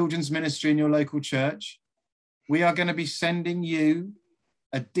lead children's ministry in your local church, we are going to be sending you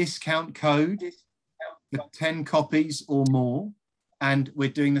a discount code for 10 copies or more. And we're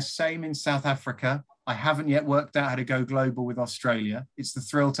doing the same in South Africa. I haven't yet worked out how to go global with Australia. It's the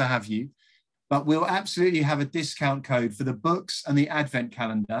thrill to have you. But we'll absolutely have a discount code for the books and the Advent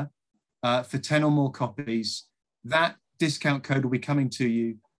calendar for 10 or more copies. That discount code will be coming to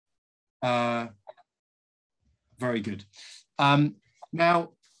you. Very good. Now,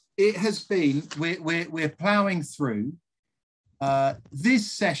 it has been, we're ploughing through.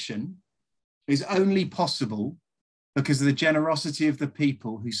 This session is only possible because of the generosity of the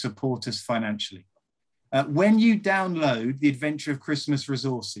people who support us financially. When you download the Adventure of Christmas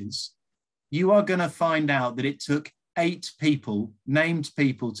resources, you are going to find out that it took 8 people, named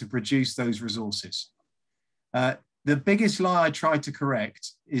people, to produce those resources. The biggest lie I try to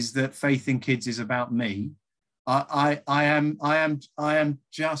correct is that Faith in Kids is about me. I am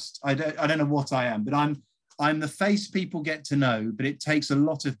just, I don't know what I am, but I'm the face people get to know, but it takes a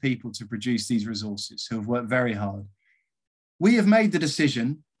lot of people to produce these resources who have worked very hard. We have made the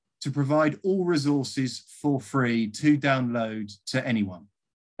decision to provide all resources for free to download to anyone.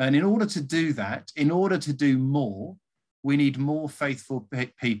 And in order to do that, in order to do more, we need more faithful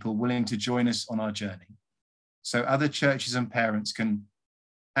people willing to join us on our journey. So other churches and parents can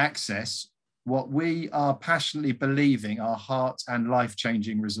access what we are passionately believing are heart and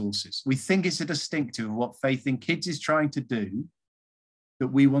life-changing resources. We think it's a distinctive of what Faith in Kids is trying to do, that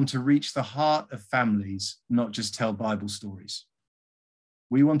we want to reach the heart of families, not just tell Bible stories.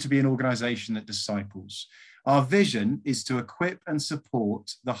 We want to be an organization that disciples. Our vision is to equip and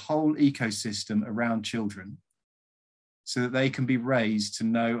support the whole ecosystem around children so that they can be raised to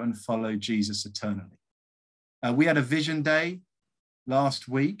know and follow Jesus eternally. We had a vision day last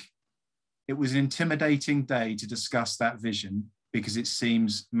week. It was an intimidating day to discuss that vision because it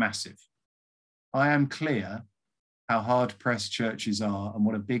seems massive. I am clear how hard-pressed churches are and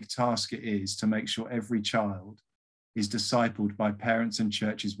what a big task it is to make sure every child is discipled by parents and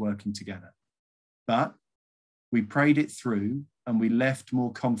churches working together. But we prayed it through and we left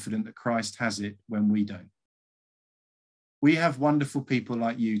more confident that Christ has it when we don't. We have wonderful people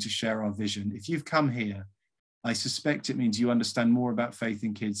like you to share our vision. If you've come here, I suspect it means you understand more about Faith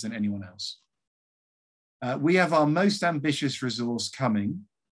in Kids than anyone else. We have our most ambitious resource coming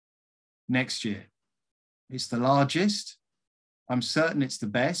next year. It's the largest. I'm certain it's the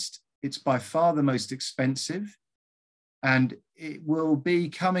best. It's by far the most expensive. And it will be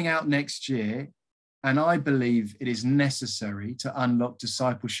coming out next year. And I believe it is necessary to unlock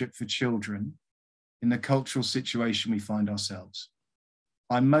discipleship for children in the cultural situation we find ourselves.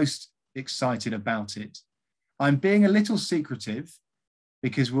 I'm most excited about it. I'm being a little secretive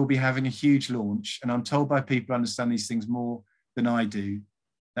because we'll be having a huge launch, and I'm told by people who understand these things more than I do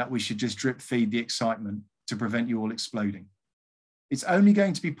that we should just drip feed the excitement to prevent you all exploding. It's only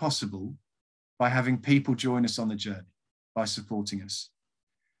going to be possible by having people join us on the journey, by supporting us.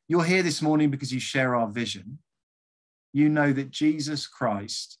 You're here this morning because you share our vision. You know that Jesus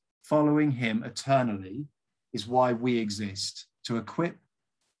Christ, following him eternally, is why we exist, to equip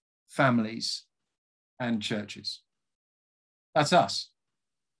families and churches. That's us.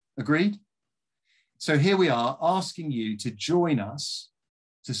 Agreed? So here we are asking you to join us,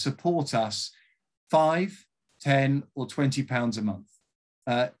 to support us, £5, £10 or £20 a month.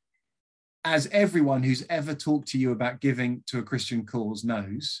 As everyone who's ever talked to you about giving to a Christian cause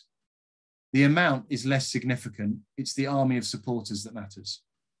knows, the amount is less significant. It's the army of supporters that matters.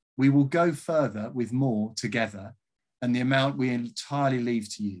 We will go further with more together, and the amount we entirely leave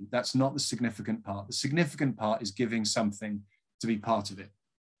to you. That's not the significant part. The significant part is giving something to be part of it.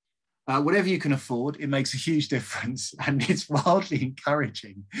 Whatever you can afford, it makes a huge difference, and it's wildly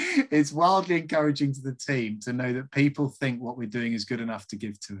encouraging. It's wildly encouraging to the team to know that people think what we're doing is good enough to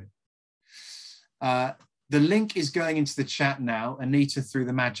give to it. The link is going into the chat now. Anita, through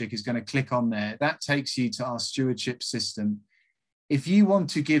the magic, is going to click on there. That takes you to our stewardship system. If you want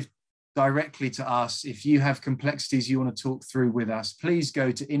to give directly to us, if you have complexities you want to talk through with us, please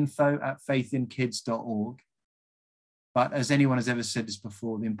go to info@faithinkids.org. But as anyone has ever said this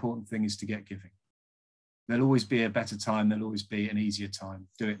before, the important thing is to get giving. There'll always be a better time. There'll always be an easier time.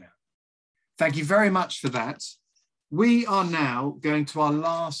 Do it now. Thank you very much for that. We are now going to our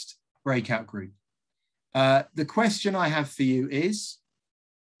last breakout group. The question I have for you is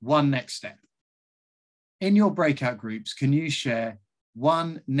one next step. In your breakout groups, can you share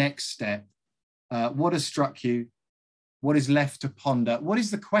one next step? What has struck you? What is left to ponder? What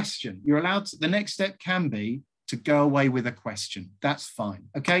is the question? You're allowed to, the next step can be to go away with a question. That's fine,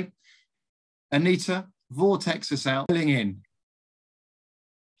 okay? Anita, vortex us out, filling in.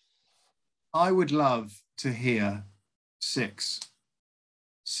 I would love to hear six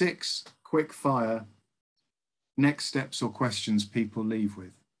quick fire next steps or questions people leave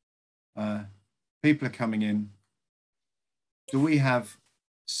with. People are coming in. Do we have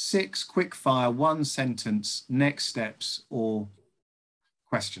 6 quick fire, 1 sentence, next steps or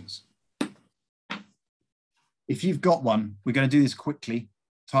questions? If you've got one, we're going to do this quickly.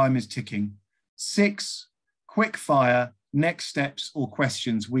 Time is ticking. 6 quick fire, next steps or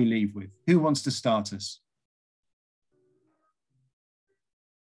questions we leave with. Who wants to start us?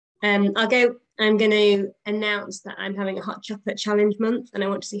 I'll go. I'm going to announce that I'm having a hot chocolate challenge month, and I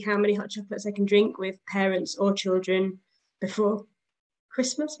want to see how many hot chocolates I can drink with parents or children before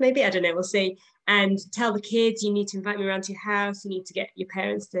Christmas, maybe. I don't know, we'll see. And tell the kids, you need to invite me around to your house. You need to get your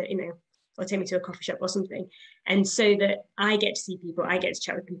parents to, you know, or take me to a coffee shop or something. And so that I get to see people, I get to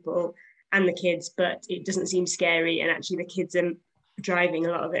chat with people and the kids, but it doesn't seem scary. And actually the kids are driving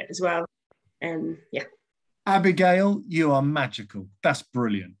a lot of it as well. Yeah. Abigail, you are magical. That's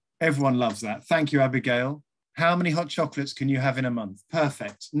brilliant. Everyone loves that. Thank you, Abigail. How many hot chocolates can you have in a month?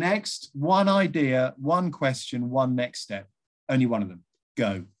 Perfect. Next, 1 idea, 1 question, 1 next step. Only one of them.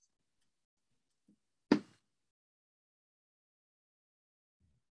 Go.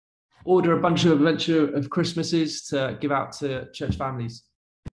 Order a bunch of Christmases to give out to church families.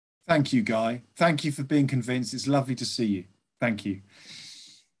 Thank you, Guy. Thank you for being convinced. It's lovely to see you. Thank you.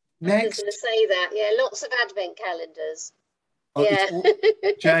 Next. I was going to say that. Yeah, lots of advent calendars. Oh, Yeah.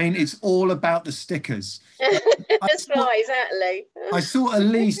 Jane, it's all about the stickers. That's right, exactly. I saw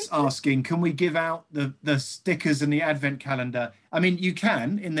Elise asking, can we give out the stickers and the advent calendar? I mean, you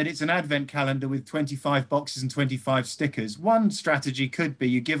can, in that it's an advent calendar with 25 boxes and 25 stickers. One strategy could be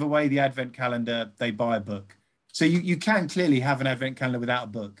you give away the advent calendar, they buy a book. So you can clearly have an advent calendar without a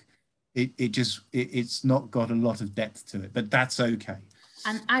book. It's not got a lot of depth to it, but that's okay.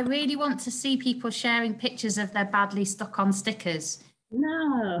 And I really want to see people sharing pictures of their badly stuck on stickers.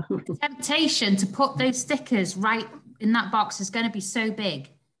 No. The temptation to put those stickers right in that box is going to be so big.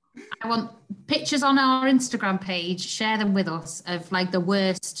 I want pictures on our Instagram page, share them with us, of like the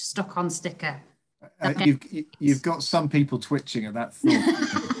worst stuck on sticker. You've got some people twitching at that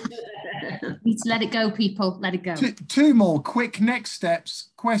thought. Need to let it go, people. Let it go. 2 more quick next steps,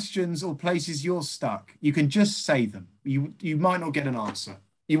 questions or places you're stuck. You can just say them. You might not get an answer.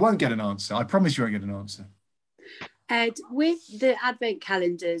 You won't get an answer. I promise you won't get an answer. Ed, with the advent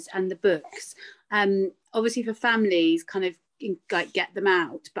calendars and the books, obviously for families, kind of like get them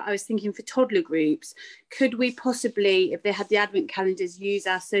out. But I was thinking for toddler groups, could we possibly, if they had the advent calendars, use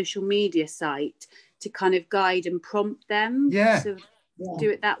our social media site to kind of guide and prompt them? Yeah. So do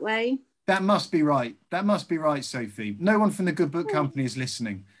it that way. That must be right. That must be right, Sophie. No one from the Good Book Company is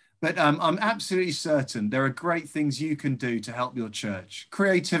listening. But I'm absolutely certain there are great things you can do to help your church.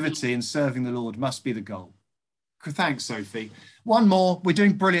 Creativity and serving the Lord must be the goal. Thanks, Sophie. 1 more. We're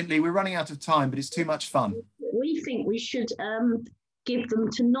doing brilliantly. We're running out of time, but it's too much fun. We think we should give them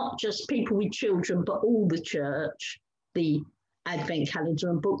to not just people with children, but all the church, the advent calendar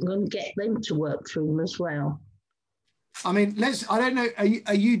and book, and get them to work through them as well. I mean, I don't know,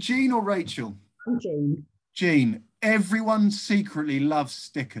 are you Jean or Rachel? I'm Jean. Jean, everyone secretly loves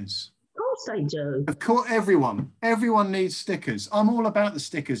stickers. Of course they do. Of course, everyone needs stickers. I'm all about the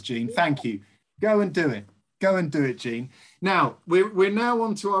stickers, Jean. Thank you. Go and do it. Go and do it, Jean. Now, we're now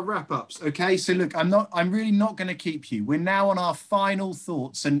on to our wrap-ups, okay? So look, I'm really not going to keep you. We're now on our final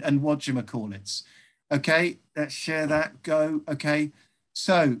thoughts and whatchamacallits. Okay, let's share that, go, okay?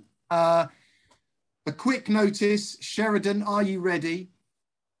 So, a quick notice, Sheridan, are you ready?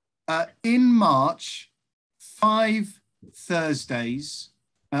 In March, 5 Thursdays,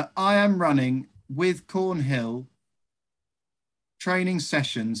 I am running with Cornhill training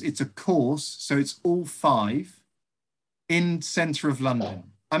sessions. It's a course, so it's all 5 in centre of London.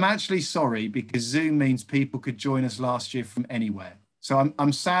 I'm actually sorry because Zoom means people could join us last year from anywhere. So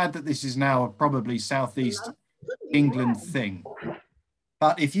I'm sad that this is now a probably Southeast England thing.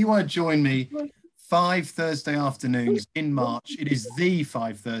 But if you want to join me, 5 Thursday afternoons in March. It is the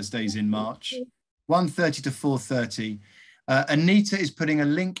 5 Thursdays in March, 1:30 to 4:30. Anita is putting a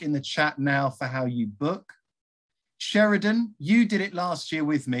link in the chat now for how you book. Sheridan, you did it last year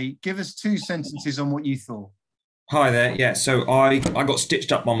with me. Give us 2 sentences on what you thought. Hi there. Yeah, so I got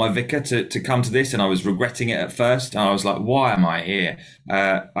stitched up by my vicar to come to this, and I was regretting it at first. And I was like, why am I here?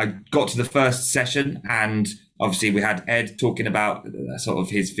 I got to the first session, and obviously we had Ed talking about sort of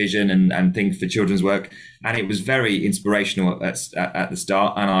his vision and things for children's work. And it was very inspirational at the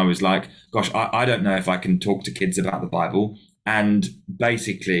start. And I was like, gosh, I don't know if I can talk to kids about the Bible. And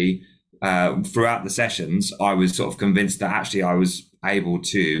basically, throughout the sessions, I was sort of convinced that actually I was able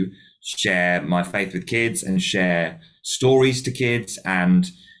to share my faith with kids and share stories to kids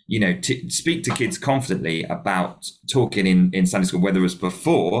and, you know, speak to kids confidently about talking in Sunday school. Whether it was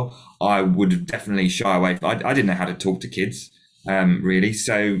before, I would have definitely shy away. I didn't know how to talk to kids, really.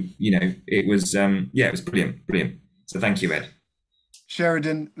 So, you know, it was, it was brilliant. So thank you, Ed.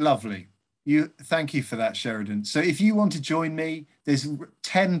 Sheridan, lovely. Thank you for that, Sheridan. So if you want to join me, there's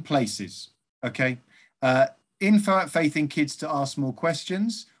 10 places, okay? Info at Faith in Kids to ask more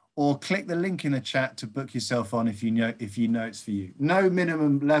questions, or click the link in the chat to book yourself on if you know it's for you. No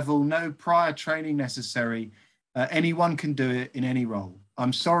minimum level, no prior training necessary. Anyone can do it in any role.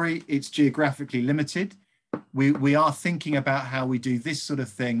 I'm sorry, it's geographically limited. We are thinking about how we do this sort of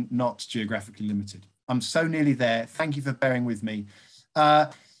thing, not geographically limited. I'm so nearly there. Thank you for bearing with me.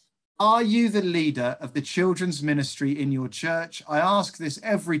 Are you the leader of the children's ministry in your church? I ask this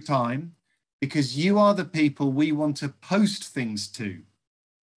every time because you are the people we want to post things to.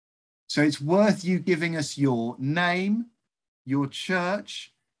 So it's worth you giving us your name, your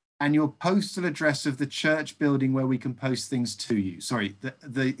church, and your postal address of the church building where we can post things to you. Sorry,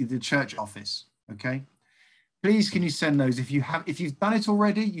 the church office, okay? Please, can you send those? If you've done it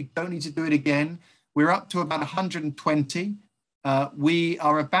already, you don't need to do it again. We're up to about 120. We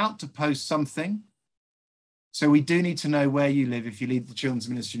are about to post something. So we do need to know where you live if you lead the children's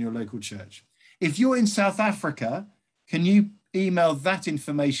ministry in your local church. If you're in South Africa, can you email that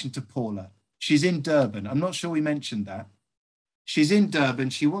information to Paula? She's in Durban. I'm not sure we mentioned that. She's in Durban.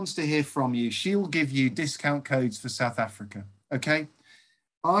 She wants to hear from you. She'll give you discount codes for South Africa. Okay.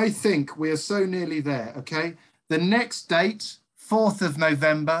 I think we are so nearly there. Okay. The next date, 4th of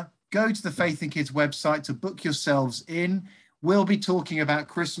November, go to the Faith in Kids website to book yourselves in. We'll be talking about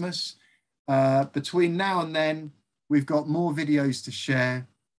Christmas. Between now and then, we've got more videos to share.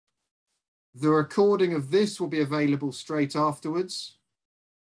 The recording of this will be available straight afterwards.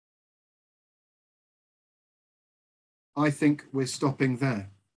 I think we're stopping there.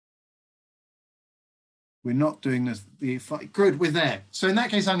 We're not doing this. Good, we're there. So in that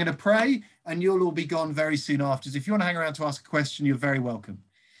case, I'm going to pray and you'll all be gone very soon afterwards. If you want to hang around to ask a question, you're very welcome.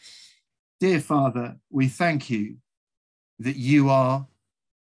 Dear Father, we thank you that you are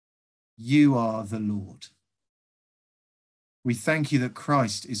the Lord. We thank you that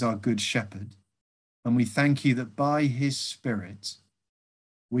Christ is our good shepherd, and we thank you that by his Spirit,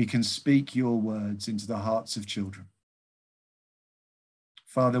 we can speak your words into the hearts of children.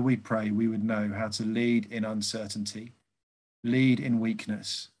 Father, we pray we would know how to lead in uncertainty, lead in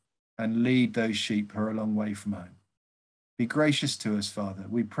weakness, and lead those sheep who are a long way from home. Be gracious to us, Father.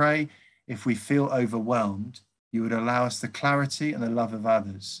 We pray if we feel overwhelmed, you would allow us the clarity and the love of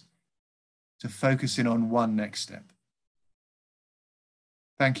others to focus in on one next step.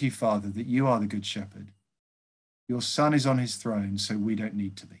 Thank you, Father, that you are the Good Shepherd. Your Son is on his throne, so we don't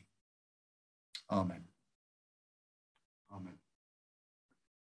need to be. Amen. Amen.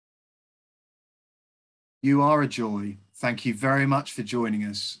 You are a joy. Thank you very much for joining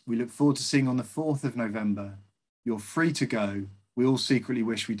us. We look forward to seeing you on the 4th of November. You're free to go. We all secretly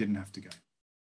wish we didn't have to go.